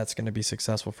manner that's going to be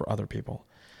successful for other people.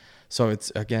 So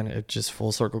it's, again, it just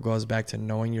full circle goes back to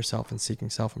knowing yourself and seeking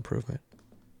self-improvement.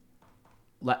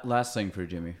 Last thing for you,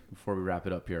 Jimmy, before we wrap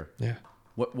it up here. Yeah.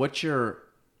 What's your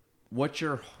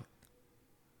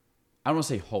I don't want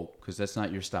to say hope, because that's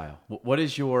not your style. What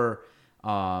is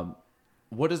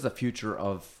the future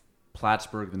of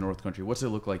Plattsburgh, the North Country? What's it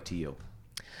look like to you?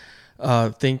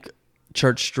 Think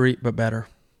Church Street, but better.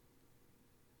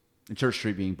 And Church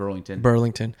Street being Burlington.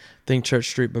 Burlington. Think Church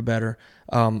Street, but better.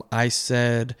 I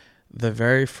said the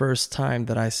very first time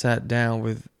that I sat down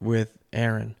with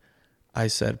Aaron, I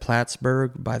said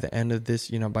Plattsburgh by the end of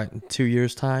this, by 2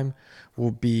 years' time,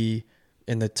 will be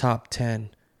in the top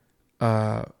 10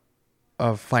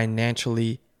 of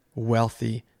financially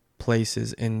wealthy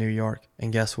places in New York.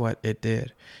 And guess what? It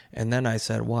did. And then I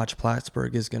said, watch,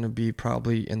 Plattsburgh is going to be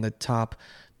probably in the top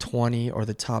 20 or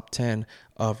the top 10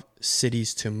 of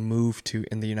cities to move to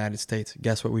in the United States.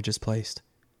 Guess what we just placed?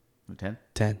 10?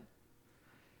 10.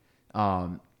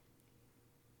 I'm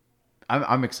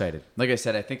excited. Like I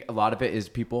said, I think a lot of it is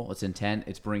people. It's intent.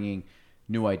 It's bringing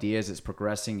new ideas. It's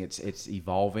progressing. It's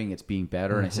evolving. It's being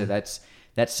better. And I said that's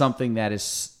something that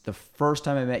is the first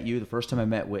time I met you, the first time I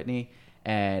met Whitney.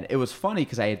 And it was funny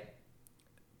because I had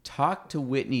talked to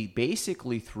Whitney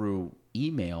basically through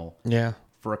email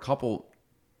for a couple,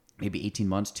 maybe 18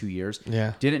 months, 2 years.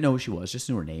 Yeah. Didn't know who she was, just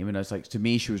knew her name. And I was like, to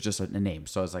me, she was just a name.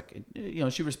 So I was like,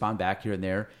 she responded back here and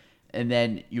there. And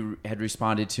then you had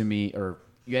responded to me, or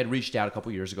you had reached out a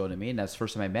couple years ago to me, and that's the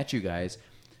first time I met you guys.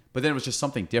 But then it was just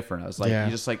something different. I was like, you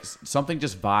just like, something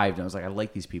just vibed. And I was like, I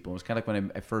like these people. It was kind of like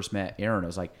when I first met Aaron. I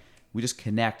was like, we just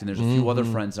connect. And there's a few other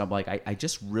friends. And I'm like, I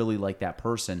just really like that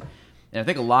person. And I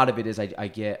think a lot of it is I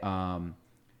get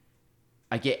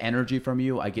energy from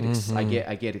you. I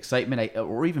get excitement,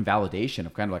 or even validation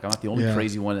of kind of like, I'm not the only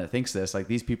crazy one that thinks this. Like,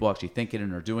 these people actually think it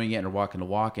and are doing it and are walking the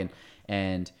walk,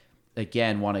 and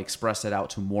again, want to express it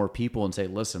out to more people and say,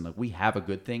 listen, like, we have a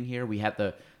good thing here. We have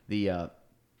the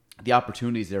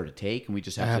opportunities there to take, and we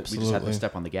just have to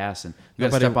step on the gas, and we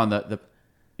got to step on the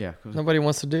nobody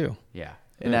wants to do. Yeah.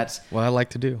 And that's what I like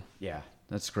to do. Yeah,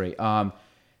 that's great. All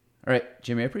right,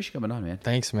 Jimmy, I appreciate you coming on, man.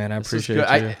 Thanks, man. I appreciate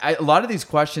it. A lot of these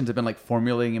questions have been like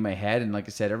formulating in my head, and like I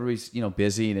said, everybody's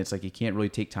busy, and it's like you can't really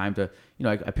take time to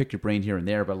I pick your brain here and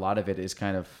there, but a lot of it is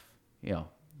kind of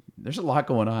there's a lot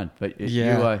going on. But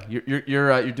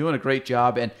you're doing a great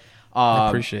job, and I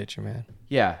appreciate you, man.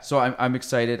 Yeah, so I'm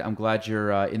excited. I'm glad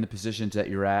you're in the positions that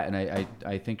you're at, and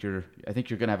I think you're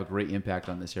gonna have a great impact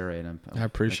on this area. And I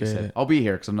appreciate it. I'll be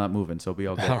here because I'm not moving, so it'll be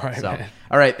all good. All right, man.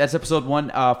 All right, that's episode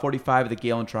 145 of the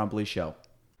Galen Trombley Show.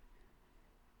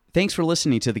 Thanks for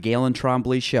listening to the Galen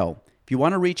Trombley Show. If you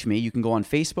want to reach me, you can go on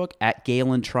Facebook at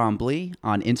Galen Trombley,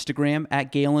 on Instagram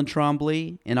at Galen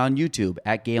Trombley, and on YouTube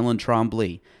at Galen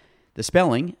Trombley. The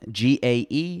spelling,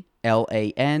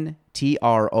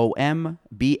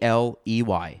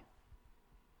 GaelanTrombley.